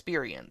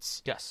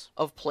experience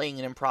of playing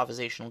an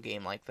improvisational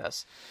game like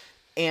this.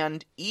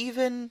 And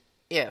even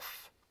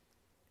if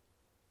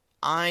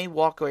I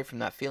walk away from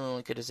that feeling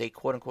like it is a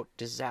quote-unquote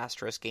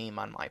disastrous game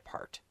on my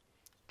part,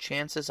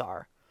 chances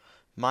are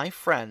my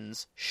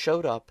friends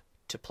showed up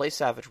to play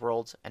Savage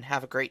Worlds and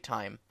have a great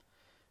time,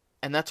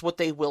 and that's what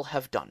they will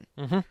have done.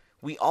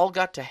 We all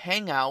got to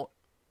hang out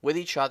with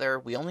each other.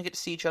 We only get to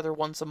see each other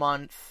once a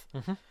month.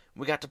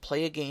 We got to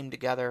play a game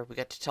together. We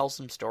got to tell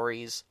some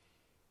stories.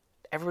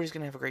 Everybody's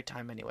going to have a great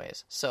time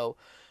anyways. So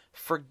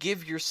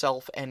forgive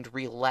yourself and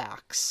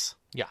relax.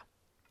 Yeah.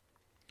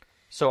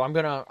 So I'm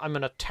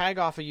gonna tag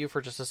off of you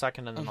for just a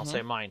second, and then I'll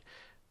say mine.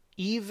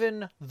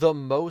 Even the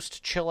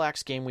most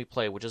chillax game we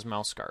play, which is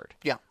Mouse Guard.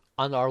 Yeah.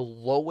 On our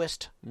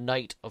lowest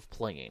night of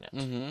playing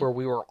it, where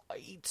we were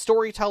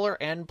storyteller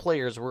and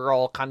players, we were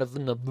all kind of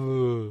in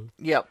the...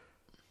 Yep.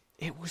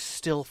 It was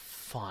still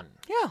fun.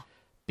 Yeah.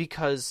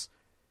 Because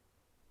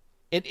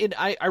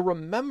I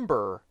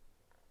remember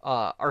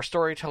our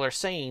storyteller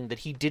saying that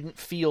he didn't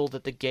feel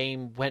that the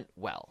game went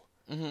well.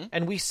 Mm-hmm.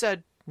 And we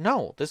said,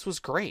 no, this was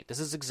great. This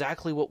is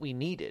exactly what we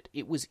needed.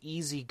 It was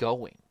easy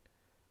going.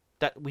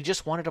 That we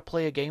just wanted to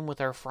play a game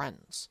with our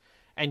friends.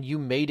 And you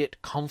made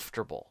it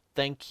comfortable.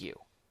 Thank you.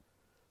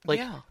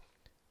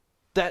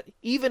 That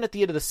even at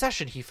the end of the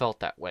session, he felt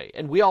that way.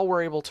 And we all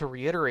were able to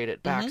reiterate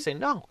it back, saying,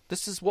 no,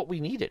 this is what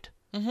we needed.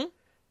 Mm-hmm.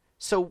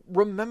 So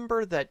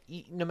remember that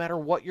no matter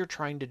what you're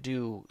trying to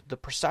do, the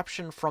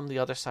perception from the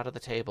other side of the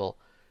table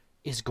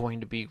is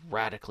going to be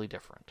radically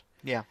different.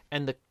 Yeah.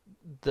 And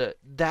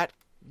that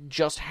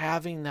just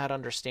having that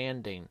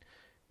understanding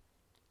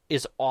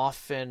is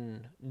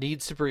often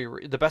needs to be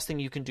the best thing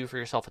you can do for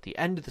yourself at the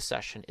end of the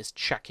session is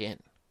check in.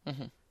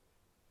 Mm-hmm.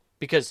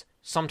 Because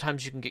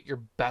sometimes you can get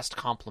your best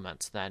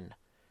compliments then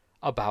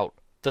about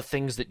the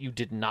things that you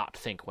did not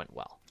think went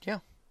well. Yeah.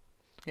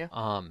 Yeah.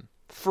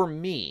 For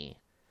me,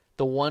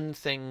 the one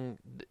thing,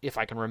 if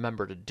I can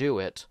remember to do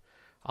it,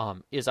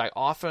 is I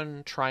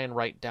often try and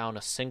write down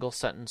a single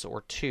sentence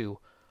or two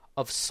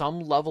of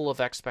some level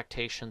of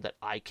expectation that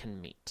I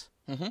can meet.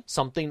 Mm-hmm.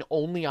 Something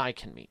only I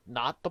can meet,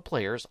 not the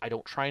players. I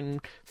don't try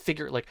and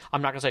figure,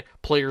 I'm not going to say,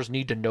 players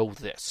need to know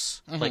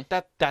this. Mm-hmm.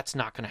 That's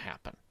not going to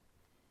happen.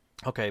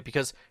 Okay,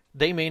 because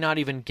they may not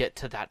even get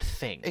to that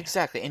thing.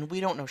 Exactly, and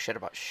we don't know shit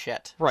about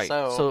shit. Right,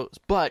 so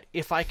but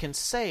if I can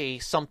say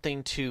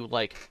something to,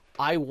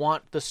 I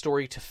want the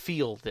story to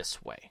feel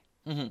this way.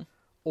 Mm-hmm.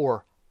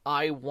 Or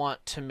I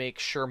want to make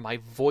sure my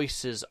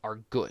voices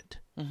are good.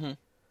 Mm-hmm.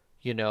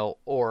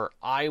 Or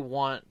I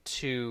want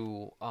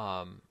to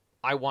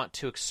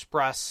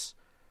express,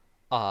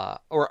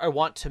 or I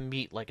want to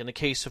meet, in the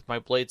case of my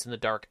Blades in the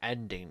Dark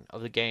ending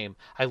of the game,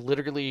 I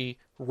literally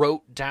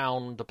wrote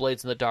down the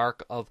Blades in the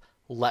Dark of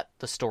let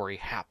the story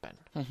happen.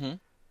 Mm-hmm.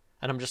 And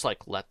I'm just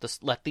let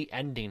the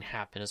ending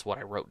happen is what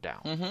I wrote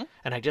down. Mm-hmm.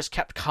 And I just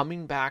kept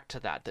coming back to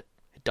that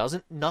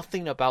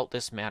nothing about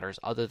this matters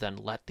other than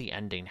let the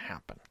ending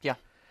happen. Yeah.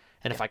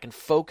 And if I can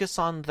focus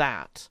on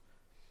that,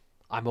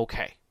 I'm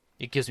okay.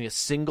 It gives me a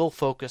single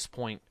focus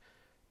point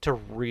to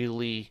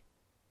really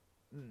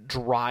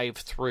drive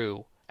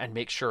through and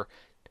make sure,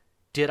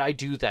 did I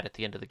do that at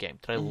the end of the game?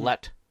 Did I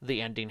let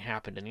the ending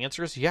happen? And the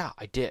answer is, yeah,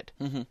 I did.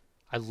 Mm-hmm.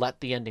 I let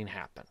the ending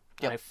happen.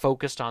 Yep. And I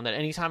focused on that.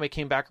 Anytime I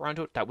came back around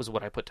to it, that was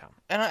what I put down.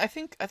 And I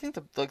think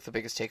the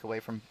biggest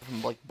takeaway from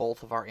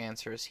both of our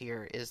answers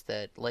here is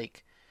that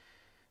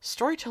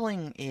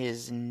storytelling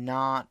is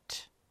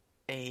not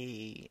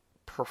a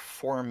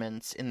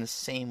performance in the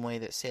same way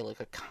that, say,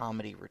 a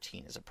comedy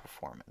routine is a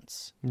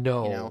performance.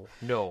 No.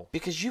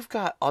 Because you've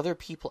got other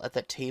people at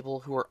that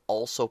table who are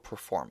also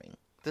performing.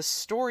 The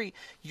story,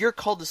 you're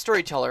called the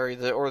storyteller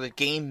or the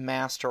game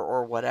master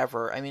or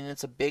whatever. I mean,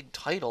 it's a big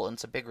title and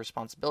it's a big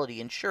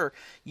responsibility. And sure,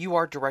 you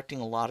are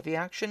directing a lot of the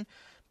action,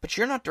 but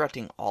you're not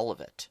directing all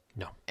of it.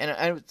 No.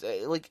 And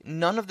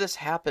none of this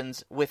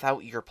happens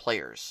without your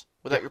players.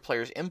 Without your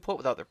players' input,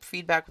 without their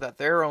feedback, without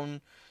their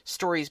own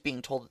stories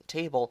being told at the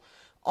table.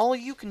 All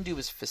you can do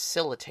is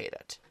facilitate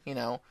it,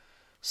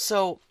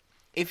 So,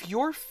 if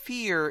your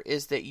fear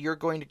is that you're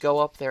going to go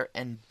up there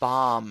and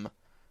bomb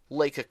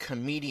like a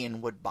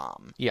comedian would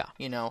bomb,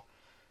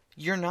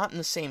 you're not in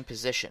the same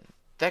position.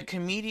 That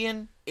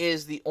comedian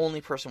is the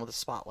only person with a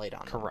spotlight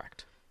on them.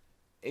 Correct.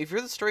 If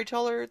you're the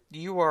storyteller,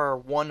 you are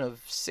one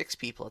of 6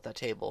 people at that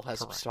table who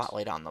has a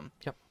spotlight on them.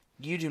 Yep.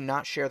 You do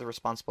not share the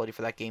responsibility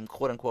for that game,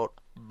 quote-unquote,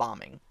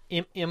 bombing.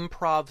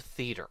 Improv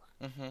theater.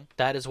 Mm-hmm.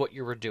 That is what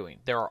you were doing.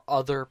 There are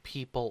other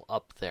people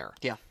up there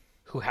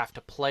who have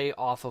to play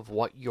off of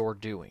what you're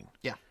doing.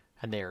 Yeah.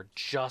 And they are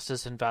just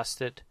as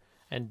invested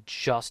and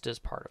just as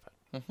part of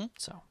it. Mm-hmm.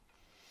 So.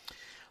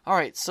 All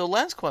right, so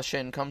last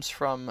question comes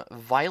from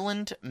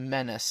Violent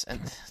Menace, and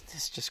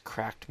this just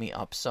cracked me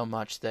up so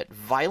much that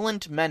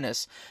Violent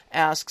Menace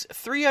asks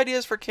 3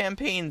 ideas for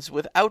campaigns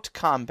without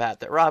combat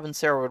that Rob and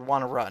Sarah would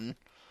want to run.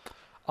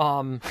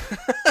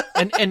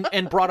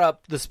 And brought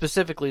up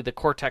specifically the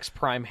Cortex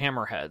Prime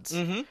Hammerheads.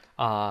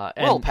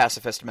 Mm-hmm.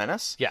 Pacifist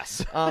Menace.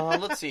 Yes.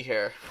 Let's see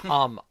here.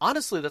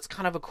 Honestly, that's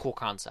kind of a cool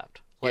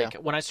concept.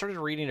 When I started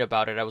reading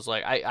about it, I was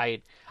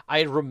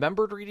I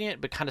remembered reading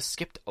it, but kind of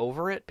skipped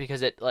over it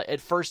because it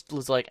at first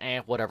was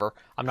whatever.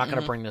 I'm not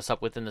going to bring this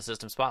up within the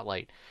System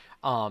Spotlight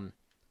to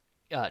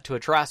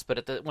address.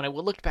 But when I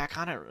looked back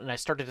on it and I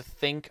started to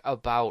think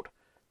about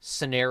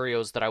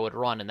scenarios that I would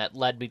run, and that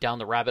led me down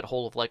the rabbit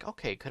hole of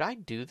okay, could I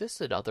do this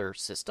at other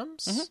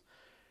systems? Mm-hmm. And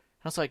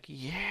I was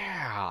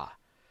yeah,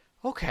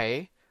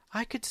 okay,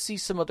 I could see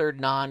some other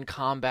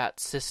non-combat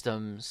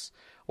systems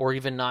or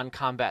even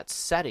non-combat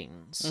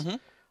settings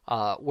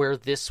where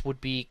this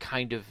would be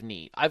kind of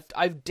neat.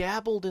 I've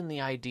dabbled in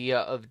the idea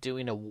of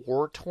doing a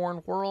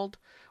war-torn world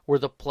where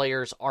the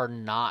players are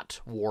not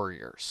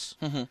warriors.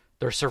 Mm-hmm.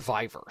 They're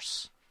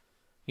survivors.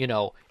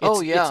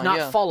 It's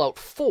not Fallout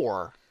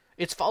 4.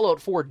 It's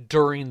Fallout 4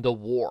 during the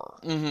war.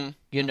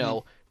 Mm-hmm.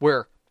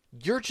 Where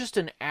you're just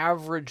an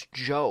average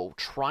Joe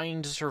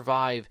trying to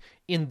survive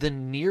in the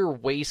near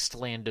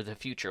wasteland of the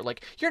future.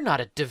 Like, you're not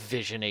a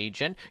Division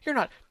agent. You're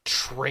not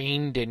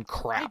trained in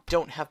crap. I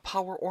don't have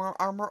power or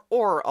armor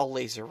or a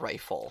laser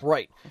rifle.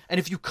 Right. And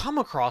if you come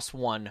across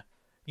one,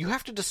 you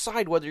have to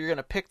decide whether you're going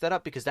to pick that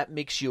up because that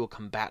makes you a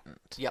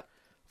combatant. Yep.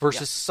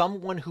 Versus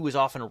someone who is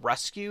often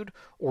rescued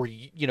or,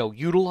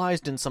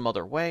 utilized in some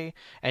other way.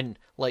 And,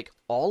 like,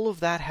 all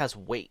of that has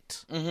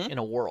weight in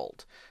a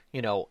world,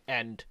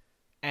 and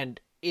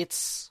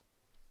it's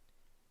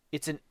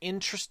an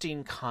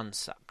interesting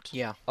concept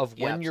of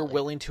when you're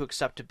willing to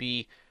accept to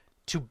be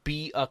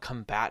a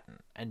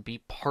combatant and be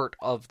part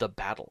of the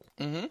battle.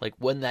 Like,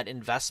 when that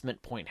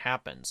investment point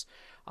happens.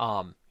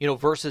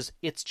 Versus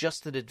it's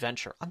just an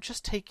adventure. I'm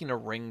just taking a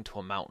ring to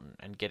a mountain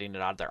and getting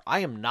it out of there. I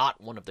am not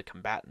one of the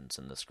combatants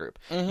in this group.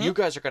 You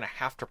guys are going to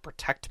have to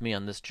protect me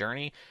on this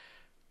journey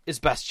as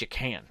best you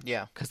can.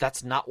 Yeah. Because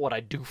that's not what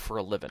I do for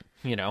a living,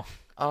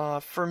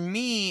 For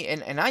me,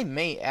 and I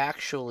may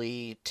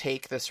actually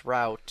take this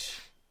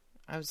route,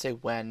 I would say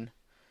when,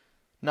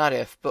 not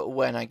if, but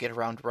when I get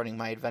around to running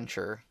my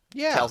adventure.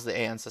 Tales of the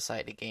Aeon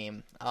Society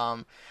game.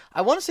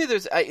 I want to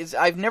say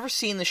I've never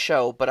seen the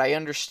show, but I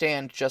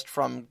understand just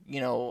from,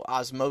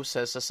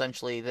 osmosis,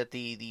 essentially, that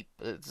this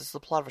is the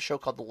plot of a show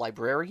called The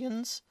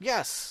Librarians.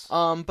 Yes.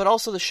 But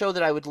also the show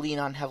that I would lean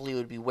on heavily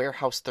would be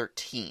Warehouse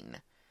 13.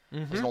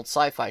 It was an old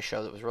sci-fi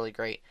show that was really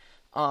great.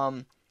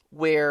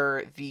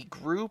 Where the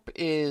group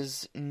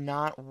is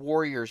not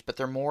warriors, but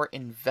they're more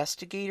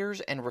investigators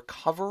and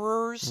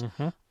recoverers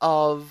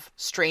of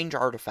strange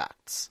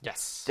artifacts.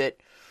 Yes. That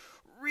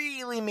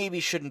really maybe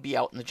shouldn't be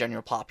out in the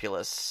general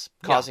populace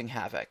causing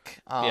havoc.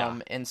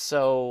 And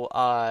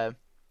so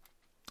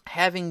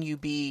having you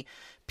be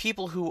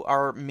people who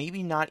are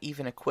maybe not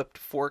even equipped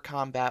for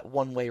combat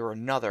one way or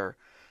another,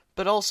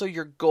 but also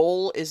your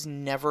goal is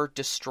never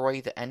destroy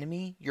the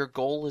enemy. Your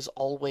goal is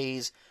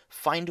always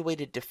find a way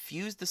to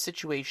diffuse the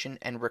situation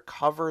and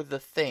recover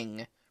the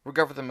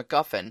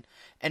MacGuffin,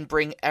 and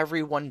bring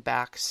everyone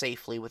back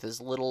safely with as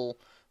little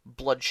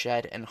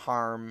bloodshed and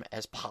harm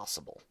as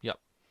possible. Yep.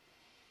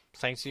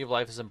 Sanctity of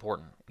life is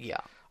important. Yeah.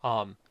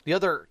 The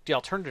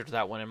alternative to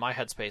that one in my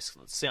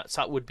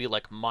headspace would be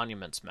like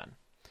Monuments Men,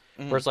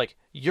 where it's like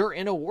you're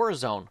in a war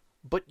zone,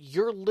 but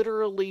you're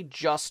literally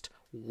just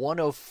one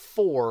of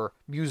 4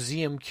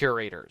 museum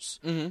curators.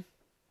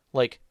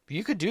 Like,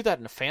 you could do that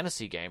in a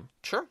fantasy game.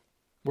 Sure.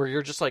 Where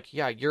you're just like,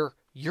 you're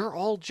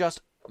all just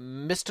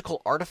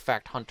mystical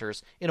artifact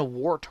hunters in a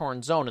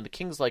war-torn zone, and the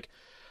king's like,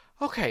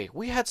 okay,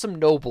 we had some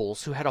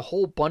nobles who had a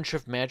whole bunch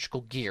of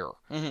magical gear.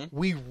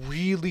 We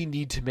really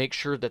need to make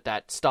sure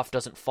that stuff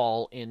doesn't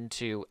fall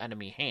into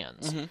enemy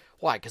hands.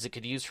 Why? Because it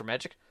could be used for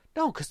magic?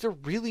 No, because they're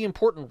really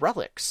important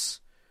relics.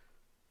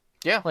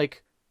 Yeah.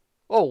 Like,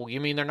 oh, you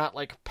mean they're not,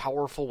 like,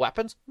 powerful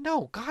weapons?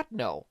 No, God,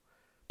 no.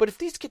 But if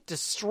these get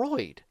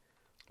destroyed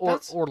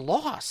or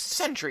lost...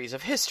 Centuries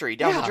of history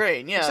down the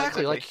drain. Yeah,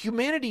 exactly. Like,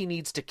 humanity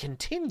needs to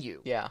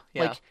continue. Yeah.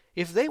 Like,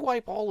 if they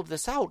wipe all of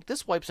this out,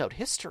 this wipes out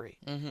history.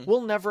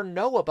 We'll never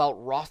know about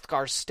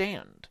Hrothgar's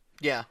stand.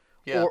 Yeah.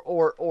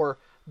 Or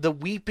the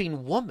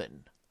Weeping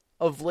Woman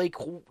of Lake,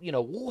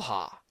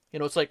 Wuha.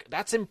 It's like,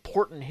 that's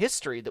important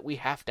history that we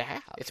have to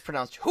have. It's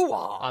pronounced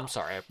hoo-ah. I'm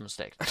sorry, I have a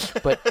mistake.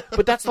 But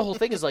that's the whole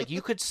thing, is like,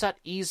 you could set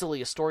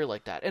easily a story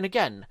like that. And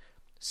again,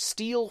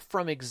 steal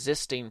from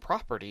existing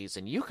properties,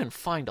 and you can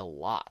find a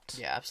lot.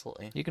 Yeah,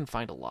 absolutely. You can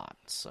find a lot,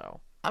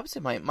 so. I would say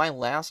my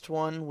last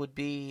one would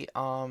be,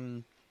 I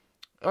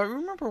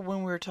remember when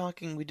we were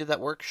talking, we did that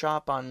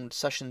workshop on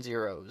Session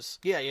Zeros.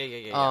 Yeah.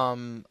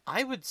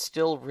 I would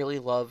still really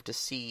love to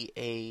see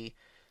a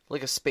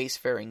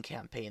spacefaring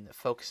campaign that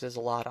focuses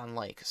a lot on,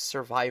 like,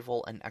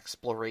 survival and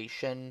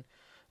exploration,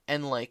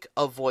 and, like,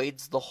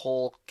 avoids the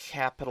whole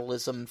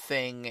capitalism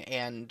thing,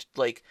 and,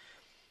 like,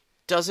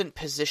 doesn't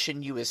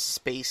position you as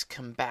space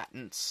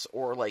combatants,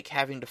 or, like,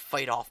 having to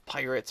fight off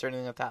pirates or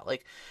anything like that.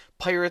 Like,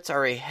 pirates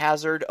are a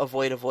hazard,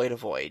 avoid,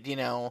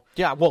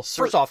 Yeah, well,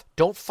 first off,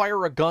 don't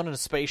fire a gun in a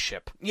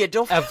spaceship. Yeah,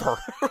 don't... Ever.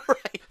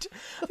 Right.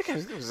 I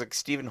think it was like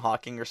Stephen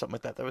Hawking or something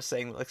like that was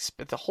saying, like,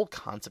 the whole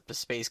concept of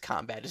space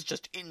combat is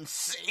just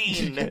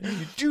insane.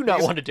 You do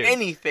not want to do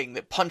anything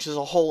that punches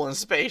a hole in a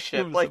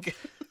spaceship. Like...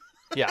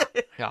 Yeah.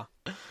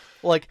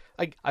 Like,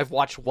 I've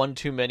watched one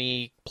too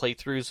many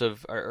playthroughs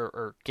of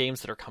or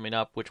games that are coming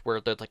up, where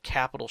the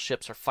capital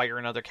ships are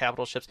firing other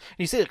capital ships, and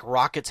you see, like,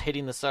 rockets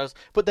hitting the stars,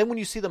 but then when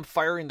you see them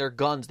firing their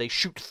guns, they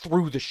shoot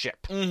through the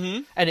ship,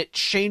 and it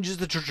changes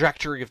the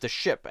trajectory of the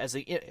ship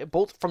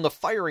both from the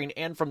firing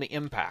and from the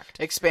impact.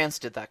 Expanse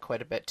did that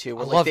quite a bit too.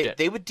 I loved it.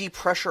 They would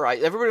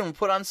depressurize. Everybody would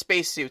put on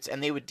spacesuits,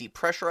 and they would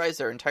depressurize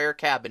their entire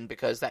cabin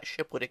because that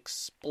ship would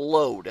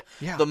explode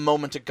the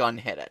moment a gun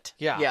hit it.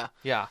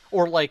 Yeah.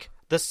 Or, like,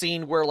 the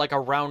scene where like a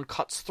round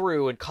cuts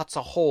through and cuts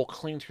a hole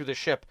clean through the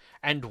ship,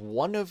 and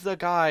one of the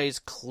guys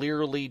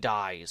clearly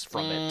dies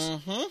from it.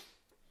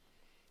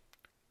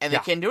 And they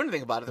can't do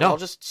anything about it. They're all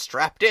just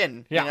strapped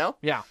in, you know?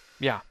 Yeah.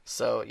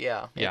 So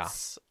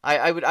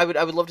I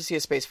would love to see a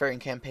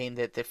spacefaring campaign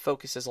that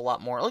focuses a lot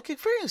more like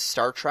very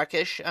Star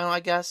Trek-ish, I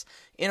guess,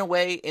 in a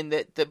way, in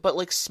that but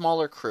like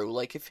smaller crew.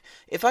 Like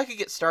if I could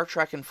get Star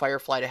Trek and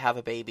Firefly to have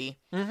a baby,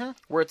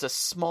 where it's a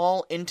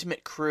small,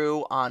 intimate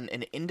crew on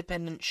an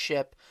independent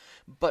ship,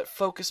 but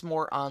focus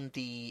more on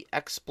the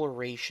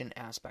exploration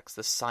aspects,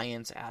 the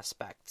science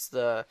aspects,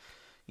 the,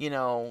 you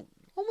know,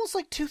 almost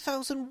like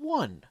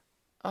 2001.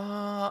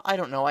 I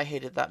don't know. I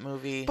hated that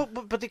movie.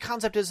 But the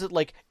concept is that,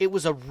 like, it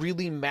was a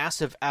really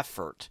massive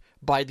effort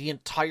by the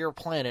entire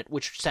planet,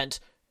 which sent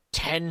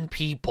 10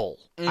 people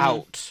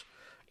out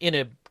in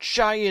a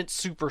giant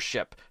super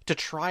ship to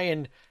try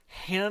and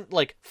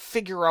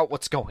figure out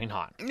what's going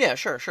on. Yeah,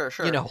 sure.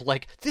 You know,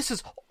 like, this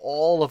is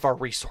all of our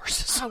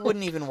resources. I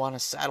wouldn't even want to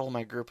saddle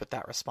my group with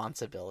that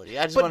responsibility.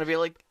 I just want to be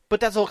like... But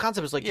that's the whole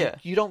concept, is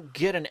like, you don't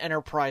get an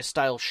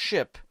Enterprise-style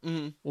ship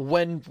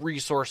when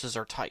resources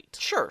are tight.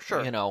 Sure.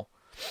 You know?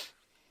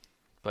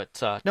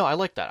 But, no, I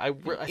like that. I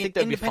think that'd be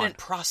fun. Independent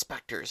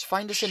prospectors.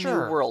 Find us a new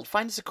world.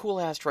 Find us a cool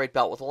asteroid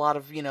belt with a lot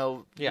of, you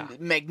know,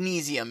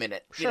 magnesium in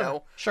it. Sure. You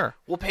know? Sure.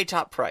 We'll pay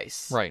top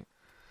price. Right.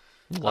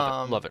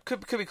 Love it.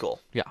 Could be cool.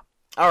 Yeah.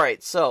 All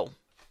right, so,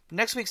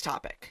 next week's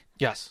topic.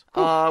 Yes.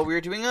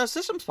 We're doing a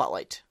system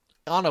spotlight.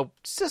 On a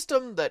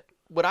system that,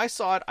 when I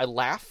saw it, I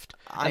laughed.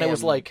 And I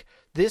was like,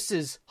 this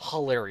is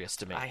hilarious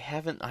to me. I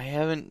haven't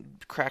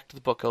cracked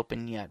the book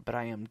open yet, but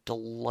I am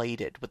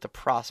delighted with the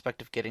prospect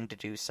of getting to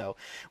do so.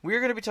 We're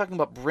going to be talking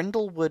about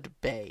Brindlewood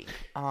Bay.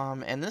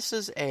 And this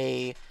is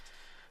a...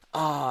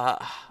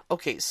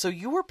 okay, so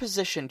your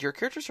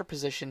characters are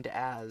positioned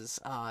as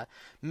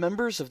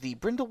members of the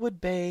Brindlewood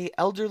Bay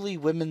Elderly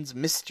Women's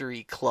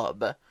Mystery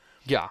Club.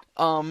 Yeah.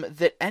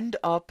 That end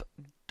up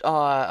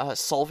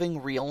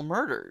solving real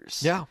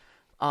murders. Yeah.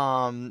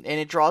 And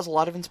it draws a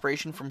lot of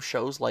inspiration from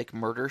shows like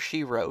Murder,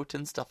 She Wrote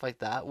and stuff like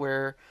that,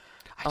 where...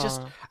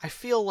 I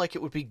feel like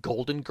it would be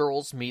Golden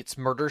Girls meets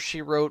Murder,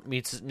 She Wrote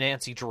meets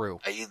Nancy Drew.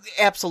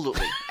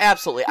 Absolutely. I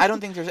don't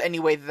think there's any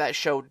way that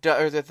show,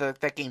 or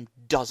that game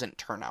doesn't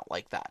turn out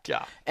like that.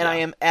 Yeah. And I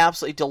am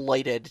absolutely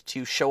delighted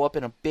to show up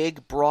in a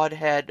big,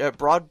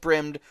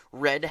 broad-brimmed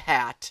red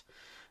hat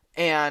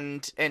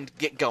and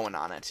get going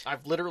on it.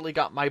 I've literally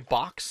got my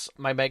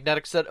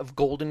magnetic set of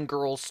Golden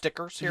Girls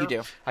stickers here. You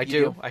do. I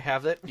do. I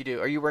have it. You do.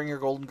 Are you wearing your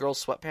Golden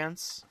Girls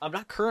sweatpants? I'm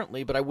not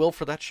currently, but I will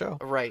for that show.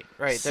 Right.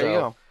 There you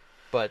go.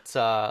 But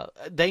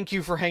thank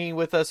you for hanging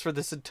with us for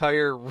this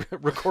entire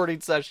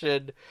recording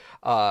session.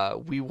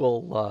 We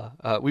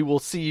will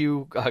see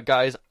you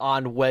guys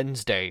on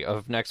Wednesday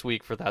of next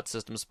week for that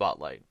system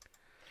spotlight.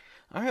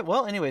 All right,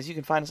 well, anyways, you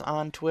can find us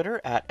on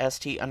Twitter at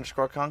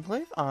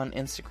 @ST_Conclave, on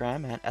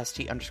Instagram at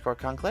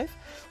 @ST_Conclave.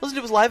 Listen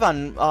to us live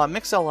on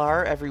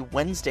MixLR every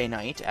Wednesday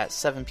night at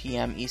 7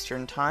 p.m.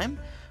 Eastern Time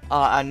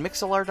on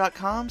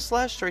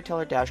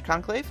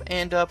mixlr.com/storyteller-conclave.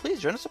 And please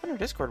join us up on our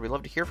Discord. We'd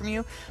love to hear from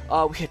you.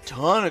 We had a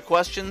ton of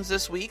questions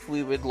this week.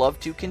 We would love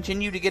to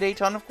continue to get a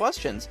ton of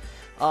questions.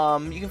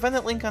 You can find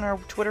that link on our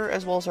Twitter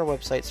as well as our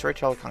website,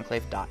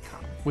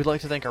 storytellerconclave.com. We'd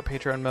like to thank our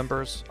Patreon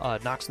members,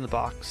 Knox in the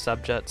Box,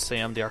 Subjet,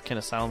 Sam, the Arcane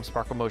Asylum,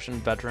 Sparkle Motion,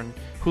 Veteran,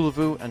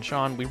 Hulavu, and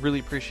Sean. We really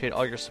appreciate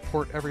all your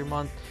support every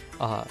month.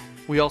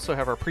 We also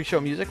have our pre-show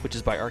music, which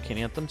is by Arcane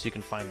Anthems. You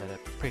can find that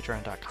at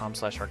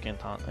patreon.com/Arcane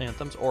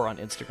Anthems or on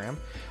Instagram.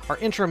 Our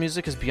intro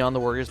music is Beyond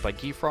the Warriors by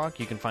Geefrog.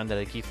 You can find that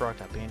at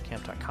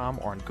geefrog.bandcamp.com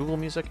or on Google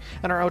Music.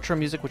 And our outro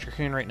music, which you're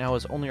hearing right now,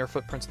 is Only Our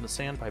Footprints in the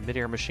Sand by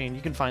Midair Machine.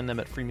 You can find them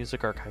at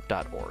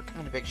freemusicarchive.org.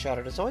 And a big shout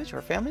out, as always, to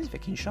our families,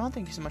 Vicky and Sean.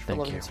 Thank you so much for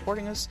loving and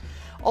supporting us.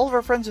 All of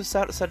our friends who've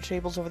sat at such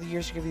tables over the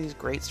years to give you these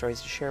great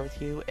stories to share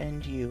with you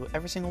and you,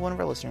 every single one of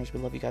our listeners. We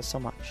love you guys so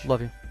much.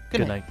 Love you.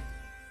 Good night.